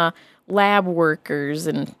some lab workers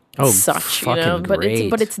and such, But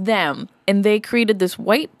it's them, and they created this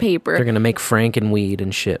white paper. They're gonna make Frankenweed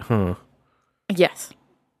and shit, huh? Yes.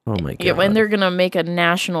 Oh my god. Yeah, and they're gonna make a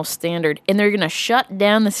national standard, and they're gonna shut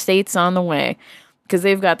down the states on the way, because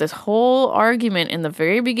they've got this whole argument in the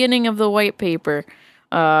very beginning of the white paper.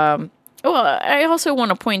 Well, I also want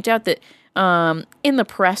to point out that in the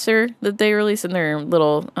presser that they released in their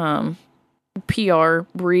little PR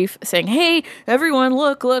brief saying, hey, everyone,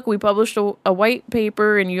 look, we published a white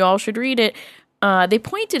paper and you all should read it. They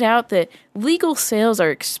pointed out that legal sales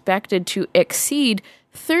are expected to exceed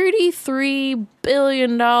 $33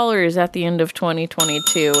 billion at the end of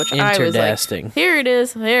 2022, which I was like, there it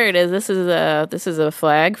is. This is a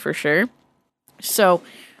flag for sure. So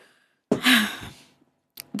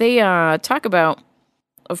they talk about,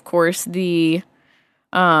 of course, the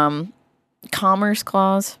Commerce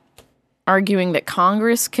Clause, arguing that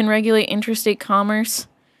Congress can regulate interstate commerce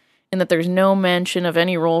and that there's no mention of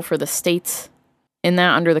any role for the states in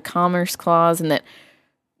that under the Commerce Clause, and that,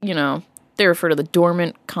 they refer to the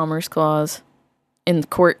Dormant Commerce Clause in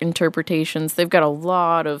court interpretations. They've got a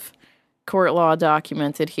lot of court law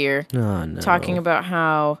documented here. Oh, no. Talking about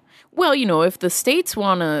how, if the states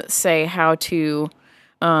want to say how to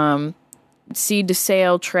seed to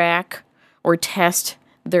sale, track, or test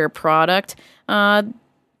their product,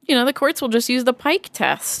 the courts will just use the Pike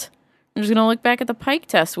test. I'm just going to look back at the Pike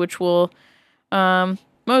test, which will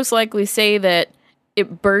most likely say that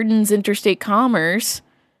it burdens interstate commerce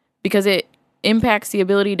because it impacts the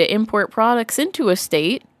ability to import products into a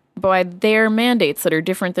state by their mandates that are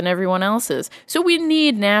different than everyone else's. So we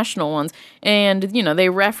need national ones. And, they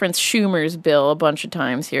reference Schumer's bill a bunch of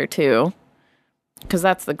times here, too, because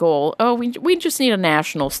that's the goal. Oh, we just need a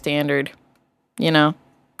national standard,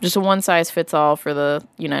 just a one-size-fits-all for the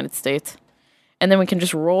United States. And then we can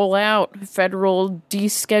just roll out federal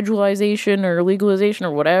deschedulization or legalization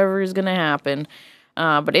or whatever is going to happen.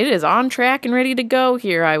 But it is on track and ready to go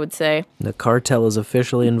here, I would say. The cartel is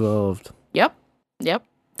officially involved. Yep.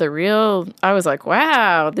 I was like,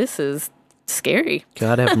 wow, this is scary.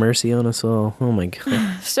 God have mercy on us all. Oh my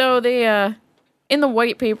God. So they, in the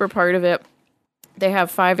white paper part of it, they have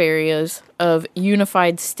 5 areas of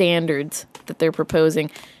unified standards that they're proposing.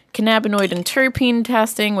 Cannabinoid and terpene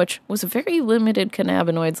testing, which was very limited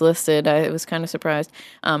cannabinoids listed. I was kind of surprised.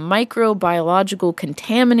 Microbiological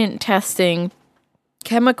contaminant testing,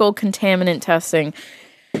 chemical contaminant testing,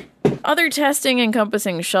 other testing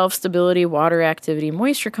encompassing shelf stability, water activity,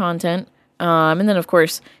 moisture content, and then, of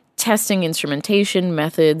course, testing instrumentation,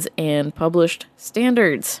 methods, and published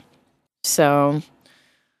standards. So,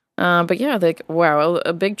 but yeah,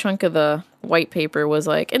 a big chunk of the white paper was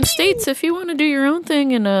like, in states, if you want to do your own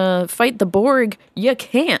thing and fight the Borg, you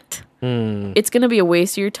can't. It's going to be a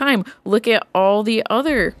waste of your time. Look at all the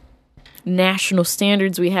other national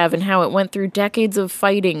standards we have and how it went through decades of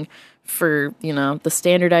fighting for, the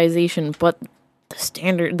standardization, but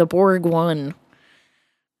the Borg won.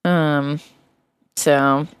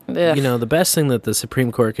 So, the best thing that the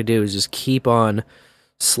Supreme Court could do is just keep on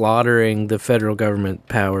slaughtering the federal government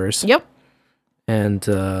powers. Yep. And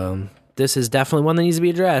this is definitely one that needs to be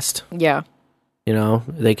addressed. Yeah.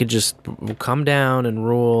 They could just come down and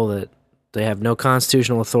rule that They have no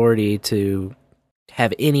constitutional authority to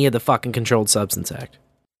have any of the fucking Controlled Substance Act.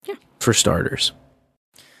 Yeah. For starters.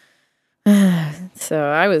 So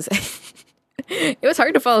I was... It was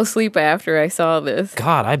hard to fall asleep after I saw this.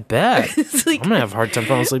 God, I bet. I'm going to have a hard time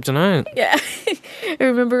falling asleep tonight. Yeah. I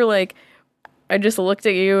remember, like, I just looked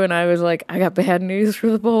at you and I was like, I got bad news for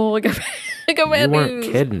the bowl. I got bad news. You weren't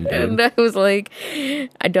kidding, dude. And I was like,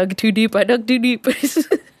 I dug too deep. But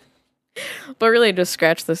really, I just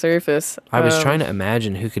scratched the surface. I was trying to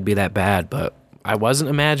imagine who could be that bad, but I wasn't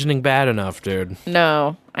imagining bad enough, dude.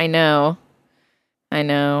 No, I know.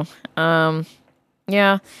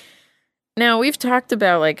 Yeah. Now, we've talked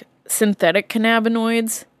about, like, synthetic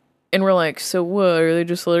cannabinoids, and we're like, so what? Are they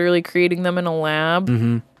just literally creating them in a lab?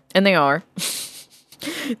 Mm-hmm. And they are.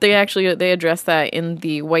 They addressed that in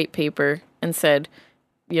the white paper and said,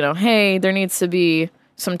 you know, hey, there needs to be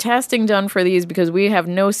some testing done for these because we have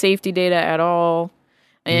no safety data at all.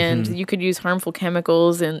 And you could use harmful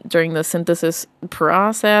chemicals during the synthesis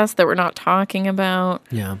process that we're not talking about.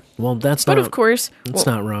 Yeah. Well, that's but not... But of course... It's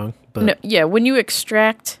not wrong. But no, yeah, when you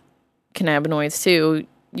extract cannabinoids too,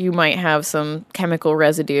 you might have some chemical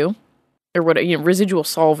residue or residual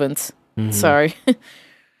solvents. Sorry.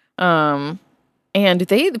 And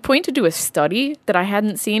they pointed to a study that I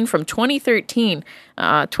hadn't seen from 2013.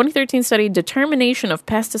 2013 study, Determination of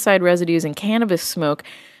Pesticide Residues in Cannabis Smoke.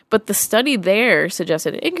 But the study there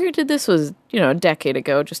suggested, and granted this was, a decade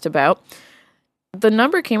ago just about, the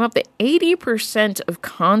number came up that 80% of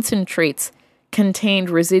concentrates contained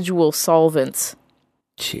residual solvents.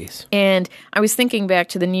 Jeez. And I was thinking back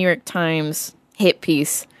to the New York Times hit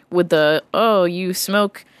piece with you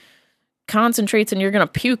smoke concentrates and you're going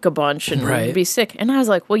to puke a bunch and be sick. And I was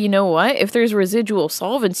like, well, you know what? If there's residual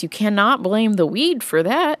solvents, you cannot blame the weed for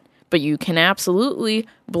that, but you can absolutely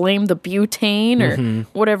blame the butane or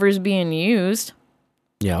whatever's being used.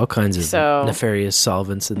 Yeah, all kinds of nefarious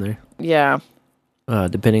solvents in there. Yeah.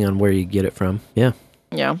 Depending on where you get it from. Yeah.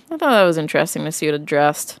 Yeah, I thought that was interesting to see it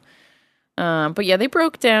addressed. But yeah, they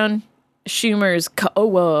broke down Schumer's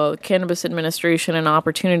Cannabis Administration and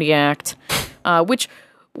Opportunity Act, which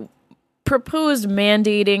proposed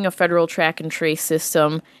mandating a federal track and trace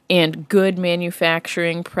system and good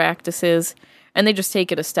manufacturing practices. And they just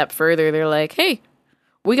take it a step further. They're like, hey,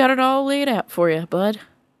 we got it all laid out for you, bud.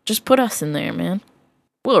 Just put us in there, man.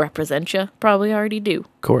 We'll represent you. Probably already do.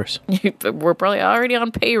 Of course. We're probably already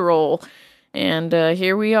on payroll. And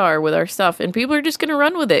here we are with our stuff. And people are just going to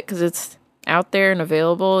run with it because it's out there and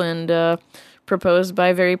available and proposed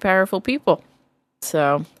by very powerful people.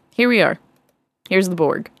 So here we are. Here's the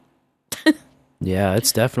Borg. Yeah,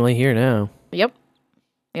 it's definitely here now. Yep.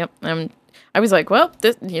 I was like, well,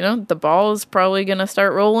 this, the ball is probably going to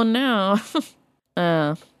start rolling now.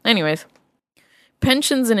 Anyways.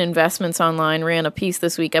 Pensions and Investments Online ran a piece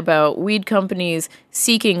this week about weed companies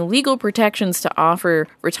seeking legal protections to offer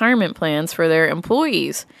retirement plans for their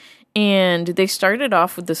employees. And they started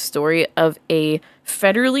off with the story of a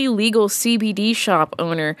federally legal CBD shop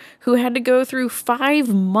owner who had to go through 5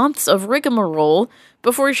 months of rigmarole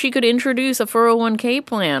before she could introduce a 401k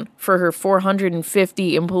plan for her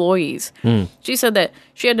 450 employees. She said that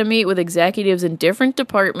she had to meet with executives in different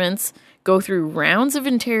departments, go through rounds of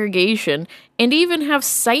interrogation, and even have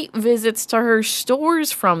site visits to her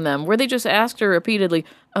stores from them, where they just asked her repeatedly,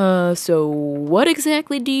 so what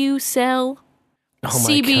exactly do you sell?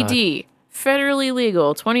 CBD, federally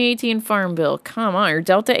legal, 2018 Farm Bill, come on, or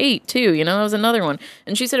Delta 8 too, that was another one.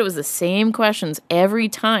 And she said it was the same questions every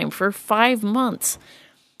time for 5 months.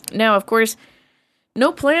 Now, of course,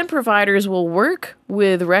 no plan providers will work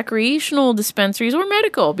with recreational dispensaries or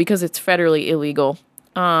medical because it's federally illegal.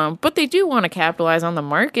 But they do want to capitalize on the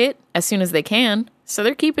market as soon as they can. So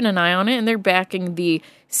they're keeping an eye on it, and they're backing the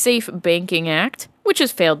Safe Banking Act, which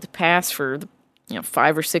has failed to pass for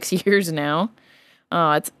 5 or 6 years now.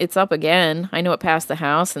 It's up again. I know it passed the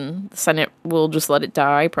House, and the Senate will just let it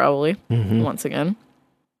die probably once again.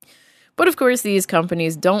 But of course, these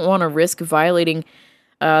companies don't want to risk violating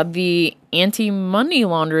the anti-money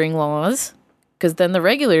laundering laws, because then the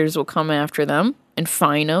regulators will come after them and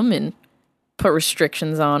fine them and put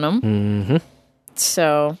restrictions on them.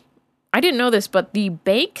 So, I didn't know this, but the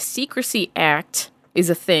Bank Secrecy Act is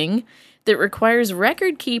a thing that requires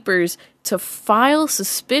record keepers to file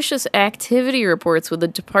suspicious activity reports with the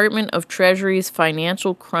Department of Treasury's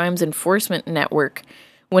Financial Crimes Enforcement Network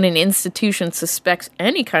when an institution suspects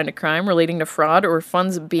any kind of crime relating to fraud or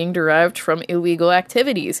funds being derived from illegal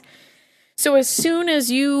activities. So as soon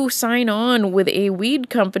as you sign on with a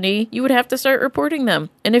weed company, you would have to start reporting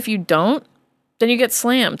them. And if you don't, then you get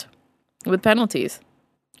slammed with penalties.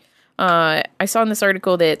 I saw in this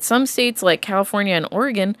article that some states like California and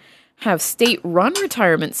Oregon have state-run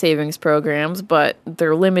retirement savings programs, but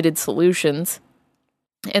they're limited solutions.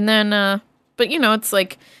 And then, but it's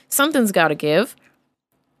like something's got to give,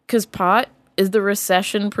 because pot is the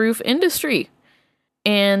recession-proof industry.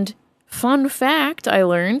 And fun fact I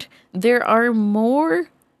learned, there are more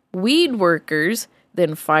weed workers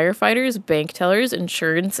than firefighters, bank tellers,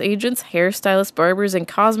 insurance agents, hairstylists, barbers, and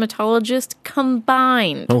cosmetologists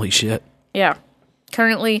combined. Holy shit. Yeah.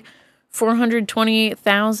 Currently,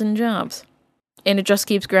 428,000 jobs. And it just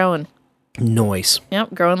keeps growing. Nice.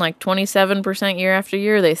 Yep, growing like 27% year after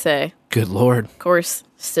year, they say. Good Lord. Of course,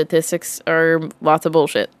 statistics are lots of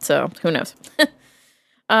bullshit, so who knows.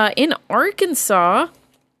 In Arkansas,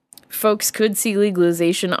 folks could see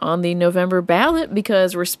legalization on the November ballot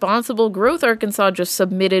because Responsible Growth Arkansas just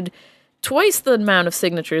submitted twice the amount of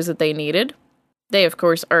signatures that they needed. They, of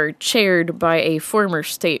course, are chaired by a former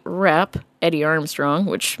state rep, Eddie Armstrong,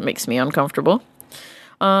 which makes me uncomfortable.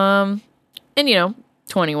 And,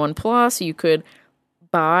 21 plus, you could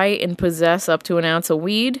buy and possess up to an ounce of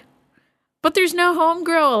weed, but there's no home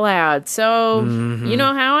grow allowed. So, you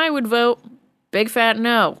know how I would vote? Big fat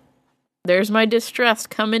no. There's my distrust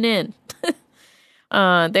coming in.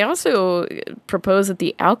 They also propose that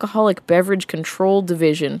the Alcoholic Beverage Control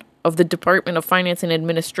Division of the Department of Finance and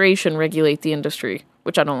Administration regulate the industry,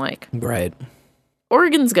 which I don't like. Right.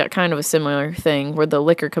 Oregon's got kind of a similar thing where the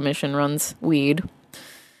Liquor Commission runs weed.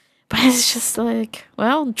 But it's just like,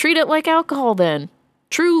 well, treat it like alcohol then.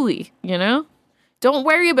 Truly, Don't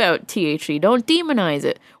worry about THC. Don't demonize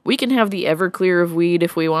it. We can have the Everclear of weed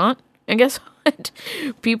if we want. And guess what?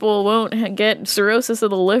 People won't get cirrhosis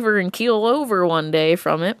of the liver and keel over one day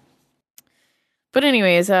from it. But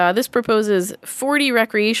anyways, this proposes 40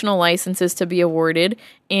 recreational licenses to be awarded,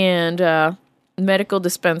 and medical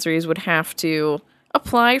dispensaries would have to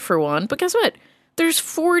apply for one. But guess what? There's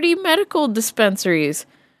 40 medical dispensaries.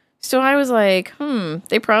 So I was like,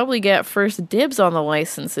 they probably get first dibs on the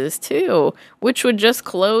licenses too, which would just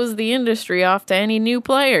close the industry off to any new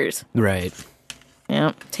players. Right.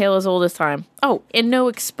 Yeah, tale as old as time. Oh, and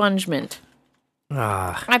no expungement.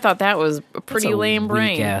 I thought that was a pretty lame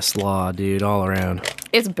brain. Weak-ass law, dude, all around.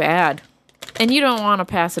 It's bad. And you don't want to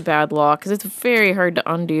pass a bad law, because it's very hard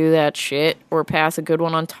to undo that shit, or pass a good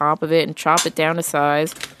one on top of it and chop it down to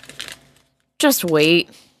size. Just wait.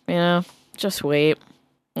 Just wait.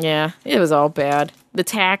 Yeah, it was all bad. The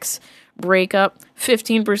tax breakup,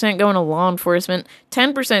 15% going to law enforcement,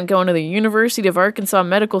 10% going to the University of Arkansas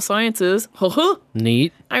Medical Sciences.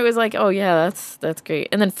 Neat. I was like, oh yeah, that's great.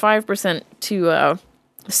 And then 5% to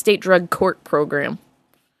state drug court program.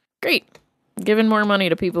 Great. Giving more money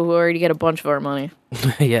to people who already get a bunch of our money.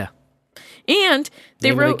 Yeah. And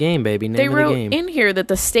they wrote the game, baby. They wrote in here that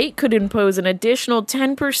the state could impose an additional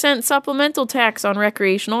 10% supplemental tax on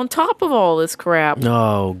recreational on top of all this crap.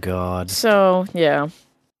 Oh God. So yeah.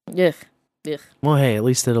 Ugh. Well, hey, at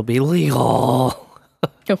least it'll be legal.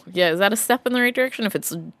 Oh, yeah, is that a step in the right direction if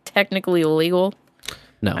it's technically illegal?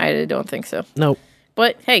 No. I don't think so. Nope.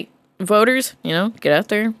 But hey, voters, get out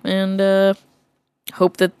there and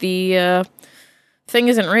hope that the thing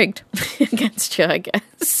isn't rigged against you, I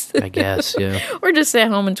guess. I guess, yeah. Or just stay at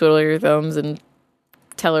home and twiddle your thumbs and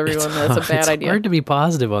tell everyone that's a bad idea. It's hard to be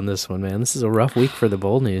positive on this one, man. This is a rough week for the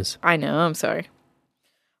Bull News. I know, I'm sorry.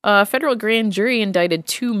 A federal grand jury indicted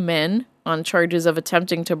 2 men on charges of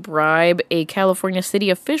attempting to bribe a California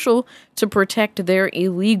city official to protect their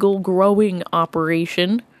illegal growing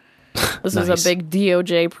operation. This is a big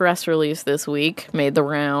DOJ press release this week, made the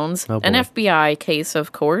rounds. An FBI case,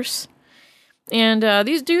 of course. And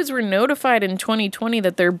these dudes were notified in 2020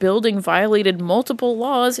 that their building violated multiple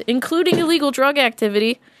laws, including illegal drug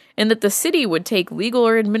activity, and that the city would take legal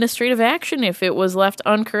or administrative action if it was left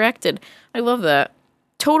uncorrected. I love that.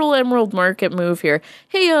 Total emerald market move here.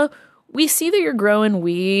 Hey, we see that you're growing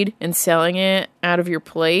weed and selling it out of your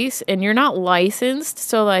place, and you're not licensed,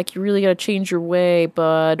 so, you really gotta change your way,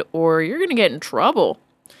 bud, or you're gonna get in trouble.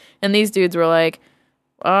 And these dudes were like,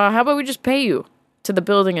 how about we just pay you to the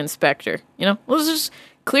building inspector? Let's just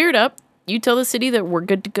clear it up. You tell the city that we're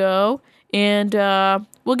good to go, and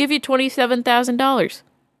we'll give you $27,000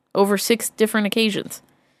 over 6 different occasions.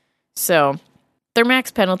 So their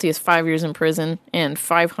max penalty is 5 years in prison and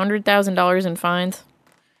 $500,000 in fines.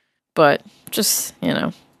 But just,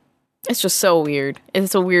 it's just so weird.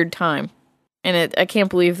 It's a weird time. And I can't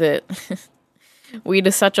believe that weed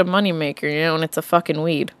is such a moneymaker, and it's a fucking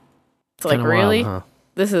weed. It's like, really? Wild, huh?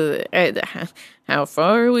 This is how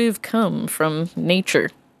far we've come from nature.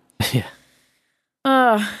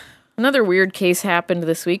 Yeah. Another weird case happened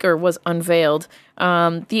this week, or was unveiled.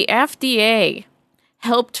 The FDA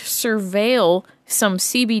helped surveil some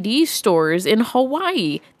CBD stores in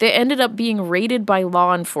Hawaii that ended up being raided by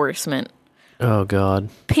law enforcement. Oh, God.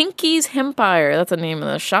 Pinky's Hempire, that's the name of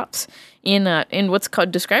the shops, in what's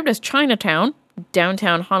described as Chinatown,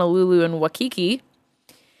 downtown Honolulu and Waikiki.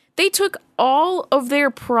 They took all of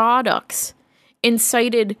their products and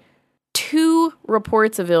cited 2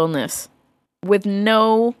 reports of illness with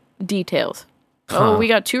no details. Oh, we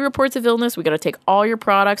got 2 reports of illness. We got to take all your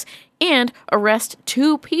products and arrest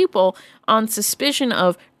 2 people on suspicion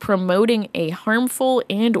of promoting a harmful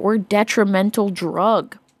and or detrimental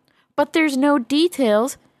drug. But there's no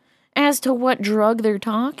details as to what drug they're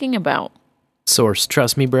talking about. Source,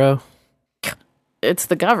 trust me, bro. It's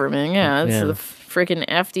the government, yeah. It's Yeah. the freaking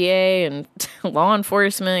FDA and law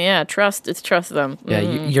enforcement. Yeah, trust them. Yeah,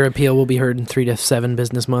 your appeal will be heard in 3 to 7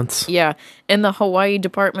 business months. Yeah, and the Hawaii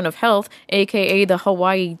Department of Health, a.k.a. the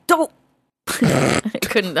Hawaii Dope. I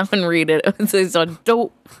couldn't unread it. It's a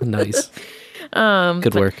dope. Nice.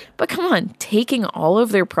 Good work. But come on, taking all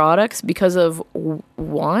of their products because of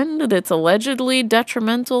one that's allegedly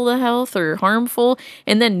detrimental to health or harmful,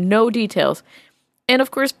 and then no details. And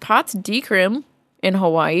of course, pot's decrim in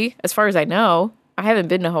Hawaii, as far as I know. I haven't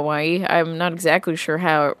been to Hawaii. I'm not exactly sure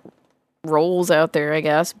how it rolls out there, I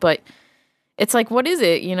guess. But it's like, what is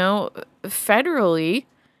it? You know, federally,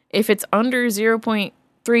 if it's under 0.3%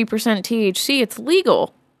 THC, it's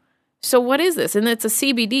legal. So what is this? And it's a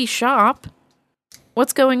CBD shop.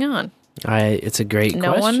 What's going on? It's a great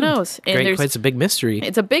question. No one knows. And It's a big mystery.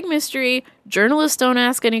 It's a big mystery. Journalists don't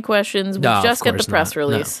ask any questions. We just get the press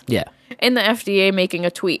release. No. Yeah. And the FDA making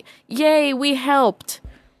a tweet. Yay, we helped.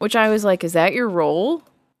 Which I was like, is that your role?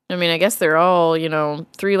 I mean, I guess they're all,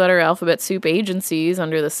 3-letter alphabet soup agencies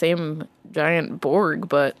under the same giant Borg,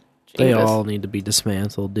 but They Jesus. all need to be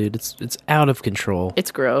dismantled, dude. It's out of control.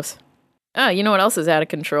 It's gross. You know what else is out of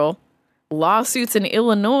control? Lawsuits in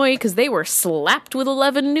Illinois because they were slapped with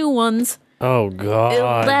 11 new ones. Oh, God.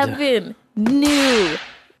 11 new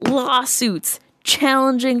lawsuits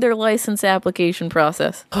challenging their license application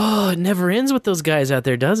process. Oh, it never ends with those guys out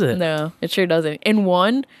there, does it? No, it sure doesn't. In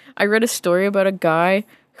one, I read a story about a guy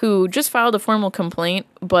who just filed a formal complaint,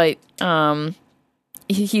 but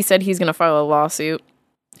he said he's going to file a lawsuit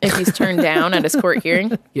if he's turned down at his court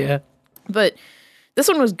hearing. Yeah. But this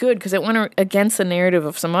one was good because it went against the narrative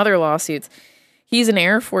of some other lawsuits. He's an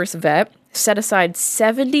Air Force vet, set aside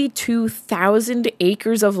 72,000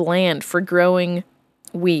 acres of land for growing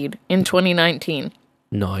weed in 2019.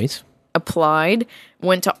 Nice. Applied,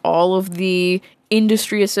 went to all of the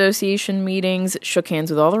industry association meetings, shook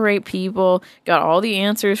hands with all the right people, got all the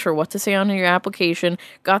answers for what to say on your application,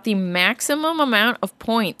 got the maximum amount of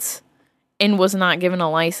points, and was not given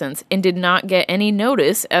a license, and did not get any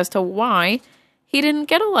notice as to why he didn't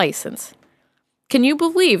get a license. Can you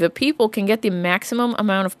believe that people can get the maximum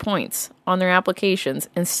amount of points on their applications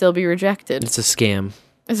and still be rejected? It's a scam.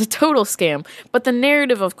 It's a total scam. But the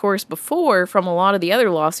narrative, of course, before from a lot of the other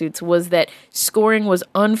lawsuits was that scoring was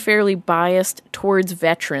unfairly biased towards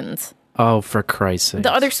veterans. Oh, for Christ's sake.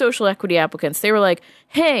 The other social equity applicants, they were like,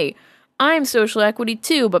 hey, I'm social equity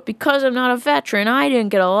too, but because I'm not a veteran, I didn't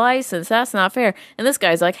get a license. That's not fair. And this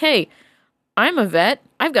guy's like, hey, I'm a vet.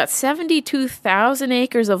 I've got 72,000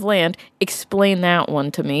 acres of land. Explain that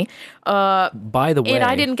one to me. By the way, and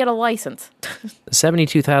I didn't get a license.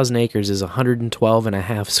 72,000 acres is 112 and a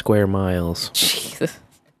half square miles. Jesus.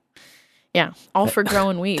 Yeah, all for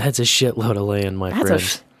growing weed. That's a shitload of land, my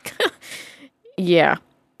friend. Yeah.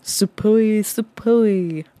 Suppoy.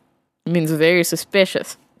 It means very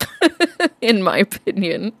suspicious, in my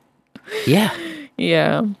opinion. Yeah.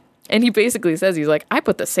 Yeah. And he basically says, he's like, I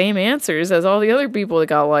put the same answers as all the other people that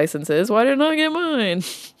got licenses. Why didn't I get mine?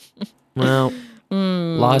 Well,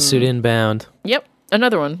 lawsuit inbound. Yep.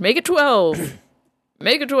 Another one. Make it 12.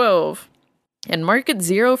 Make it 12. And mark it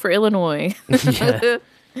 0 for Illinois. Yeah.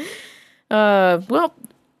 Well,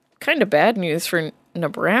 kind of bad news for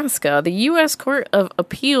Nebraska. The U.S. Court of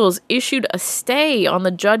Appeals issued a stay on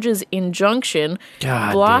the judge's injunction,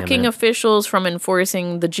 blocking officials from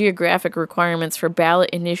enforcing the geographic requirements for ballot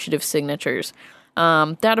initiative signatures.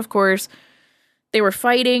 That, of course, they were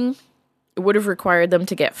fighting. It would have required them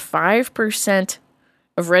to get 5%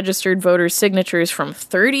 of registered voters' signatures from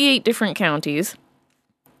 38 different counties.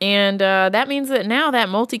 And that means that now that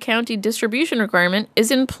multi-county distribution requirement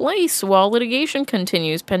is in place while litigation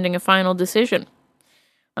continues pending a final decision.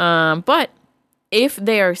 But if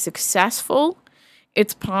they are successful,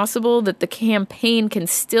 it's possible that the campaign can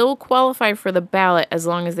still qualify for the ballot as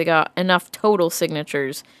long as they got enough total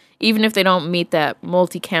signatures, even if they don't meet that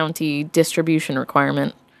multi-county distribution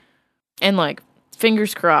requirement. And, like,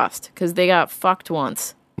 fingers crossed, because they got fucked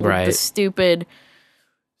once. Right. The stupid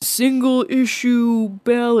single issue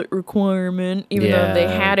ballot requirement, even though they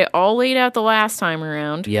had it all laid out the last time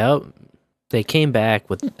around. Yep. They came back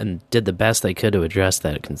and did the best they could to address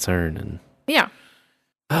that concern. And yeah.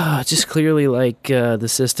 Just clearly like the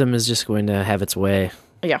system is just going to have its way.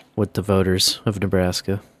 Yeah. With the voters of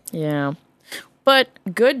Nebraska. Yeah. But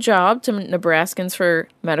good job to Nebraskans for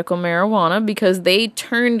medical marijuana because they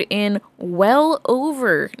turned in well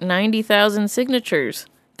over 90,000 signatures,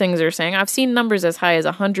 things are saying. I've seen numbers as high as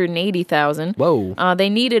 180,000. Whoa. They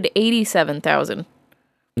needed 87,000.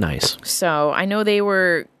 Nice. So I know they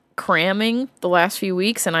were cramming the last few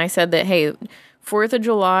weeks, and I said that, hey, 4th of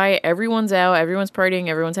July, everyone's out, everyone's partying,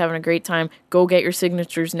 everyone's having a great time. Go get your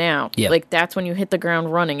signatures now. Yep. Like, that's when you hit the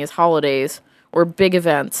ground running, is holidays or big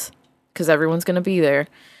events. Because everyone's going to be there.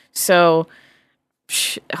 So,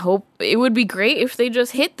 hope it would be great if they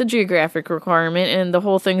just hit the geographic requirement and the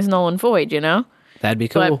whole thing's null and void, you know? That'd be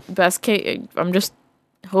cool. But best case, I'm just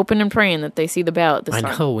hoping and praying that they see the ballot this time.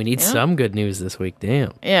 I know, we need some good news this week,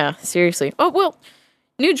 damn. Yeah, seriously. Oh, well,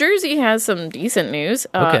 New Jersey has some decent news.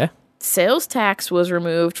 Okay. Sales tax was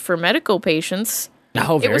removed for medical patients.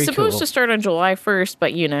 Oh, very It was supposed cool. to start on July 1st,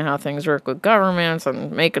 but you know how things work with governments and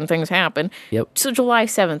making things happen. Yep. So July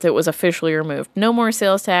 7th, it was officially removed. No more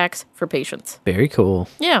sales tax for patients. Very cool.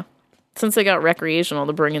 Yeah. Since they got recreational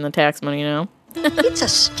to bring in the tax money now. It's a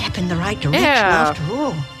step in the right direction Yeah. after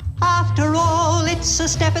all. After all, it's a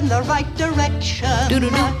step in the right direction.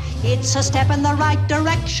 It's a step in the right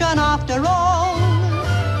direction after all.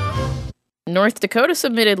 North Dakota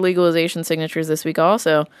submitted legalization signatures this week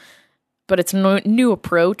also. But it's new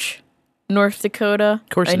approach, North Dakota. Of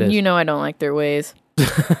course it and is. you know I don't like their ways.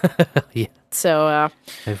 Yeah. So,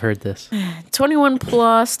 I've heard this. 21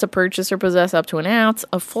 plus to purchase or possess up to an ounce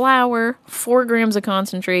of flour, 4 grams of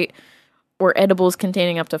concentrate, or edibles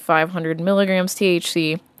containing up to 500 milligrams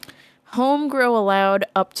THC. Home grow allowed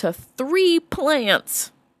up to 3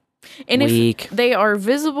 plants. And Weak. if they are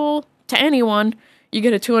visible to anyone, you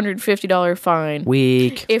get a $250 fine.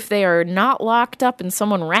 Weak. If they are not locked up and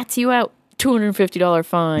someone rats you out, $250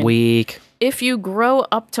 fine. Weak. If you grow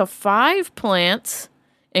up to 5 plants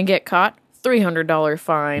and get caught, $300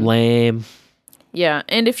 fine. Lame. Yeah,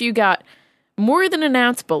 and if you got more than an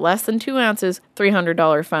ounce but less than 2 ounces,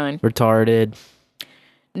 $300 fine. Retarded.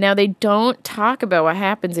 Now, they don't talk about what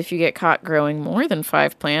happens if you get caught growing more than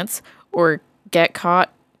 5 plants or get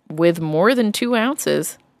caught with more than 2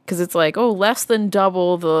 ounces. Because it's like, oh, less than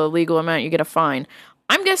double the legal amount, you get a fine.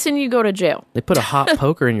 I'm guessing you go to jail. They put a hot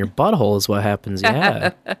poker in your butthole is what happens,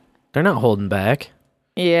 yeah. They're not holding back.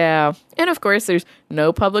 Yeah. And of course, there's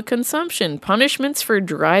no public consumption, punishments for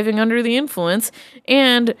driving under the influence,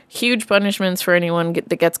 and huge punishments for anyone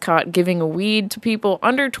that gets caught giving weed to people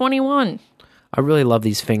under 21. I really love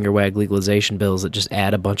these finger wag legalization bills that just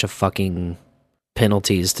add a bunch of fucking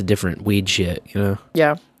penalties to different weed shit, you know?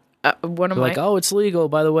 Yeah. One of They're my... like, oh, it's legal.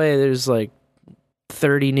 By the way, there's like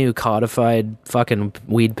 30 new codified fucking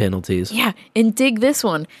weed penalties. Yeah, and dig this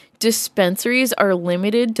one. Dispensaries are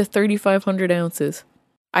limited to 3,500 ounces.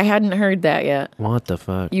 I hadn't heard that yet. What the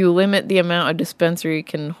fuck? You limit the amount a dispensary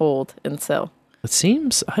can hold and sell. It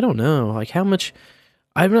seems, I don't know, like how much,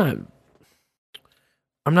 I'm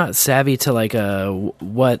not savvy to like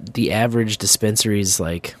what the average dispensary's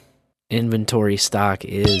like inventory stock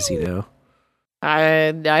is, you know?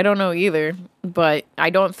 I don't know either, but I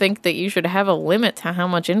don't think that you should have a limit to how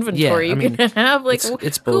much inventory you can have. Like,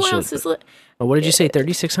 it's bullshit. Who else is what did you say,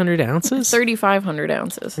 3,600 ounces? 3,500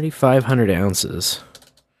 ounces. 3,500 ounces.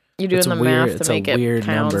 You're doing the math to make it It's a weird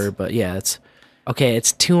pounds. number, but yeah,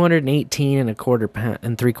 it's 218 and a quarter pound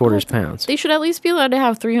and 3/4 pounds. They should at least be allowed to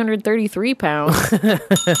have 333 pounds.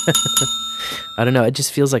 I don't know. It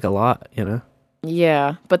just feels like a lot, you know?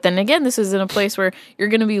 Yeah, but then again, this is in a place where you're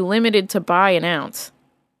going to be limited to buy an ounce.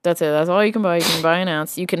 That's it. That's all you can buy. You can buy an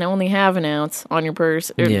ounce. You can only have an ounce on your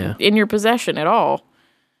purse, or in your possession at all.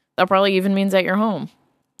 That probably even means at your home.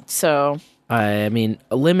 So, I mean,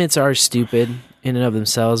 limits are stupid in and of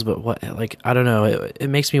themselves, but what? Like, I don't know. It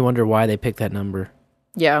makes me wonder why they picked that number.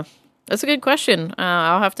 Yeah, that's a good question.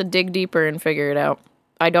 I'll have to dig deeper and figure it out.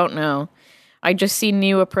 I don't know. I just see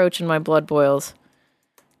new approach and my blood boils.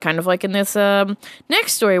 Kind of like in this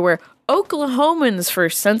next story where Oklahomans for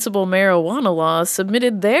sensible marijuana laws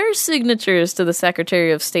submitted their signatures to the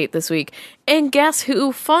Secretary of State this week. And guess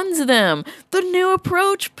who funds them? The New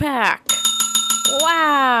Approach PAC.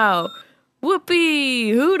 Wow. Whoopee.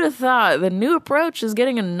 Who'd have thought the New Approach is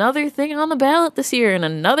getting another thing on the ballot this year in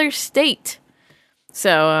another state?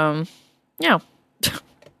 So, yeah.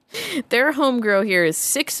 Their home grow here is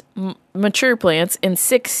 6 mature plants and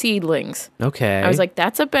 6 seedlings. Okay. I was like,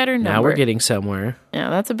 that's a better number. Now we're getting somewhere. Yeah,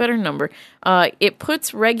 that's a better number. It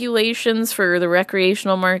puts regulations for the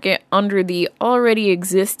recreational market under the already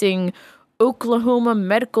existing Oklahoma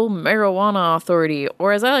Medical Marijuana Authority,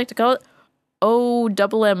 or as I like to call it,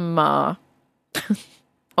 OMMA.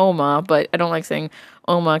 OMA, but I don't like saying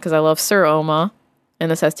OMA because I love Sir OMA, and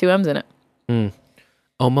this has 2 M's in it.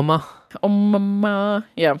 OMMA? OMMA,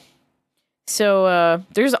 yeah. So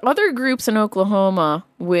there's other groups in Oklahoma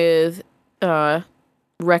with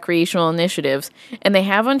recreational initiatives, and they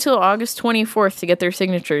have until August 24th to get their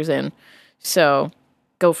signatures in. So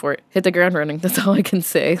go for it. Hit the ground running. That's all I can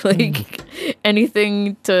say. Like,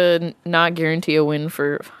 anything to not guarantee a win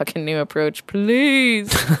for fucking New Approach,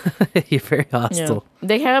 please. You're very hostile. Yeah.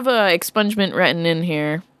 They have expungement written in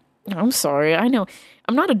here. I'm sorry. I know.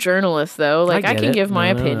 I'm not a journalist, though. Like, I can give my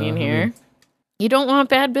opinion here. You don't want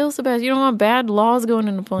bad bills to pass. You don't want bad laws going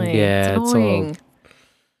into play. Yeah, it's annoying. all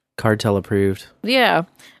cartel approved. Yeah.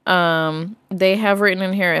 They have written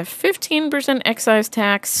in here a 15% excise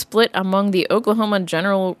tax split among the Oklahoma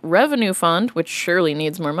General Revenue Fund, which surely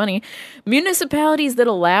needs more money. Municipalities that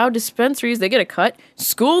allow dispensaries, they get a cut.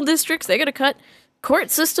 School districts, they get a cut.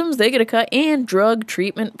 Court systems, they get a cut. And drug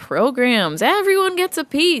treatment programs. Everyone gets a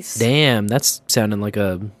piece. Damn, that's sounding like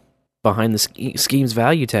a behind the scheme's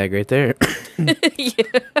value tag right there.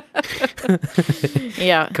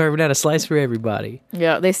 Yeah. Carving out a slice for everybody.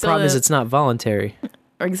 Yeah, they still... Problem is it's not voluntary.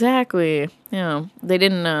 Exactly. Yeah. They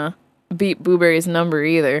didn't beat Booberry's number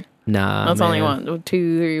either. Nah, That's only 1,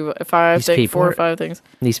 2, 3, 5, 6, 4 or 5 things.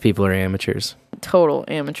 These people are amateurs. Total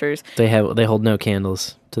amateurs. They hold no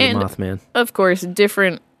candles to the Mothman. Of course,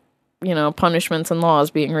 different, punishments and laws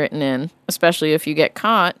being written in, especially if you get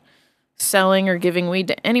caught selling or giving weed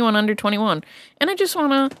to anyone under 21. And I just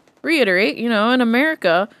want to reiterate, in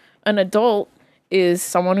America, an adult is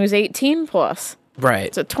someone who's 18 plus.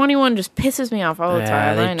 Right. So 21 just pisses me off all the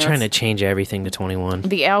time. They're trying to change everything to 21.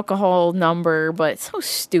 The alcohol number, but it's so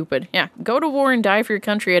stupid. Yeah, go to war and die for your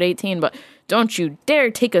country at 18, but don't you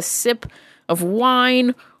dare take a sip of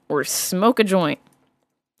wine or smoke a joint.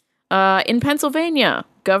 In Pennsylvania,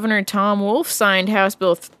 Governor Tom Wolf signed House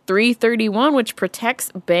Bill 331, which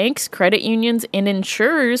protects banks, credit unions, and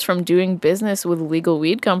insurers from doing business with legal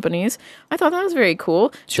weed companies. I thought that was very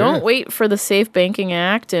cool. Sure. Don't wait for the Safe Banking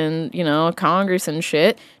Act and, Congress and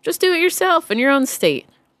shit. Just do it yourself in your own state.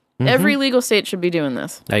 Mm-hmm. Every legal state should be doing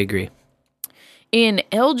this. I agree. In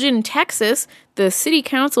Elgin, Texas, the city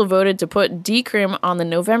council voted to put decrim on the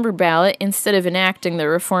November ballot instead of enacting the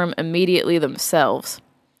reform immediately themselves.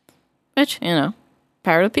 Which, power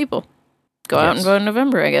to the people. Go out and vote in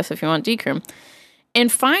November, I guess, if you want decrim.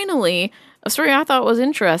 And finally, a story I thought was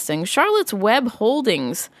interesting. Charlotte's Web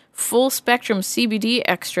Holdings full spectrum CBD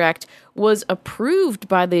extract was approved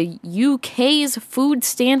by the UK's Food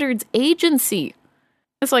Standards Agency.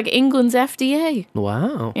 It's like England's FDA.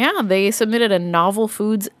 Wow. Yeah, they submitted a novel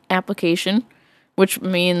foods application, which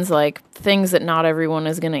means like things that not everyone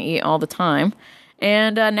is going to eat all the time.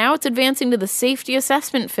 And now it's advancing to the safety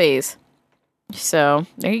assessment phase. So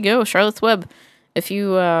there you go, Charlotte's Web. If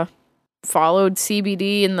you followed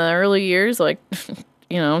CBD in the early years, like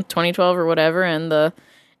 2012 or whatever, and the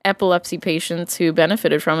epilepsy patients who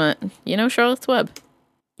benefited from it, Charlotte's Web.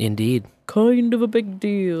 Indeed. Kind of a big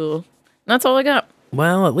deal. And that's all I got.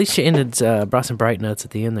 Well, at least you brought some bright notes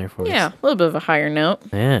at the end there for us. Yeah, a little bit of a higher note.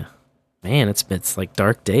 Yeah. Man, it's like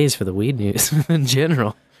dark days for the weed news in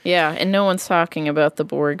general. Yeah, and no one's talking about the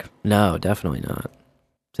Borg. No, definitely not.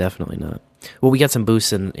 Definitely not. Well, we got some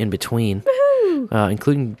boosts in between,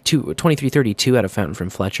 including 2332 out of Fountain from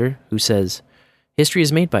Fletcher, who says, history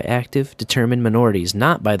is made by active, determined minorities,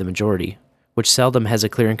 not by the majority, which seldom has a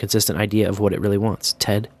clear and consistent idea of what it really wants.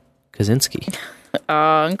 Ted Kaczynski.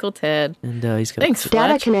 Uncle Ted. And he's got Thanks,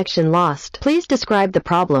 Data connection lost. Please describe the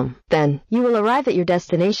problem. Then you will arrive at your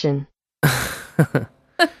destination.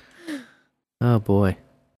 Oh, boy.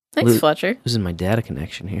 Thanks, Fletcher. Losing my data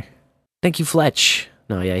connection here. Thank you, Fletch.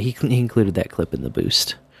 No, yeah, he included that clip in the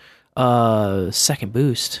boost. Second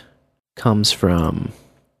boost comes from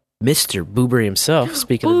Mr. Boober himself.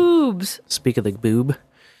 Boobs. Speak of the boob.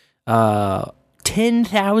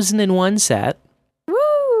 10,001 sat.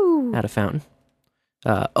 Woo! Out of Fountain.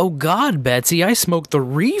 Oh God, Betsy, I smoked the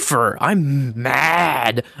reefer. I'm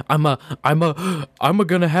mad. I'm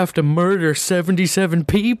gonna have to murder 77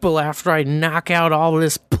 people after I knock out all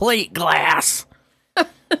this plate glass.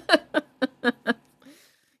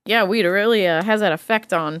 Yeah, weed really has that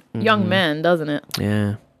effect on young men, doesn't it?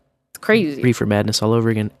 Yeah. It's crazy. Reefer madness all over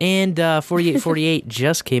again. And 4848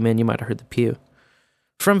 just came in. You might have heard the pew.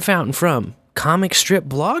 From Fountain from Comic Strip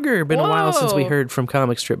Blogger. Been a while since we heard from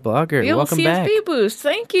Comic Strip Blogger. Welcome back. CSB boost.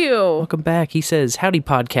 Thank you. Welcome back. He says, howdy,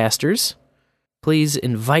 podcasters. Please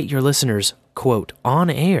invite your listeners, quote, on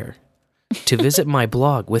air, to visit my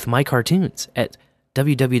blog with my cartoons at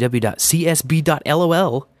www.csb.lol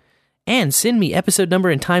and send me episode number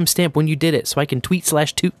and timestamp when you did it so I can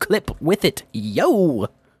tweet/toot clip with it. Yo!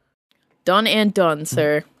 Done and done,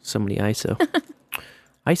 sir. So many ISO.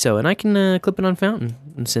 ISO, and I can clip it on Fountain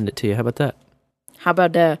and send it to you. How about that? How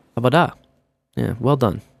about that? How about that? Yeah, well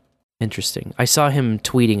done. Interesting. I saw him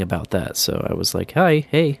tweeting about that, so I was like, hi,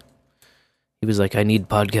 hey. He was like, I need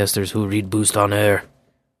podcasters who read Boost on air.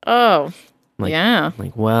 Oh, like, yeah.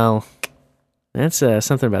 Like, well, that's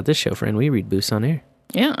something about this show, friend. We read Boost on air.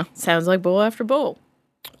 Yeah, sounds like bowl after bowl.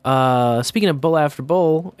 Speaking of bowl after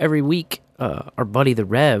bowl, every week, our buddy the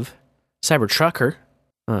Rev, Cybertrucker,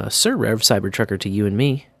 Sir Rev Cybertrucker to you and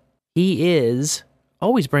me, he is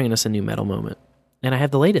always bringing us a new metal moment. And I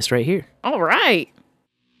have the latest right here. All right.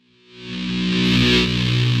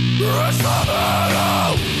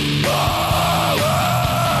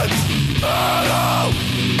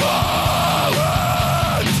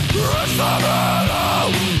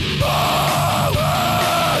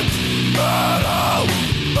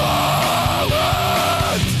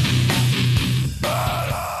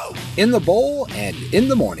 In the bowl and in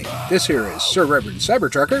the morning. This here is Sir Reverend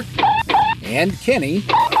Cybertrucker and Kenny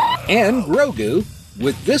and Grogu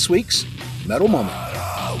with this week's Metal Moment.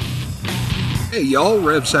 Hey y'all,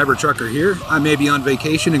 Rev Cybertrucker here. I may be on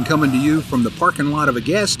vacation and coming to you from the parking lot of a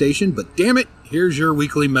gas station, but damn it, here's your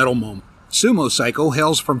weekly Metal Moment. Sumo Cyco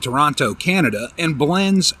hails from Toronto, Canada, and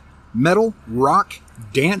blends metal, rock,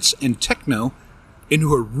 dance, and techno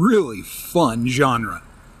into a really fun genre.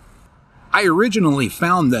 I originally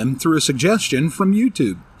found them through a suggestion from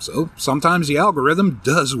YouTube, so sometimes the algorithm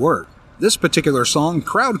does work. This particular song,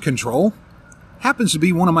 Crowd Control, happens to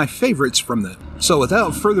be one of my favorites from them. So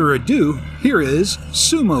without further ado, here is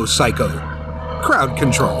Sumo Cyco, Crowd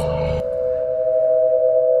Control.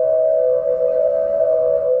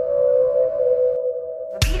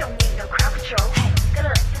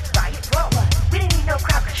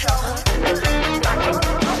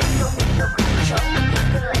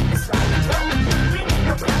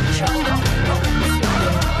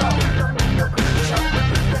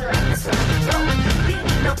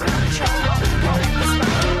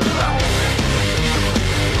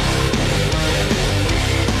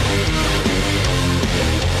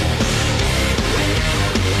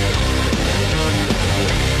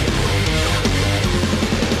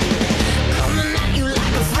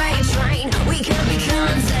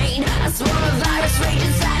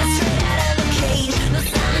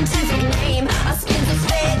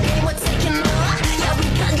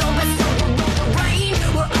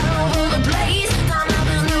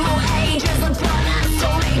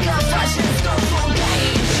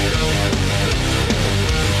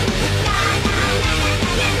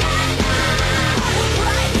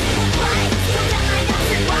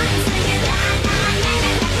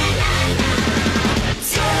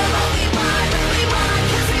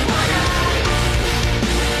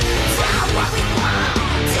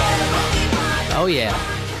 Oh, yeah.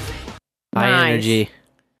 High energy.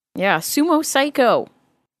 Yeah, Sumo Cyco.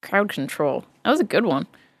 Crowd Control. That was a good one.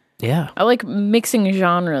 Yeah. I like mixing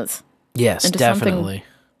genres. Yes, into definitely. Something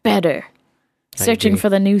better. Searching for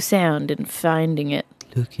the new sound and finding it.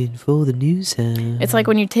 Looking for the new sound. It's like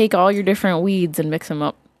when you take all your different weeds and mix them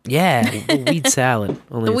up. Yeah, the weed salad.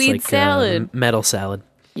 Only The it's weed like, salad. Metal salad.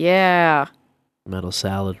 Yeah. Metal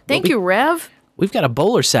salad. Thank you, Rev. We've got a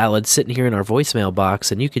bowler salad sitting here in our voicemail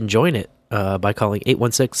box, and you can join it by calling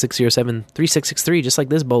 816-607-3663, just like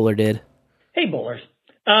this bowler did. Hey, bowlers.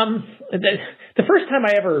 The first time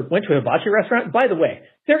I ever went to a hibachi restaurant, by the way,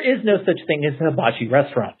 there is no such thing as a hibachi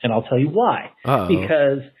restaurant, and I'll tell you why. Uh-oh.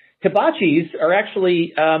 Because hibachis are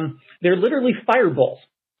actually, they're literally fire bowls,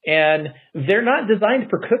 and they're not designed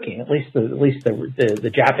for cooking, at least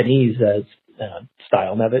the Japanese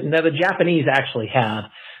style. Now the Japanese actually have,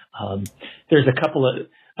 there's a couple of,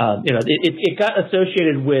 it got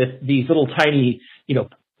associated with these little tiny,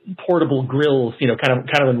 portable grills, kind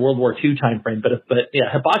of in World War II time frame. But yeah,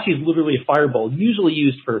 hibachi is literally a fire bowl, usually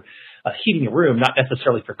used for heating a room, not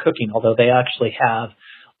necessarily for cooking. Although they actually have,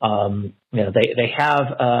 they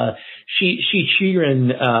have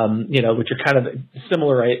shichirin, which are kind of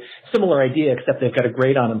similar idea, except they've got a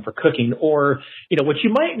grate on them for cooking. Or what you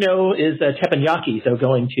might know is teppanyaki. So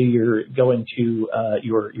going to your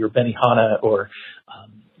Benihana or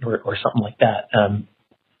something like that.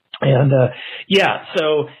 And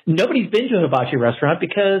so nobody's been to a hibachi restaurant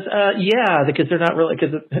because they're not really,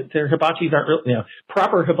 because their hibachis aren't really,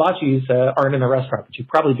 proper hibachis aren't in a restaurant. But you've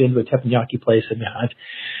probably been to a teppanyaki place, and I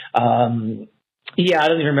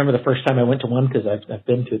don't even remember the first time I went to one because I've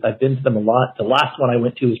been to them a lot. The last one I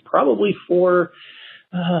went to was probably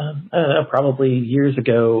probably years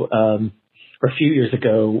ago. Or a few years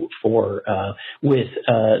ago with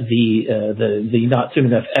the Not Soon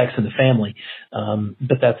Enough X and the family.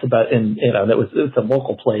 But that's about, and it's a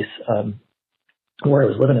local place where I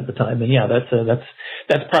was living at the time. And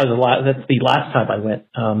that's probably the last time I went.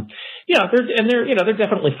 They're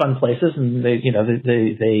definitely fun places, and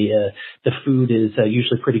the food is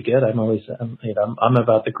usually pretty good. I'm always I'm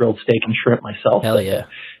about the grilled steak and shrimp myself. Hell yeah.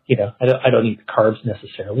 I don't eat the carbs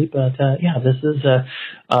necessarily, but this is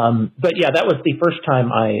but that was the first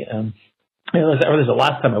time it was the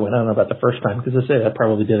last time I went. I don't know about the first time, because I said I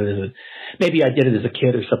probably did it maybe I did it as a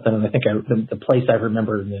kid or something. And I think the place I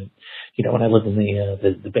remember, when I lived in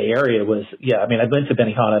the Bay Area was, I went to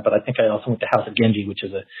Benihana, but I think I also went to House of Genji, which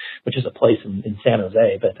is a place in San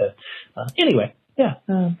Jose. But anyway, I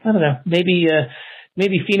don't know.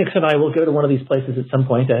 Maybe Phoenix and I will go to one of these places at some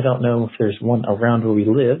point. I don't know if there's one around where we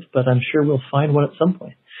live, but I'm sure we'll find one at some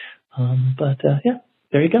point.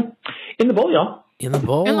 There you go. In the bowl, y'all. In the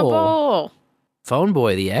bowl. In the bowl. Phone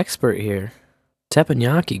boy, the expert here.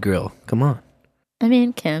 Teppanyaki grill. Come on. Come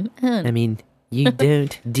on. You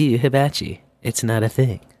don't do hibachi. It's not a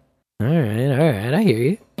thing. All right. I hear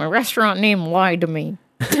you. My restaurant name lied to me.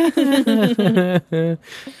 It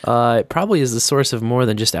probably is the source of more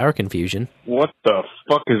than just our confusion. What the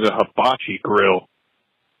fuck is a hibachi grill?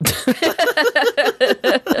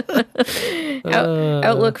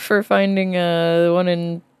 Outlook for finding the one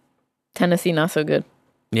in Tennessee not so good.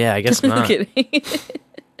 Yeah, I guess not. Kidding.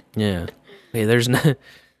 Yeah. Hey, this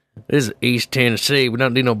is East Tennessee. We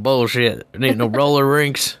don't do no bullshit. We need no roller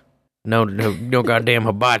rinks. No goddamn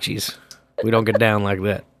hibachis. We don't get down like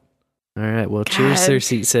that. All right, well, cheers, Sir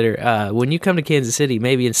Seat Sitter. When you come to Kansas City,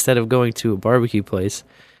 maybe instead of going to a barbecue place,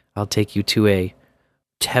 I'll take you to a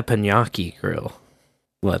teppanyaki grill,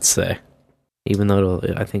 let's say. Even though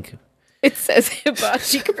I think it says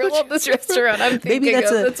hibachi grill on this restaurant. I'm thinking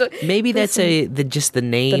maybe that's just the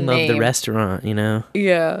name of the restaurant,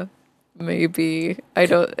 Yeah, maybe. I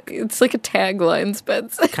don't. It's like a tagline,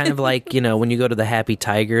 Spence. Kind of like when you go to the Happy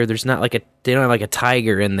Tiger, they don't have like a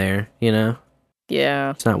tiger in there,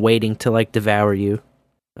 Yeah. It's not waiting to devour you.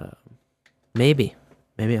 Maybe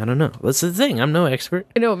I don't know. That's the thing. I'm no expert.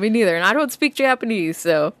 No, me neither, and I don't speak Japanese,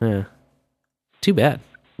 so. Yeah. Too bad.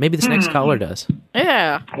 Maybe this next caller does.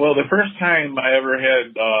 Yeah. Well, the first time I ever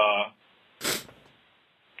had,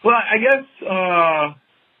 I guess,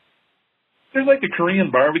 there's the Korean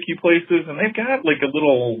barbecue places, and they've got a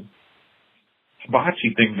little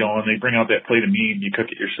hibachi thing going. They bring out that plate of meat and you cook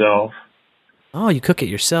it yourself. Oh, you cook it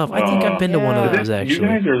yourself? I think I've been to one of those, actually. You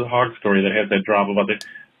guys are the Hog Story that had that drop about that.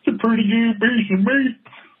 It's a pretty good piece of meat.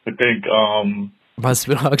 I think, must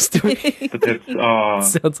have been Hog Story. But that's,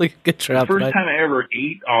 sounds like a good drop. The first time I ever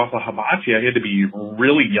ate off a hibachi, I had to be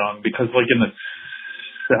really young because, in the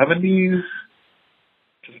 70s,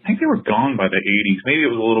 I think they were gone by the 80s. Maybe it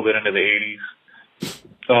was a little bit into the 80s.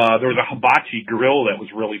 There was a hibachi grill that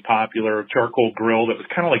was really popular, a charcoal grill that was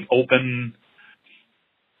kind of open,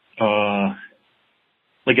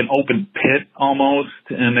 like an open pit almost,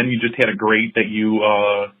 and then you just had a grate that you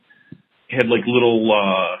had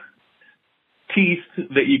little teeth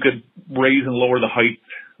that you could raise and lower the height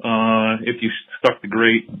if you stuck the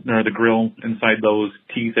grate or the grill inside those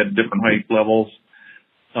teeth at different height levels.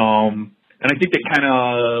 And I think they kind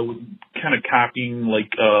of copying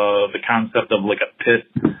the concept of a pit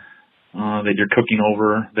that you're cooking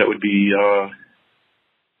over that would be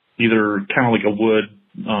either kind of like a wood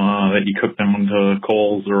that you cook down to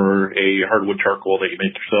coals or a hardwood charcoal that you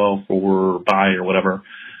make yourself or buy or whatever.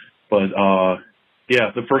 But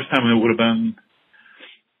the first time it would have been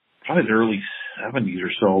probably the early 70s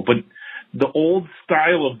or so. But the old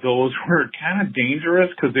style of those were kind of dangerous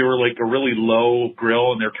because they were a really low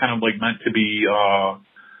grill and they're kind of meant to be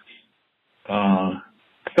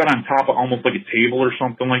set on top of almost like a table or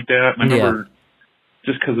something like that. And I remember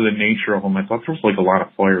just because of the nature of them, I thought there was a lot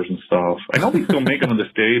of fires and stuff. I know they still make them to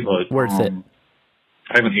this day, but worth it.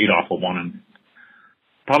 I haven't ate off of one in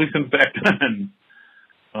probably since back then.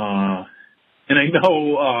 And I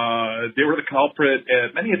know they were the culprit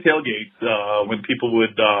at many tailgates when people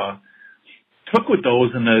would cook with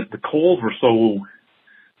those, and the coals were so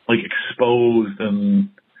exposed. And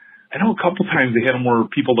I know a couple times they had them where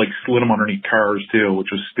people slid them underneath cars too, which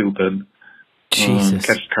was stupid. Jesus,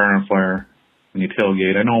 catch the car on fire when you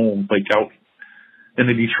tailgate. I know out in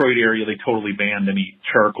the Detroit area, they totally banned any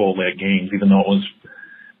charcoal at games, even though it was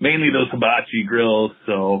mainly those hibachi grills.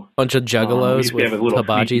 So bunch of juggalos with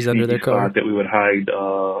hibachis under their car that we would hide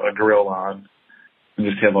a grill on and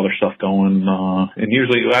just have other stuff going. And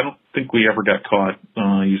usually, I don't think we ever got caught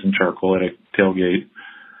using charcoal at a tailgate.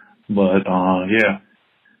 But yeah.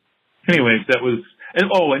 Anyways, that was. And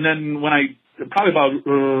then when probably about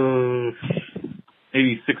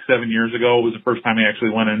maybe 6-7 years ago, it was the first time I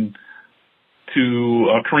actually went in to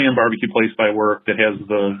a Korean barbecue place by work that has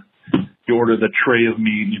you order the tray of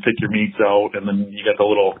meat and you pick your meats out, and then you got the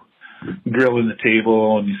little grill in the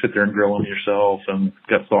table and you sit there and grill them yourself, and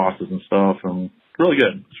got sauces and stuff, and really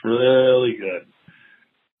good. It's really good.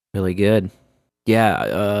 Really good.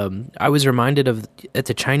 Yeah, I was reminded of at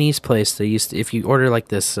the Chinese place, they used to, if you order like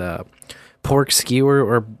this pork skewer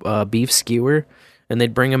or beef skewer, and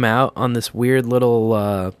they'd bring them out on this weird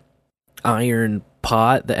little iron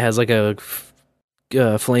pot that has like a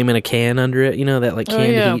flame in a can under it, that like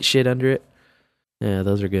canned heat shit under it. Yeah,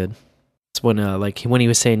 those are good. It's when when he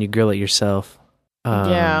was saying you grill it yourself.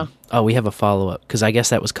 Yeah. Oh, we have a follow-up, because I guess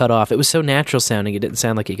that was cut off. It was so natural sounding, it didn't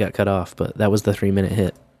sound like it got cut off, but that was the 3-minute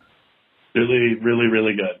hit. Really, really,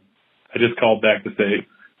 really good. I just called back to say,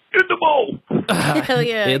 in the bowl! Hell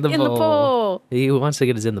yeah, in the bowl! He wants to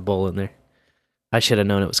get his in the bowl in there. I should have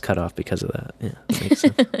known it was cut off because of that. Yeah, makes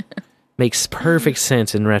sense. Makes perfect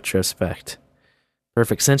sense in retrospect.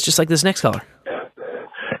 Perfect sense, just like this next caller.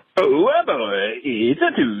 Oh boy, it's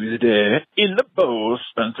a Tuesday. In the bowl,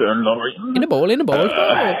 Spencer and Laurie. In the bowl.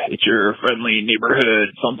 It's your friendly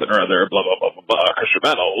neighborhood something or other, blah, blah, blah, blah, blah, Christian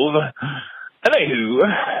Battles. Anywho,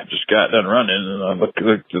 just got done running, and I looked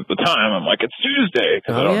at the time, I'm like, it's Tuesday,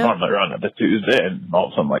 because I don't normally run at the Tuesday, and all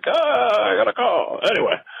of a sudden I'm like, I got a call.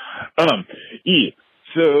 Anyway, yeah,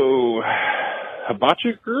 so,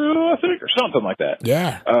 hibachi grill, I think, or something like that.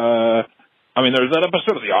 Yeah. I mean, there's that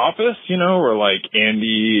episode of The Office, where, like,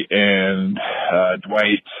 Andy and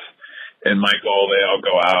Dwight and Michael, they all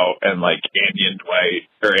go out, and, like, Andy's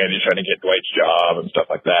trying to get Dwight's job and stuff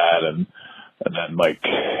like that, and then, like,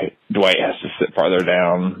 Dwight has to sit farther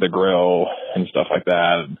down the grill and stuff like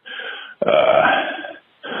that. And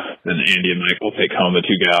then Andy and Michael take home the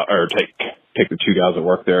two gals, or take the two gals that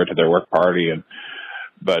work there to their work party.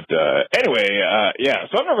 But anyway, yeah,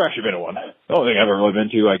 so I've never actually been to one. The only thing I've ever really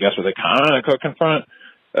been to, I guess, was they kind of cook in front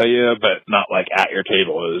of you, but not like at your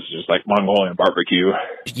table. It was just like Mongolian barbecue.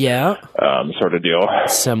 Yeah. Sort of deal.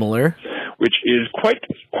 Similar. Which is quite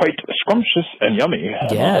scrumptious and yummy.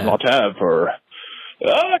 Yeah. I'll have for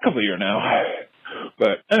a couple of years now.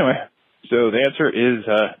 But anyway, so the answer is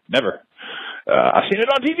never. I've seen it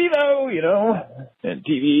on TV though, and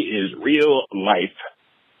TV is real life.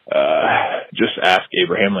 Just ask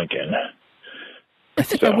Abraham Lincoln. I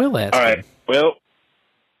think I will ask. All right. Well,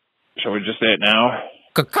 shall we just say it now?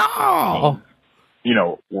 Caw-caw!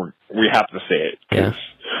 We have to say it. Yeah.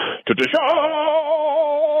 Tradition!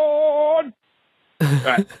 All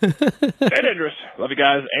right. Stay dangerous. Love you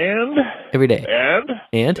guys. And? Every day.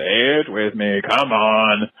 And? Say it with me. Come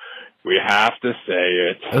on. We have to say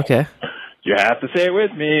it. Okay. You have to say it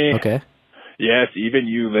with me. Okay. Yes, even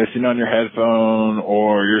you listening on your headphone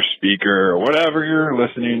or your speaker or whatever you're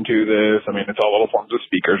listening to this. I mean, it's all little forms of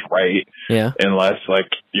speakers, right? Yeah. Unless, like,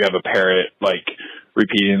 you have a parrot, like,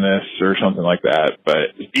 repeating this or something like that.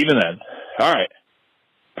 But even then. All right.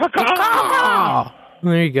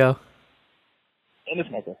 There you go. In the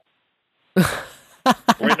smoker.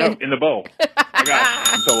 Wait, no, in the bowl. I got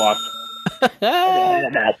it. I'm so lost.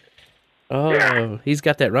 Oh, he's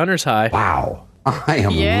got that runner's high. Wow. I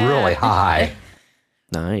am really high.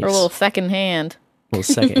 Nice. Or a little second hand.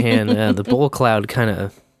 The bowl cloud kind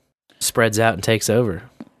of spreads out and takes over.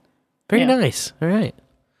 Very nice. All right.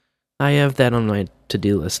 I have that on my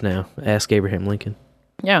to-do list now. Ask Abraham Lincoln.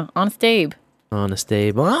 Yeah, Honest Abe. Honest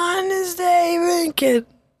Abe Lincoln.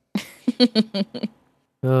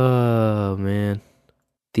 Oh, man.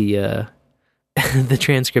 The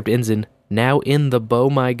transcript ends in, now in the bow,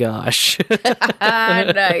 my gosh.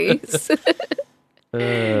 Nice.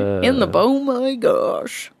 In the bow, my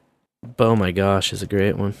gosh. Bow, my gosh is a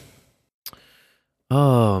great one.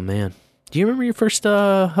 Oh, man. Do you remember your first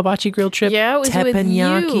hibachi grill trip? Yeah, it was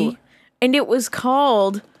Teppanyaki? with you. And it was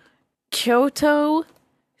called Kyoto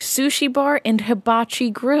Sushi Bar and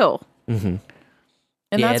Hibachi Grill. Mm-hmm.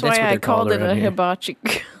 And that's why I called it a hibachi.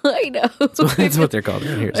 I know. That's what they're called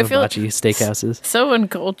here. Hibachi steakhouses. So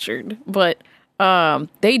uncultured. But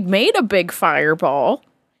they'd made a big fireball.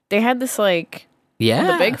 They had this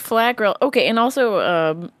the big flat grill. Okay, and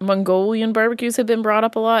also Mongolian barbecues have been brought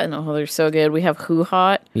up a lot. And they're so good. We have Hu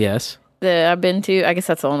Hot. Yes. that I've been to. I guess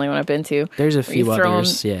that's the only one I've been to. There's a where you few throw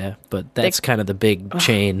others, yeah, but that's kind of the big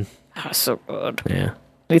chain. Oh, so good. Yeah.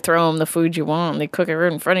 You throw them the food you want, and they cook it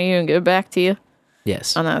right in front of you and give it back to you.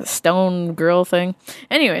 Yes. On that stone grill thing.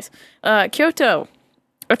 Anyways, Kyoto.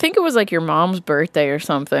 I think it was like your mom's birthday or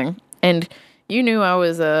something, and you knew I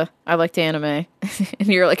liked anime, and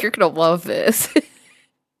you're like, you're gonna love this.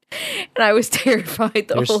 And I was terrified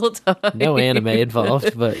the whole time. No anime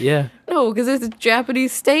involved, but yeah. No, because it's a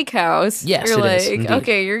Japanese steakhouse. Yes, you're it like, is, indeed.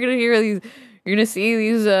 okay, you're gonna hear these, you're gonna see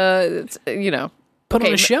these, Put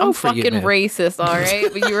on a show I'm for you, fucking man. racist, all right?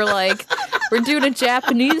 But you were like, we're doing a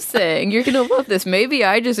Japanese thing. You're gonna love this. Maybe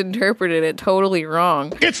I just interpreted it totally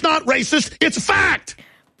wrong. It's not racist. It's a fact.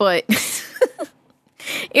 But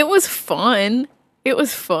it was fun. It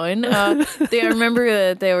was fun. I remember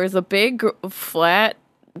that there was a big flat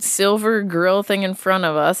silver grill thing in front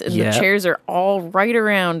of us, and the chairs are all right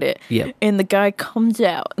around it. Yep. And the guy comes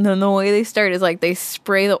out, and then the way they start is like they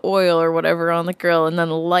spray the oil or whatever on the grill, and then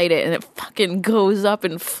light it, and it fucking goes up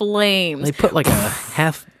in flames. They put like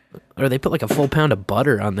they put like a full pound of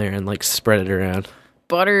butter on there and like spread it around.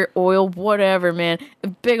 Butter, oil, whatever, man. A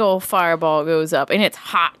big old fireball goes up, and it's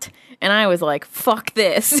hot. And I was like, fuck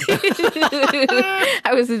this.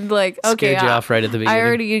 I was like, okay. Scared you off right at the beginning. I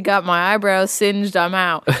already got my eyebrows singed. I'm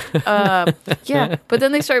out. Yeah. But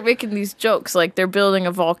then they start making these jokes. Like they're building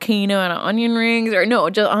a volcano out of onion rings. Or no,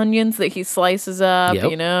 just onions that he slices up,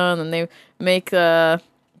 Yep. And then they make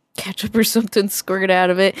ketchup or something squirt out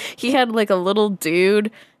of it. He had like a little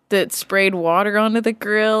dude that sprayed water onto the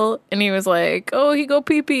grill, and he was like, "Oh, he go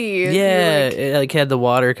pee pee." Yeah, it like had the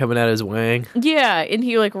water coming out of his wang. Yeah, and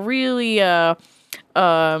he like really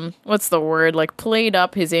what's the word? Like played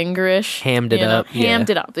up his English. Hammed it up. Hammed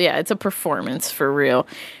it up. Yeah, it's a performance for real.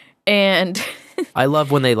 And I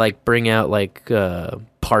love when they like bring out like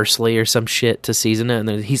parsley or some shit to season it, and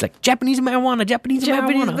then he's like, Japanese marijuana.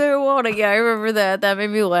 Yeah, I remember that. That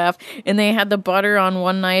made me laugh. And they had the butter on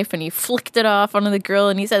one knife, and he flicked it off onto the grill,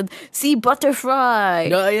 and he said, "See,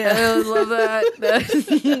 butterfly." Oh yeah, I love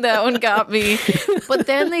that. That one got me. But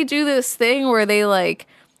then they do this thing where they like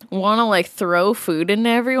want to like throw food into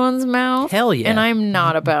everyone's mouth. Hell yeah. And I'm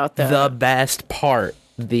not about that. The best part.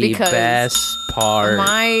 Best part.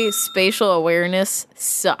 My spatial awareness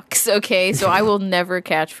sucks, okay? So I will never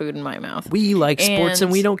catch food in my mouth. We like sports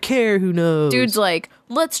and we don't care, who knows? Dude's like,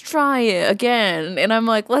 let's try it again. And I'm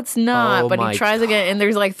like, let's not. But he tries again, and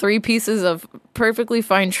there's like 3 pieces of perfectly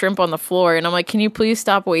fine shrimp on the floor. And I'm like, can you please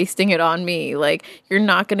stop wasting it on me? Like, you're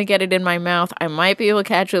not going to get it in my mouth. I might be able to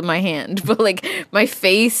catch it with my hand. But like, my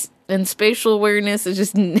face and spatial awareness is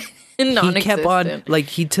just non-existent. He kept on, like,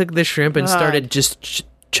 he took the shrimp and started just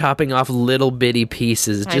chopping off little bitty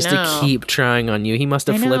pieces just to keep trying on you. He must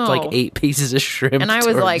have flipped like 8 pieces of shrimp. And I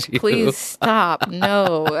was like, please stop.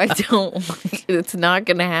 No, I don't. It's not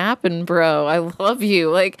going to happen, bro. I love you.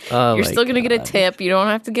 Like, you're still going to get a tip. You don't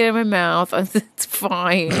have to get it in my mouth. It's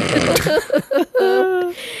fine.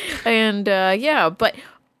 And yeah, but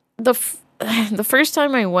the first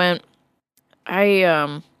time I went,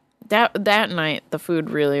 that night the food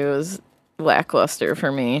really was lackluster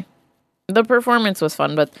for me. The performance was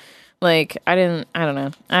fun, but like I don't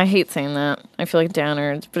know. I hate saying that. I feel like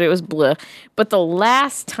downer, but it was bleh. But the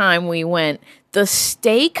last time we went, the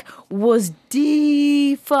steak was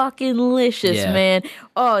fucking-licious, man.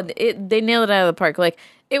 Oh, they nailed it out of the park. Like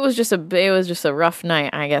it was just a rough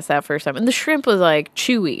night, I guess, that first time. And the shrimp was like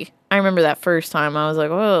chewy. I remember that first time. I was like,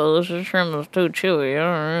 "Oh, this shrimp was too chewy. I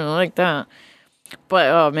don't really like that." But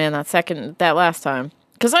oh man, that last time,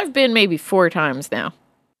 because I've been maybe 4 times now.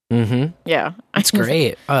 Mm-hmm. Yeah. It's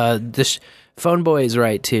great. This phone boy is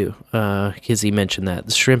right too, because he mentioned that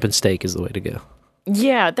the shrimp and steak is the way to go.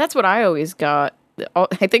 Yeah, that's what I always got.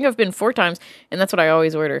 I think I've been 4 times, and that's what I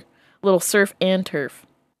always order. Little surf and turf.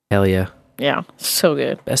 Hell yeah. Yeah, so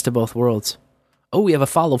good. Best of both worlds. Oh, we have a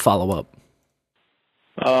follow-up.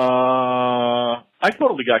 I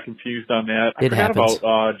totally got confused on that. I forgot about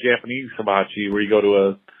Japanese hibachi, where you go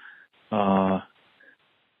to a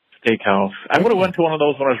steakhouse. I would have went to one of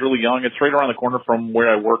those when I was really young. It's right around the corner from where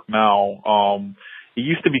I work now. It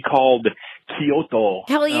used to be called Kyoto.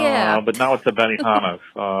 Hell yeah. But now it's a Benihana's.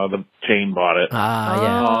 The chain bought it.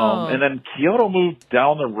 Yeah. And then Kyoto moved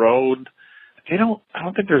down the road. I don't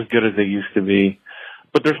think they're as good as they used to be.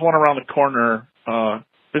 But there's one around the corner.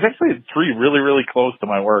 There's actually 3 really, really close to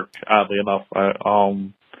my work, oddly enough.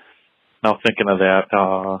 Now thinking of that.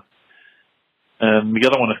 And the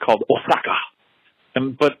other one is called Osaka.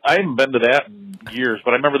 But I haven't been to that in years.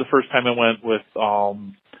 But I remember the first time I went with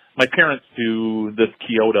my parents to this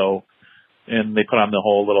Kyoto, and they put on the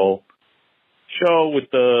whole little show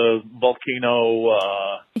with the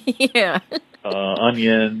volcano, yeah,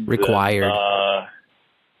 onions. Required. And,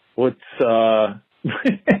 what's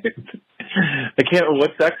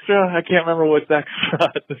what's extra? I can't remember what's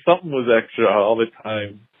extra. Something was extra all the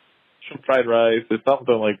time. Some fried rice or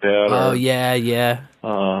something like that. Oh, yeah.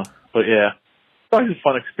 But yeah, it's always a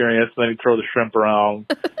fun experience. Then he'd throw the shrimp around,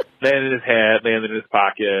 land in his hat, land in his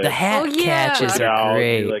pocket. The hat catches are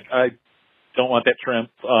great. Like, I don't want that shrimp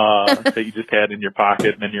that you just had in your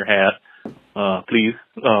pocket and in your hat. Please.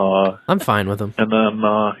 I'm fine with them. And then,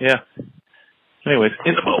 yeah. Anyways,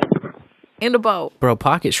 in the boat. In the boat. Bro,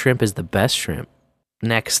 pocket shrimp is the best shrimp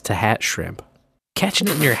next to hat shrimp. Catching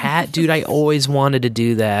it in your hat, dude, I always wanted to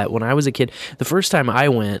do that when I was a kid. The first time I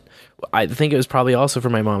went, I think it was probably also for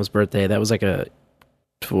my mom's birthday. That was like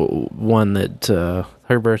one that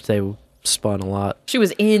her birthday spun a lot. She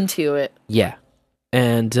was into it. Yeah.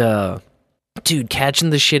 And, dude, catching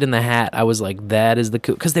the shit in the hat, I was like, that is the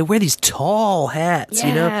cool. Because they wear these tall hats,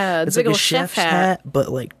 you know? It's like a chef's hat, but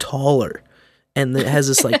like taller. And it has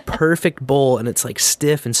this like perfect bowl, and it's like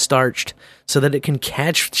stiff and starched so that it can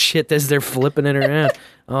catch shit as they're flipping it around.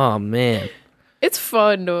 Oh, man. It's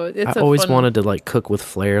fun, though. I always wanted to like cook with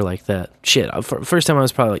flair like that. Shit, first time I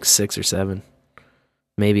was probably like 6 or 7,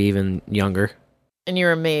 maybe even younger. And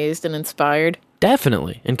you're amazed and inspired?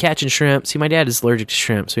 Definitely. And catching shrimp. See, my dad is allergic to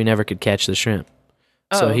shrimp, so he never could catch the shrimp.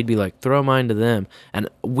 So he'd be like, throw mine to them. And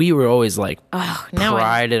we were always like,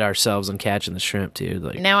 prided ourselves on catching the shrimp, dude.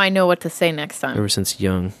 Like, now I know what to say next time. Ever since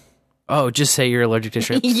young. Oh, just say you're allergic to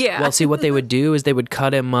shrimp? Yeah. Well, see, what they would do is they would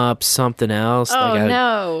cut him up something else. Oh, like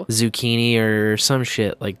no. Zucchini or some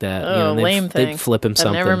shit like that. Oh, lame thing. They'd flip him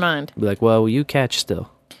something. Never mind. Be like, well, you catch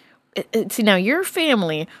still. See, now your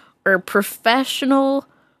family are professional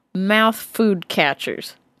mouth food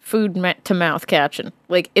catchers. To mouth catching.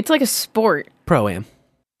 Like, it's like a sport. Pro-am.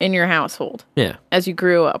 In your household. Yeah. As you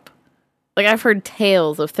grew up. Like, I've heard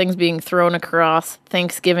tales of things being thrown across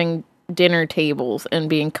Thanksgiving dinner tables and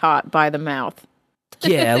being caught by the mouth.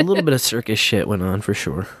 Yeah, a little bit of circus shit went on for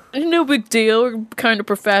sure. No big deal. We're kind of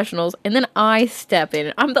professionals. And then I step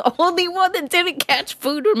in. I'm the only one that didn't catch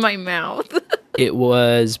food in my mouth. It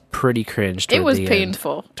was pretty cringe. It was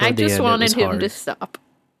painful. I just wanted him to stop.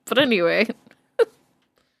 But anyway.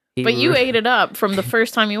 But you ate it up from the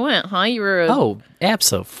first time you went, huh? You were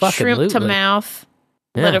absolutely. Shrimp to mouth,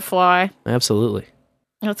 let it fly. Absolutely.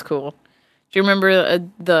 That's cool. Do you remember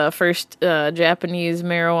the first Japanese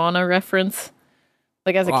marijuana reference?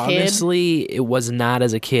 Like as a kid? Honestly, it was not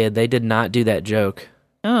as a kid. They did not do that joke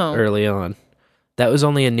early on. That was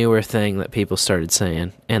only a newer thing that people started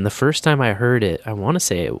saying. And the first time I heard it, I want to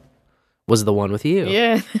say it was the one with you.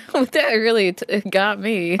 Yeah, that really got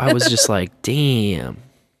me. I was just like, damn.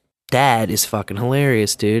 That is fucking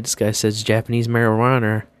hilarious, dude. This guy says Japanese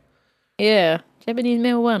marijuana. Yeah, Japanese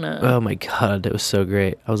marijuana. Oh my god, that was so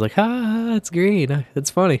great. I was like, it's green. It's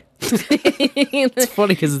funny. It's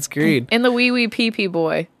funny because it's green. And the wee wee pee pee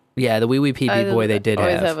boy. Yeah, the wee wee pee pee boy they did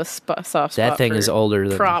always have. have a soft spot. That thing is older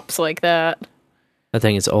than props like that. That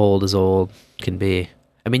thing is old as old can be.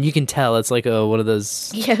 I mean, you can tell it's like one of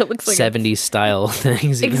those it looks like 70s style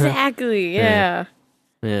things. Exactly, yeah.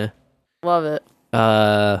 Love it.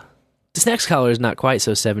 This next caller is not quite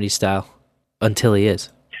so 70s style until he is.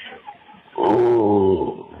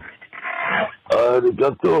 Oh,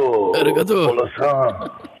 arigato. Arigato.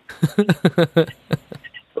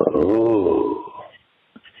 Oh,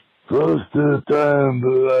 first time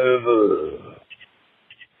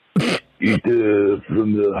I've eaten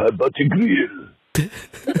from the hibachi grill.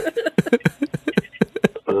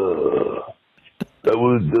 That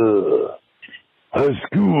was high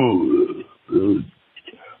school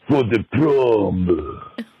for the prom.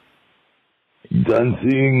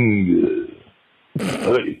 Dancing.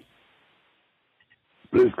 Hey.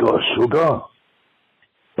 Place called Shogun.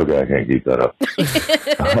 Okay, I can't keep that up.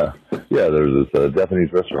 Yeah, there's this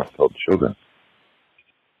Japanese restaurant called Shogun.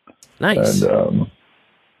 Nice. And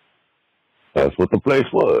that's what the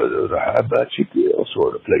place was. It was a hibachi grill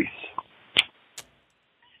sort of place.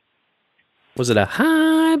 Was it a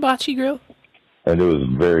hibachi grill? And it was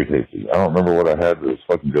very tasty. I don't remember what I had, but it was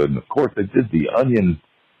fucking good. And of course, they did the onion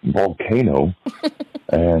volcano.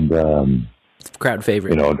 And, crowd favorite.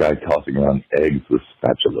 You know, a guy tossing around eggs with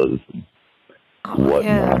spatulas and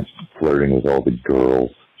whatnot, flirting with all the girls.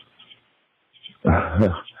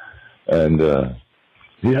 And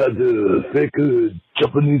he had the fake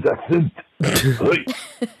Japanese accent.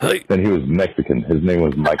 Hey. And he was Mexican. His name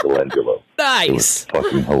was Michelangelo. Nice. It was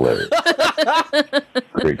fucking hilarious.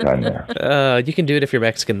 Great time there. You can do it if you're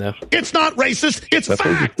Mexican, though. It's not racist. It's that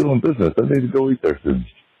place is still in business. I need to go eat there soon.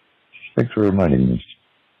 Thanks for reminding me.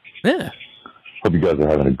 Yeah. Hope you guys are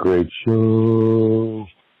having a great show.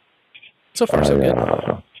 So far, so good.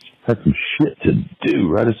 Had some shit to do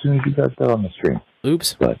right as soon as you guys got on the stream.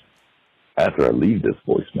 Oops. But after I leave this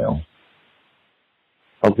voicemail,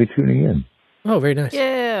 I'll be tuning in. Oh, very nice.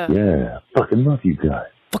 Yeah. Yeah. Fucking love you guys.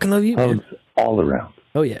 Fucking love you, Hugs man. all around.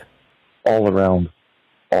 Oh, yeah. All around.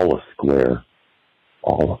 All a square.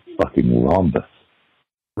 All a fucking rhombus.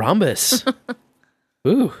 Rhombus.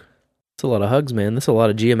 Ooh. That's a lot of hugs, man. That's a lot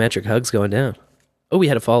of geometric hugs going down. Oh, we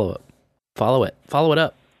had a follow-up. Follow it. Follow it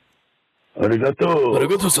up. Arigato.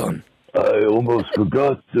 Arigato-san. I almost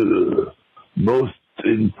forgot the most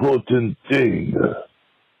important thing.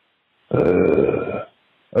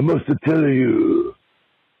 I must tell you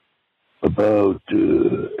about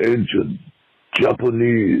ancient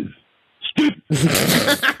Japanese.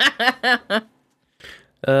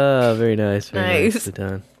 Very nice. Very nice.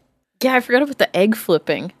 Done. Yeah, I forgot about the egg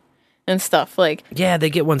flipping and stuff. Like, yeah, they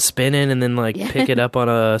get one spinning and then pick it up on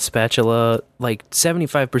a spatula. Like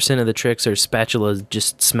 75% of the tricks are spatulas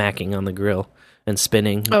just smacking on the grill and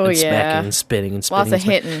spinning and smacking and spinning and spinning. Lots of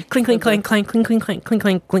hitting. Clink, clink, clank, clank, clink, clink, clank, clink,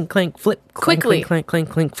 clank, clink, clank, flip, quickly, clink, clank,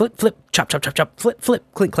 clink, flip, flip, chop, chop, chop, chop, flip, flip,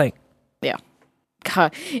 clink, clank. Yeah.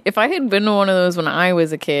 God, if I had been to one of those when I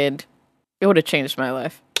was a kid, it would have changed my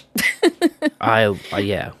life.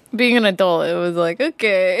 Yeah. Being an adult, it was like,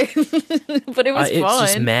 okay. But it was fun.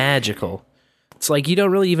 It's just magical. It's like you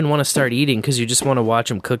don't really even want to start eating because you just want to watch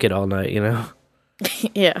them cook it all night, you know?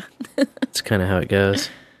 Yeah. That's kind of how it goes.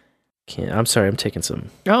 I'm sorry, I'm taking some...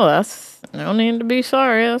 Oh, that's... No need to be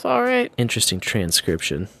sorry. That's all right. Interesting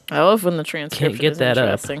transcription. I love when the transcription Can't get is that up.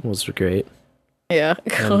 interesting. Was great. Yeah.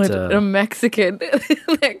 God, a Mexican.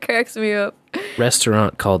 That cracks me up.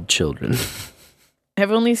 Restaurant called Children.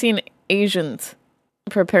 I've only seen Asians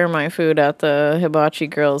prepare my food at the Hibachi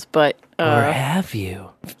Grills, but... or have you?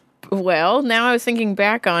 Well, now I was thinking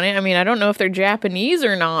back on it. I mean, I don't know if they're Japanese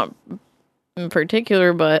or not in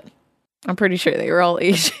particular, but I'm pretty sure they were all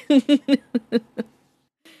Asian.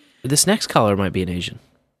 This next caller might be an Asian.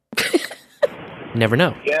 Never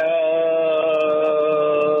know.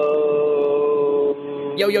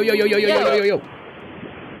 Yo, yo, yo, yo, yo, yo, yo, yo, yo.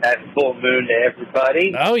 Happy full moon to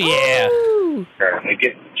everybody. Oh, yeah. Currently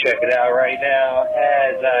getting to check it out right now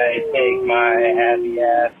as I take my happy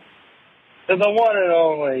ass to the one and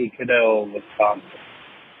only Caddo, Wisconsin.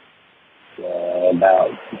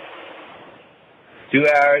 About 2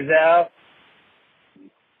 hours out.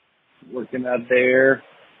 Working out there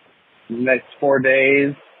the next 4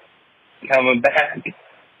 days. Coming back.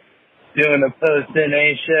 Doing a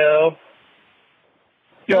post-NA show.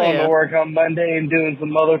 Going to work on Monday and doing some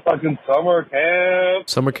motherfucking summer camp.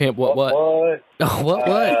 Summer camp, what? Oh, what?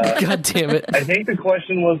 God damn it. I think the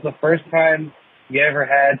question was the first time you ever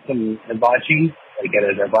had some hibachi, like at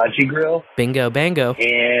a hibachi grill. Bingo, bango.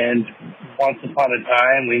 And once upon a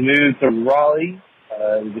time, we moved to Raleigh.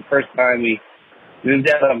 It was the first time we moved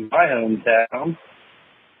out of my hometown.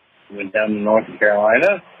 We went down to North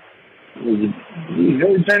Carolina. We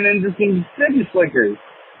really turned into some city slickers.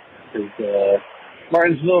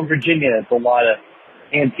 Martinsville, Virginia, it's a lot of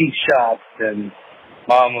antique shops and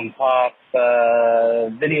mom and pop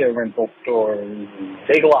video rental stores and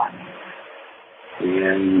big lots.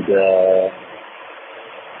 And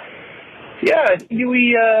I think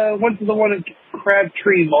we went to the one at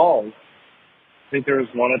Crabtree Mall. I think there was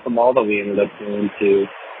one at the mall that we ended up going to.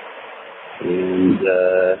 And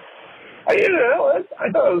I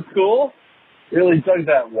thought it was cool. Really dug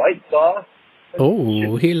that white sauce.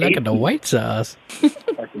 Oh, he liked the white sauce.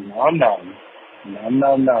 Fucking nom nom. Nom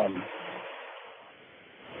nom nom.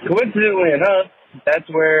 Coincidentally enough, that's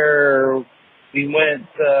where we went,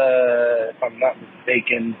 if I'm not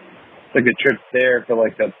mistaken, took a trip there for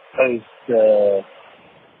like a post, I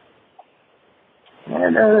don't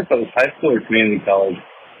remember if it was high school or community college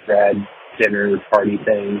grad dinner party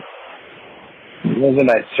thing. It was a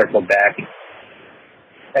nice circle back.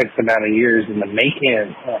 X amount of years in the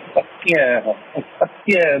making. Oh, fuck yeah. Oh, fuck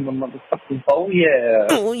yeah. The motherfucking bowl, yeah.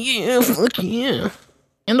 Oh, yeah. Fuck yeah.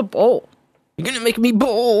 In the bowl. You're going to make me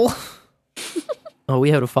bowl. Oh,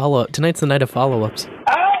 we have a follow-up. Tonight's the night of follow-ups.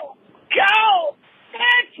 Oh, go!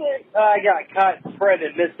 Patrick! I got caught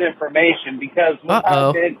spreading misinformation because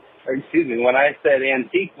when I said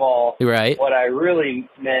antique mall, right. What I really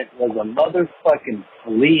meant was a motherfucking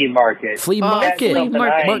flea market. Flea market.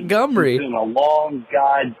 Montgomery. In a long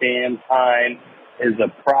goddamn time is a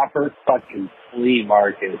proper fucking flea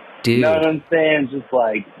market. Dude. You know what I'm saying? Just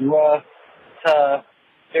like rough, tough,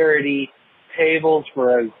 dirty tables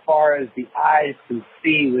for as far as the eyes can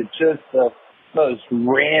see with just the most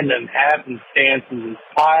random happenstances and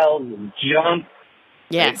piles and junk.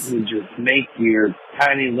 Yes. It would just make your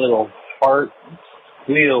tiny little heart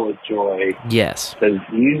squeal with joy. Yes. Because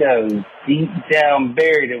you know deep down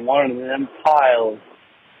buried in one of them piles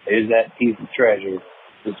is that piece of treasure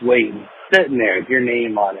just waiting, sitting there with your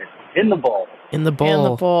name on it, in the bowl. In the bowl. In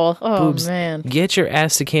the bowl. Oh, Boobs, man. Get your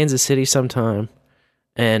ass to Kansas City sometime,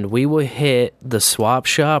 and we will hit the swap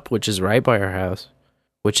shop, which is right by our house,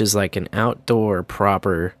 which is like an outdoor,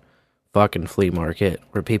 proper fucking flea market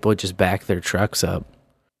where people just back their trucks up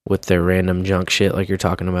with their random junk shit like you're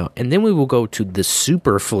talking about. And then we will go to the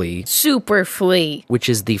Super Flea. Super Flea. Which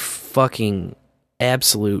is the fucking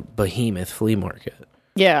absolute behemoth flea market.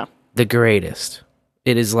 Yeah. The greatest.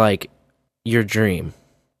 It is like your dream.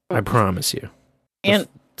 I promise you. And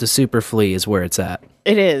the Super Flea is where it's at.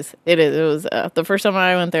 It is. It is. It was the first time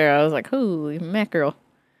I went there, I was like, holy mackerel.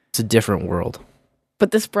 It's a different world. But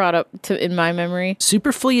this brought up to in my memory.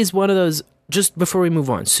 Super Flea is one of those, just before we move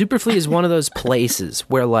on, Super Flea is one of those places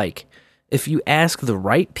where, like, if you ask the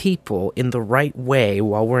right people in the right way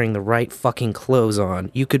while wearing the right fucking clothes on,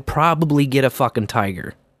 you could probably get a fucking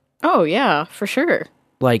tiger. Oh, yeah, for sure.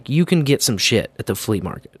 Like, you can get some shit at the flea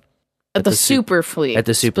market. At the Super Flea. At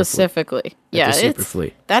the Super specifically. Flea. Yeah, at the Super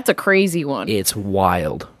Flea. That's a crazy one. It's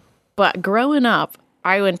wild. But growing up,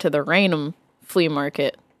 I went to the Raynham flea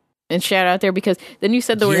market. And shout out there because then you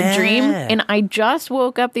said the word dream. And I just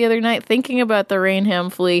woke up the other night thinking about the Raynham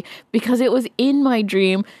flea because it was in my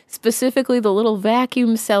dream, specifically the little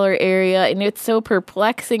vacuum cellar area. And it's so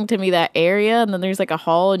perplexing to me, that area. And then there's like a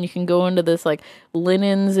hall and you can go into this like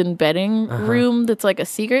linens and bedding room that's like a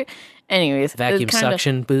secret. Anyways. Vacuum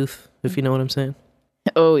suction booth, if you know what I'm saying.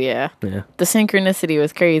 Oh, yeah. Yeah. The synchronicity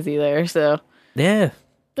was crazy there, so. Yeah.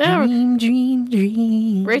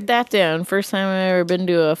 Dream. Write that down. First time I ever been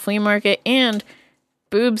to a flea market. And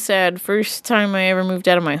Boob said first time I ever moved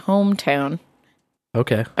out of my hometown.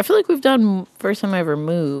 Okay. I feel like we've done first time I ever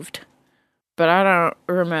moved. But I don't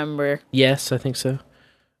remember. Yes, I think so.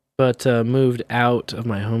 But moved out of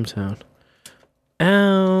my hometown.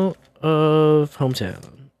 Out of hometown.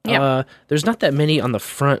 Yeah. There's not that many on the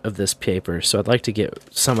front of this paper, so I'd like to get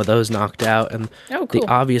some of those knocked out. And cool. The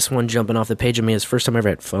obvious one jumping off the page of me is first time I ever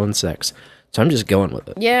had phone sex. So I'm just going with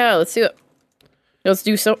it. Yeah, let's do it. Let's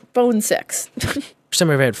do phone sex. First time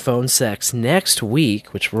I ever had phone sex next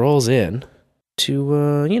week, which rolls in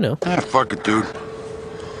to, fuck it, dude.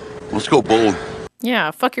 Let's go bowling. Yeah,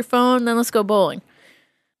 fuck your phone, then let's go bowling.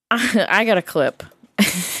 I got a clip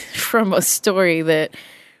from a story that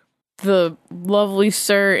the lovely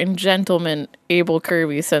sir and gentleman Abel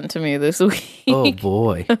Kirby sent to me this week. Oh,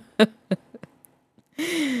 boy.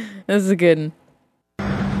 This is a good one.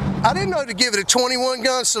 I didn't know to give it a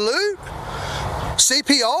 21-gun salute,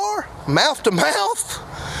 CPR, mouth to mouth,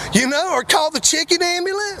 or call the chicken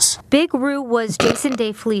ambulance. Big Roo was Jason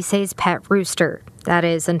Day Felice's pet rooster. That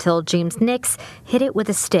is, until James Nix hit it with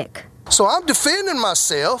a stick. So I'm defending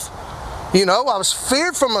myself. I was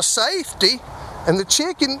feared for my safety, and the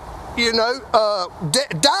chicken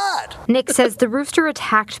died. Nick says the rooster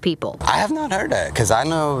attacked people. I have not heard that, because I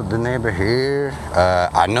know the neighbor here.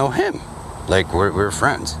 I know him. Like, we're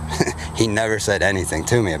friends. He never said anything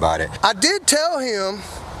to me about it. I did tell him,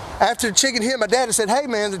 after the chicken hit my dad, I said, hey,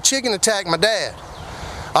 man, the chicken attacked my dad.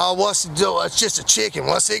 Oh, what's it do? It's just a chicken.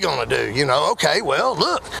 What's he gonna do? Okay, well,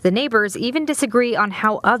 look. The neighbors even disagree on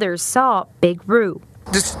how others saw Big Roo.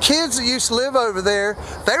 The kids that used to live over there,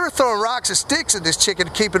 they were throwing rocks and sticks at this chicken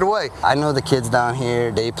to keep it away. I know the kids down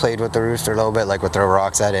here, they played with the rooster a little bit, like would throw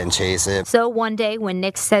rocks at it and chase it. So one day when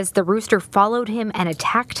Nick says the rooster followed him and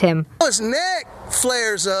attacked him, his neck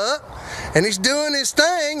flares up and he's doing his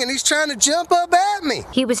thing and he's trying to jump up at me.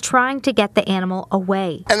 He was trying to get the animal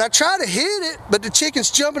away. And I try to hit it, but the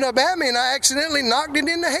chicken's jumping up at me and I accidentally knocked it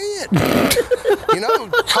in the head.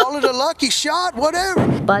 Call it a lucky shot, whatever.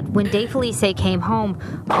 But when Dave Felice came home,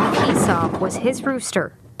 all he saw was his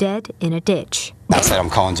rooster dead in a ditch. I said, I'm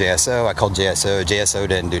calling JSO. I called JSO. JSO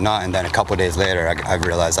didn't do nothing. Then a couple days later, I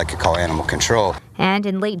realized I could call animal control. And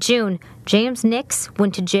in late June, James Nix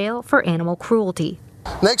went to jail for animal cruelty.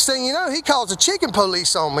 Next thing you know, he calls the chicken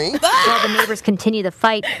police on me. While the neighbors continue the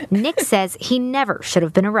fight, Nick says he never should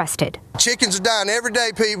have been arrested. Chickens are dying every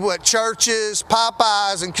day, people, at churches,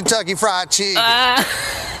 Popeyes, and Kentucky Fried Chicken.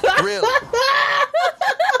 Really?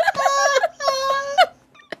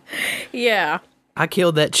 Yeah. I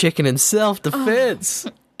killed that chicken in self-defense.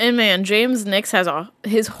 And man, James Nix has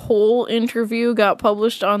his whole interview got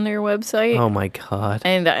published on their website. Oh my god.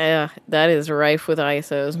 And that is rife with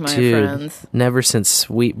ISOs, my Dude, friends. Never since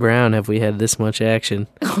Sweet Brown have we had this much action.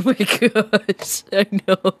 Oh my gosh, I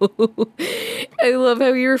know. I love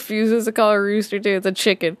how he refuses to call a rooster too. It's a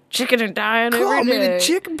chicken. Chicken and dying every day. Call me the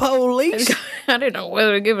chicken police. I didn't know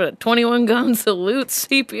whether to give it a 21 gun salute,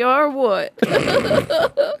 CPR, or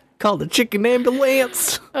what. Call the chicken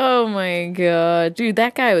ambulance. Oh my god. Dude,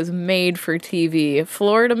 that guy was made for TV.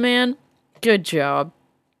 Florida man, good job.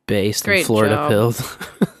 Based Great in Florida job. pills.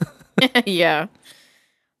 Yeah.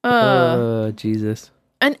 Jesus.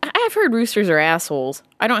 And I've heard roosters are assholes.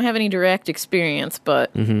 I don't have any direct experience,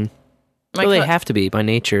 but... Mm-hmm. Well, they have to be by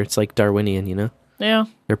nature. It's like Darwinian, you know? Yeah.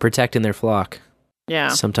 They're protecting their flock. Yeah.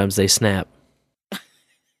 Sometimes they snap.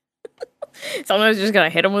 Sometimes you just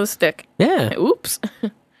gotta hit them with a stick. Yeah. Oops.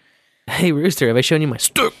 Hey, rooster, have I shown you my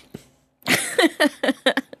stick?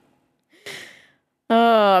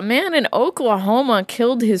 A man in Oklahoma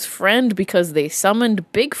killed his friend because they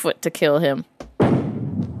summoned Bigfoot to kill him.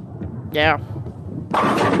 Yeah.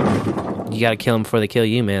 You gotta kill them before they kill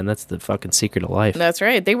you, man. That's the fucking secret of life. That's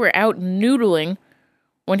right. They were out noodling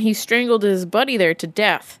when he strangled his buddy there to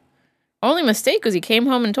death. Only mistake was he came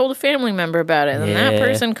home and told a family member about it, and then that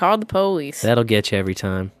person called the police. That'll get you every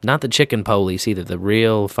time. Not the chicken police either, the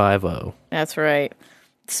real 5-0. That's right.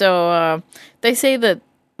 So, they say that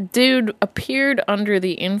dude appeared under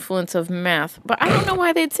the influence of meth, but I don't know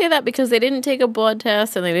why they'd say that, because they didn't take a blood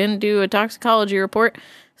test and they didn't do a toxicology report,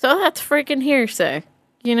 so that's freaking hearsay.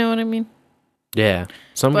 You know what I mean? Yeah.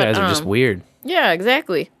 Some guys are just weird. Yeah,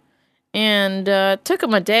 exactly. And took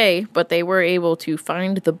them a day, but they were able to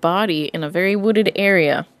find the body in a very wooded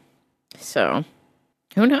area. So,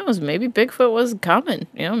 who knows? Maybe Bigfoot was coming.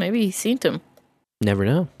 You know, maybe he seen him. Never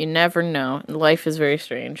know. You never know. Life is very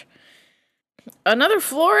strange. Another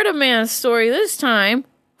Florida man story. This time,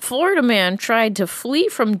 Florida man tried to flee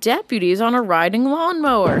from deputies on a riding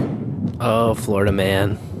lawnmower. Oh, Florida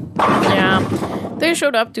man. Yeah. They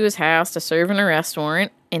showed up to his house to serve an arrest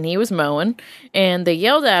warrant, and he was mowing, and they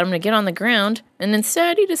yelled at him to get on the ground, and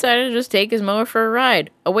instead he decided to just take his mower for a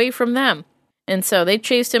ride, away from them. And so they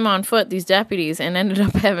chased him on foot, these deputies, and ended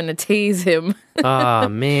up having to tase him. Aw,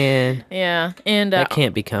 man. Yeah, and... that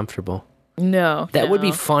can't be comfortable. No. That would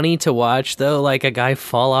be funny to watch, though, like a guy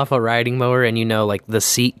fall off a riding mower and, you know, like the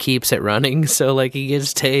seat keeps it running, so like he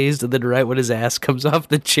gets tased, and then right when his ass comes off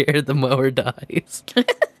the chair, the mower dies.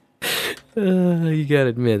 You gotta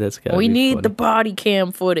admit, that's gotta be We need funny. the body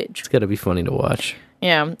cam footage. It's gotta be funny to watch.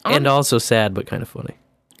 Yeah. And also sad, but kind of funny.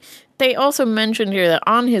 They also mentioned here that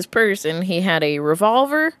on his person, he had a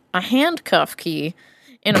revolver, a handcuff key,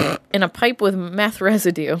 and a pipe with meth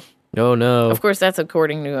residue. Oh, no. Of course, that's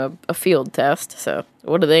according to a field test, so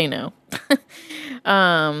what do they know?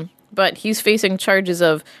 But he's facing charges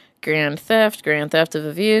of grand theft of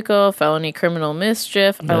a vehicle, felony criminal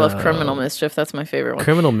mischief. I love criminal mischief. That's my favorite one.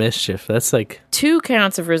 Criminal mischief. That's like... 2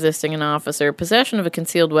 counts of resisting an officer, possession of a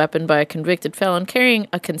concealed weapon by a convicted felon, carrying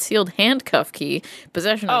a concealed handcuff key,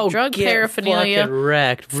 possession of drug paraphernalia,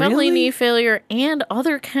 wrecked. felony Really? knee failure, and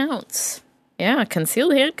other counts. Yeah,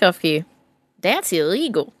 concealed handcuff key. That's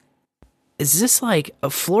illegal. Is this like a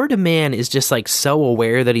Florida man is just like so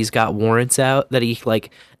aware that he's got warrants out that he like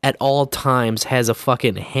at all times has a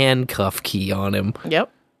fucking handcuff key on him?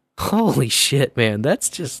 Yep. Holy shit, man. That's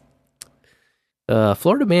just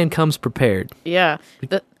Florida man comes prepared. Yeah.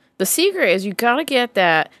 The secret is you gotta get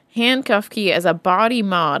that handcuff key as a body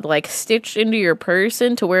mod, like stitched into your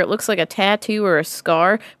person to where it looks like a tattoo or a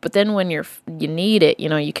scar, but then when you need it, you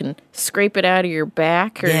know, you can scrape it out of your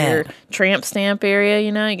back or your tramp stamp area,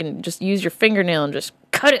 you know, you can just use your fingernail and just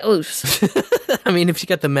cut it loose. I mean, if you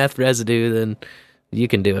got the meth residue, then you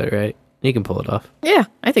can do it, right? You can pull it off. Yeah,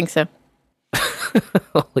 I think so.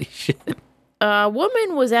 Holy shit. A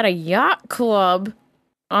woman was at a yacht club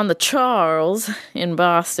on the Charles in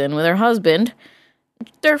Boston with her husband.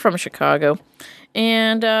 They're from Chicago.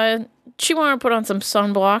 And she wanted to put on some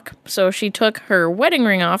sunblock, so she took her wedding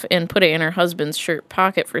ring off and put it in her husband's shirt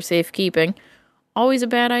pocket for safekeeping. Always a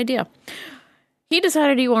bad idea. He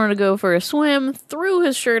decided he wanted to go for a swim, threw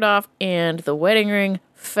his shirt off, and the wedding ring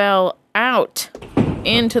fell out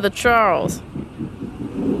into the Charles.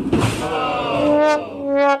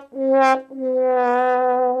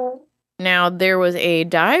 Now, there was a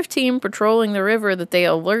dive team patrolling the river that they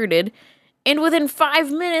alerted, and within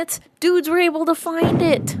 5 minutes, dudes were able to find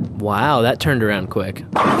it. Wow, that turned around quick.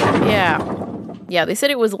 Yeah, they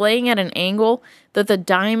said it was laying at an angle that the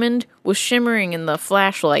diamond was shimmering in the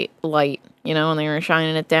flashlight light, you know, and they were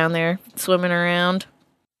shining it down there, swimming around.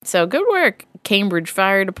 So, good work, Cambridge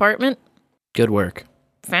Fire Department. Good work.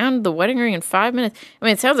 found the wedding ring in 5 minutes. I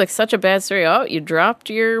mean, it sounds like such a bad story. Oh, you dropped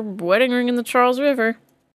your wedding ring in the Charles River.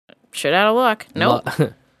 Shit out of luck. Nope.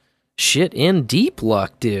 Shit in deep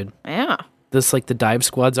luck, dude. Yeah. This, like, the dive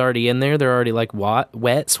squad's already in there. They're already, like,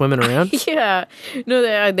 wet, swimming around. Yeah.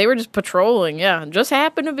 No, they were just patrolling. Yeah. Just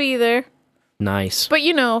happened to be there. Nice. But,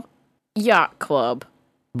 yacht club.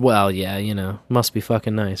 Well, yeah, must be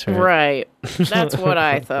fucking nice, right? Right. That's what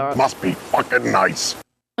I thought. Must be fucking nice.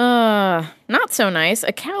 Not so nice.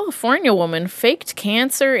 A California woman faked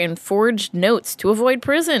cancer and forged notes to avoid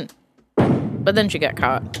prison. But then she got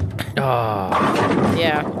caught. Oh.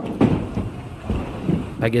 Yeah.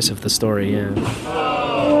 I guess if the story, yeah.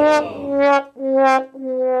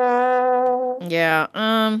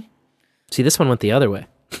 Yeah, See, this one went the other way.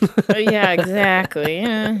 Yeah, exactly.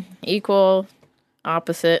 Yeah. Equal,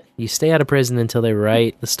 opposite. You stay out of prison until they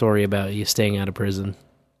write the story about you staying out of prison.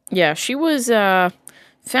 Yeah, she was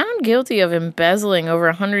found guilty of embezzling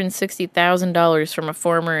over $160,000 from a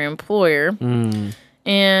former employer.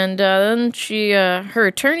 And then her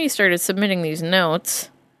attorney started submitting these notes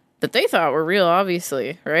that they thought were real,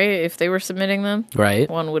 obviously, right? If they were submitting them, right?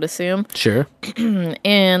 One would assume. Sure.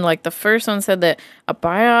 And like the first one said that a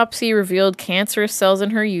biopsy revealed cancerous cells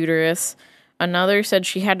in her uterus. Another said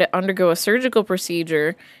she had to undergo a surgical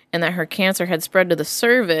procedure and that her cancer had spread to the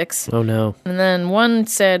cervix. Oh, no. And then one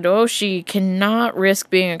said, she cannot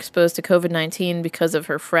risk being exposed to COVID-19 because of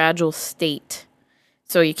her fragile state.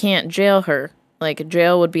 So you can't jail her. Like,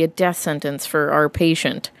 jail would be a death sentence for our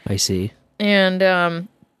patient. I see. And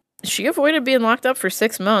she avoided being locked up for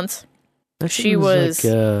 6 months. She was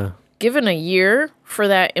given a year for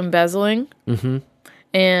that embezzling. Mm-hmm.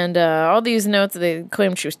 And all these notes, they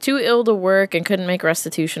claimed she was too ill to work and couldn't make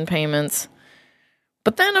restitution payments.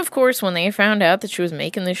 But then, of course, when they found out that she was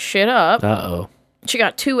making this shit up, she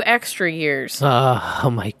got 2 extra years.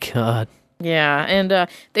 Oh, my God. Yeah, and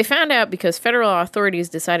they found out because federal authorities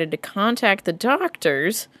decided to contact the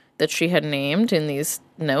doctors that she had named in these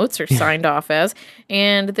notes or signed off as,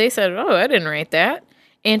 and they said, I didn't write that.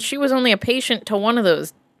 And she was only a patient to one of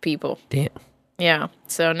those people. Damn. Yeah,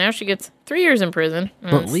 so now she gets 3 years in prison.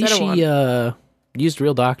 Well, at least she used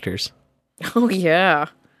real doctors. Oh, yeah.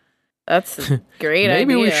 That's a great idea.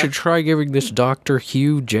 Maybe we should try giving this Dr.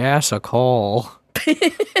 Hugh Jass a call.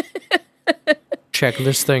 Check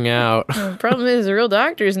this thing out. The problem is real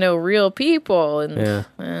doctors know real people, and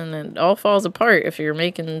it all falls apart if you're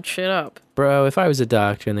making shit up. Bro, if I was a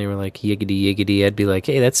doctor and they were like, yiggity, yiggity, I'd be like,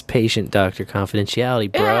 hey, that's patient-doctor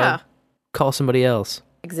confidentiality, bro. Yeah. Call somebody else.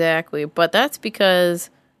 Exactly, but that's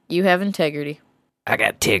because you have integrity. I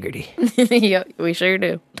got integrity. Yep, we sure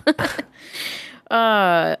do.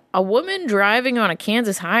 A woman driving on a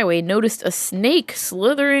Kansas highway noticed a snake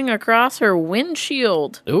slithering across her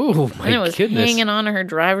windshield. Oh, my goodness. And it was hanging on her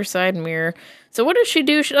driver's side mirror. So what does she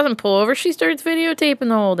do? She doesn't pull over. She starts videotaping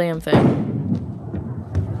the whole damn thing.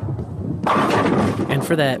 And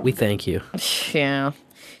for that, we thank you. Yeah.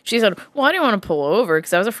 She said, I didn't want to pull over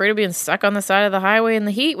because I was afraid of being stuck on the side of the highway in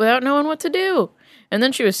the heat without knowing what to do. And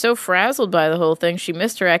then she was so frazzled by the whole thing, she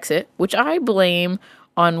missed her exit, which I blame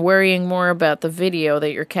on worrying more about the video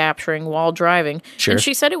that you're capturing while driving. Sure. And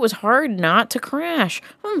she said it was hard not to crash.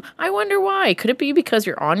 I wonder why. Could it be because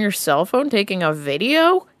you're on your cell phone taking a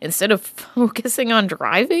video instead of focusing on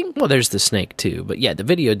driving? Well, there's the snake too, but yeah, the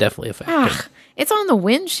video definitely affected. It's on the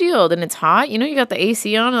windshield and it's hot. You got the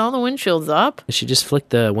AC on and all the windshield's up. Did she just flick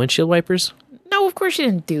the windshield wipers? No, of course she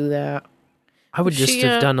didn't do that. I would just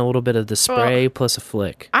have done a little bit of the spray plus a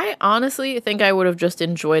flick. I honestly think I would have just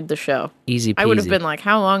enjoyed the show. Easy peasy. I would have been like,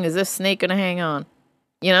 how long is this snake going to hang on?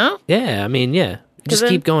 You know? Yeah, I mean, yeah. Just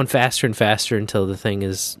keep going faster and faster until the thing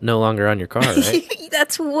is no longer on your car, right?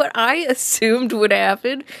 That's what I assumed would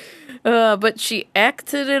happen. But she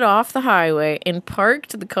exited off the highway and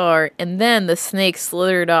parked the car, and then the snake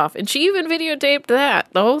slithered off. And she even videotaped that.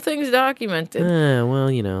 The whole thing's documented. Well,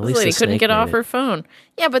 at least the snake couldn't get off made her phone.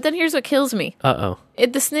 Yeah, but then here's what kills me. Uh-oh.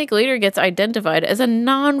 The snake later gets identified as a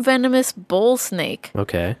non-venomous bull snake.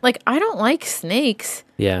 Okay. Like, I don't like snakes.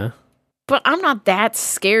 Yeah. But I'm not that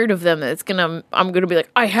scared of them that I'm gonna be like,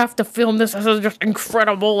 I have to film this. This is just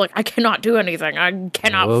incredible. Like, I cannot do anything. I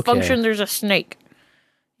cannot function. There's a snake.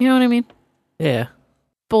 You know what I mean? Yeah.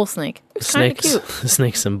 Bull snake. It's kind of cute. The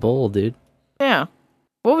snake's some bull, dude. Yeah.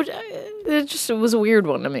 It was a weird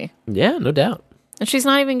one to me. Yeah, no doubt. And she's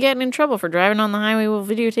not even getting in trouble for driving on the highway while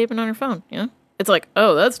videotaping on her phone, It's like,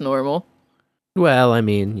 oh, that's normal. Well, I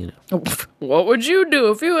mean, What would you do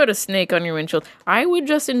if you had a snake on your windshield? I would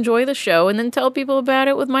just enjoy the show and then tell people about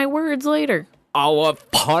it with my words later. I will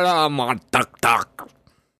put on my TikTok.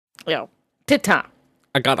 Yo, tita.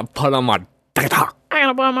 I gotta put on my TikTok. I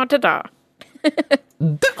gotta put on my tita.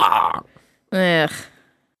 Ugh.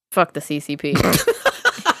 Fuck the CCP.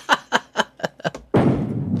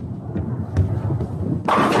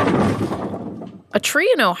 A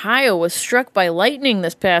tree in Ohio was struck by lightning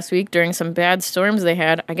this past week during some bad storms they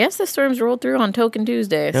had. I guess the storms rolled through on Token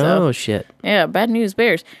Tuesday. So, oh, shit. Yeah, bad news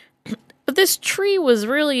bears. But this tree was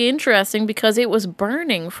really interesting because it was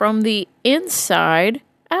burning from the inside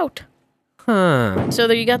out. Huh. So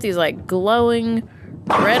there you got these like glowing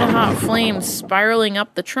red hot flames spiraling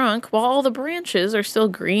up the trunk while all the branches are still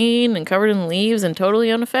green and covered in leaves and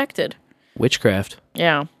totally unaffected. Witchcraft.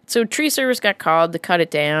 Yeah. So tree service got called to cut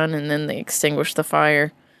it down and then they extinguished the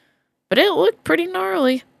fire. But it looked pretty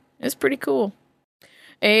gnarly. It's pretty cool.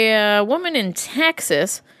 A woman in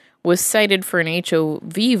Texas was cited for an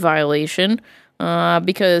HOV violation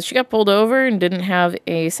because she got pulled over and didn't have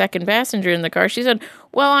a second passenger in the car. She said,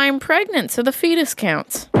 well, I'm pregnant, so the fetus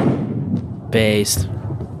counts. Based.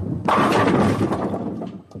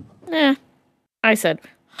 I said,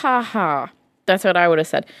 ha ha. That's what I would have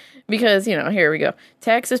said. Because, here we go.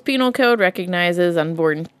 Texas Penal Code recognizes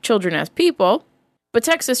unborn children as people, but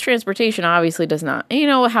Texas transportation obviously does not. And you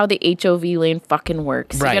know how the HOV lane fucking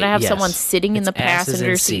works. Right, you gotta have yes. someone sitting in the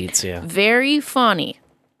passenger seat. Seats, yeah. Very funny.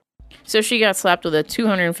 So she got slapped with a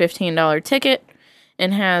 $215 ticket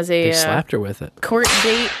and has a They slapped her with it. court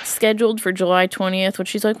date scheduled for July 20th, which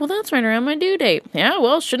she's like, well, that's right around my due date. Yeah,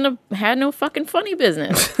 well, shouldn't have had no fucking funny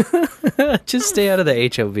business. Just stay out of the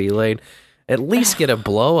HOV lane. At least get a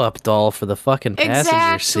blow-up doll for the fucking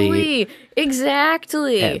passenger seat.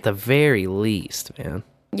 Exactly. At the very least, man.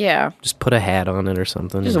 Yeah. Just put a hat on it or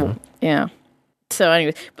something. Yeah. So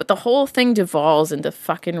anyway, but the whole thing devolves into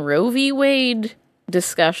fucking Roe v. Wade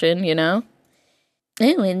discussion, Oh,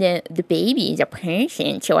 and the baby is a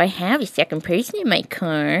person, so I have a second person in my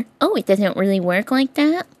car. Oh, it doesn't really work like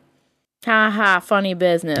that? Ha ha, funny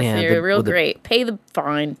business. Yeah, You're real great. Pay the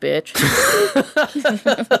fine, bitch.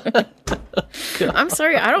 I'm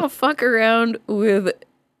sorry, I don't fuck around with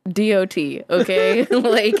DOT, okay?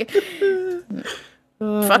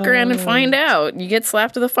 Fuck around and find out. You get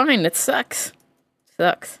slapped with a fine. It sucks.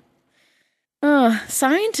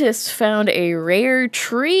 Scientists found a rare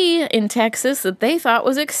tree in Texas that they thought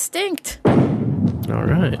was extinct. All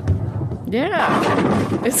right.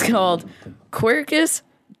 Yeah. It's called Quercus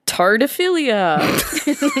tardiphilia.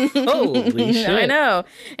 Holy shit. I know.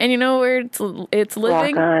 And you know where it's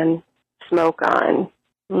living? Walk on. Smoke on.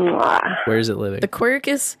 Mwah. Where is it living? The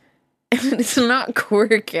Quercus. It's not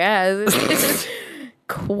Quercus. It's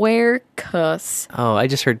Quercus. Oh, I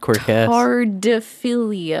just heard Quercus.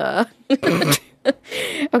 Tardiphilia.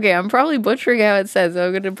 Okay, I'm probably butchering how it says, so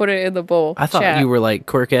I'm going to put it in the bowl. I thought you were like,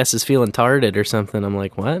 Quercus is feeling tarded or something. I'm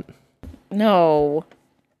like, what? No.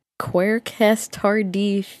 Quercus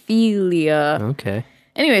tardiphilia. Okay.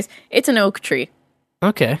 Anyways, it's an oak tree.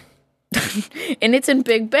 Okay. And it's in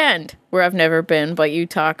Big Bend, where I've never been, but you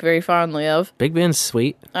talk very fondly of. Big Bend's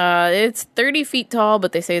sweet. It's 30 feet tall,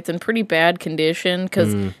 but they say it's in pretty bad condition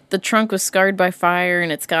because the trunk was scarred by fire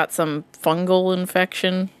and it's got some fungal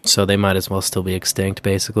infection. So they might as well still be extinct,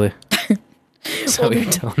 basically. So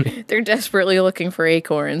you're telling me. They're desperately looking for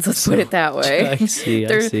acorns, let's put it that way. I see.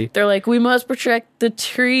 They're like, we must protect the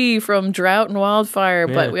tree from drought and wildfire,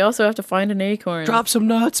 but we also have to find an acorn. Drop some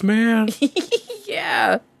nuts, man.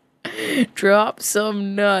 Yeah. Drop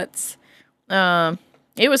some nuts.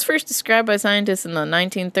 It was first described by scientists in the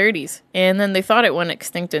 1930s, and then they thought it went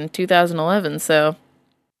extinct in 2011, so,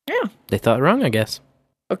 yeah. They thought wrong, I guess.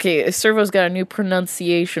 Okay, Servo's got a new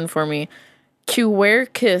pronunciation for me.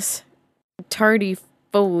 Quercus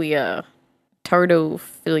tardiphilia.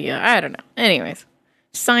 I don't know. Anyways,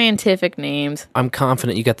 scientific names. I'm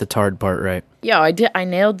confident you got the tard part right. Yeah, I did. I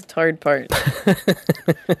nailed the tard part.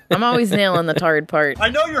 I'm always nailing the tard part. I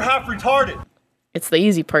know you're half retarded. It's the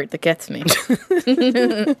easy part that gets me.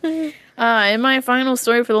 And my final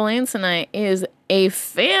story for the Lance tonight is a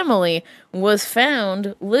family was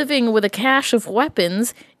found living with a cache of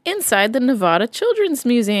weapons inside the Nevada Children's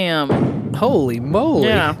Museum. Holy moly.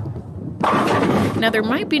 Yeah. Now, there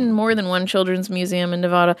might be more than one children's museum in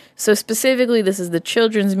Nevada. So specifically, this is the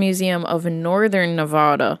Children's Museum of Northern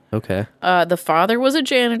Nevada. Okay. The father was a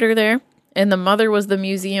janitor there, and the mother was the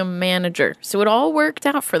museum manager. So it all worked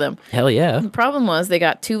out for them. Hell yeah. The problem was they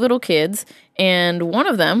got two little kids, and one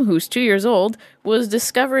of them, who's 2 years old, was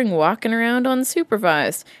discovering walking around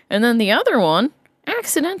unsupervised. And then the other one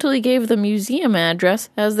accidentally gave the museum address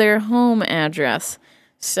as their home address.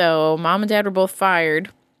 So mom and dad were both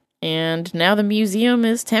fired. And now the museum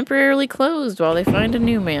is temporarily closed while they find a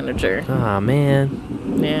new manager. Aw,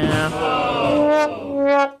 man. Yeah.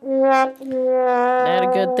 had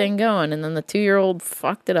a good thing going, and then the 2-year-old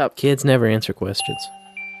fucked it up. Kids never answer questions.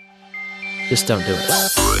 Just don't do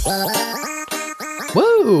it.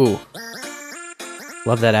 Woo!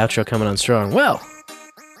 Love that outro coming on strong. Well,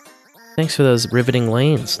 thanks for those riveting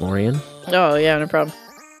lanes, Lorian. Oh, yeah, no problem.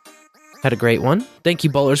 Had a great one. Thank you,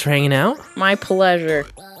 bowlers, for hanging out. My pleasure.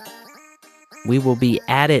 We will be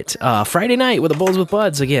at it Friday night with the Bowls with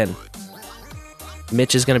Buds again.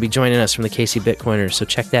 Mitch is going to be joining us from the KC Bitcoiners, so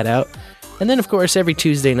check that out. And then, of course, every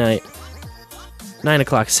Tuesday night, 9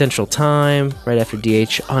 o'clock Central Time, right after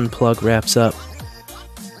DH Unplug wraps up.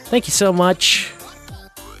 Thank you so much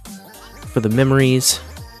for the memories,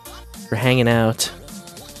 for hanging out,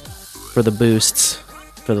 for the boosts,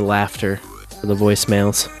 for the laughter, for the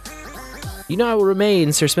voicemails. You know I will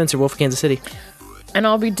remain Sir Spencer Wolf of Kansas City. And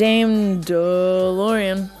I'll be Dame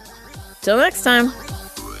DeLorean. Till next time,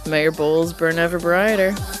 may your bowls burn ever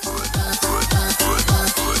brighter.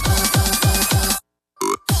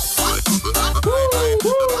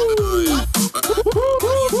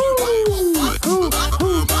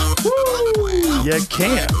 You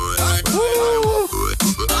can't.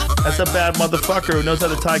 That's a bad motherfucker who knows how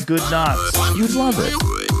to tie good knots. You'd love it.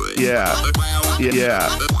 Yeah. Yeah.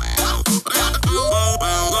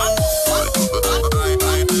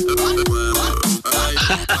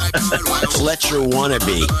 Fletcher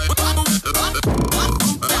wannabe.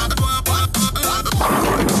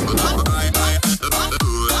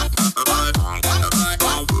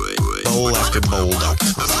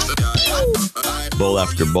 Bowlafterbowl.com.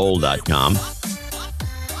 Bowlafterbowl.com.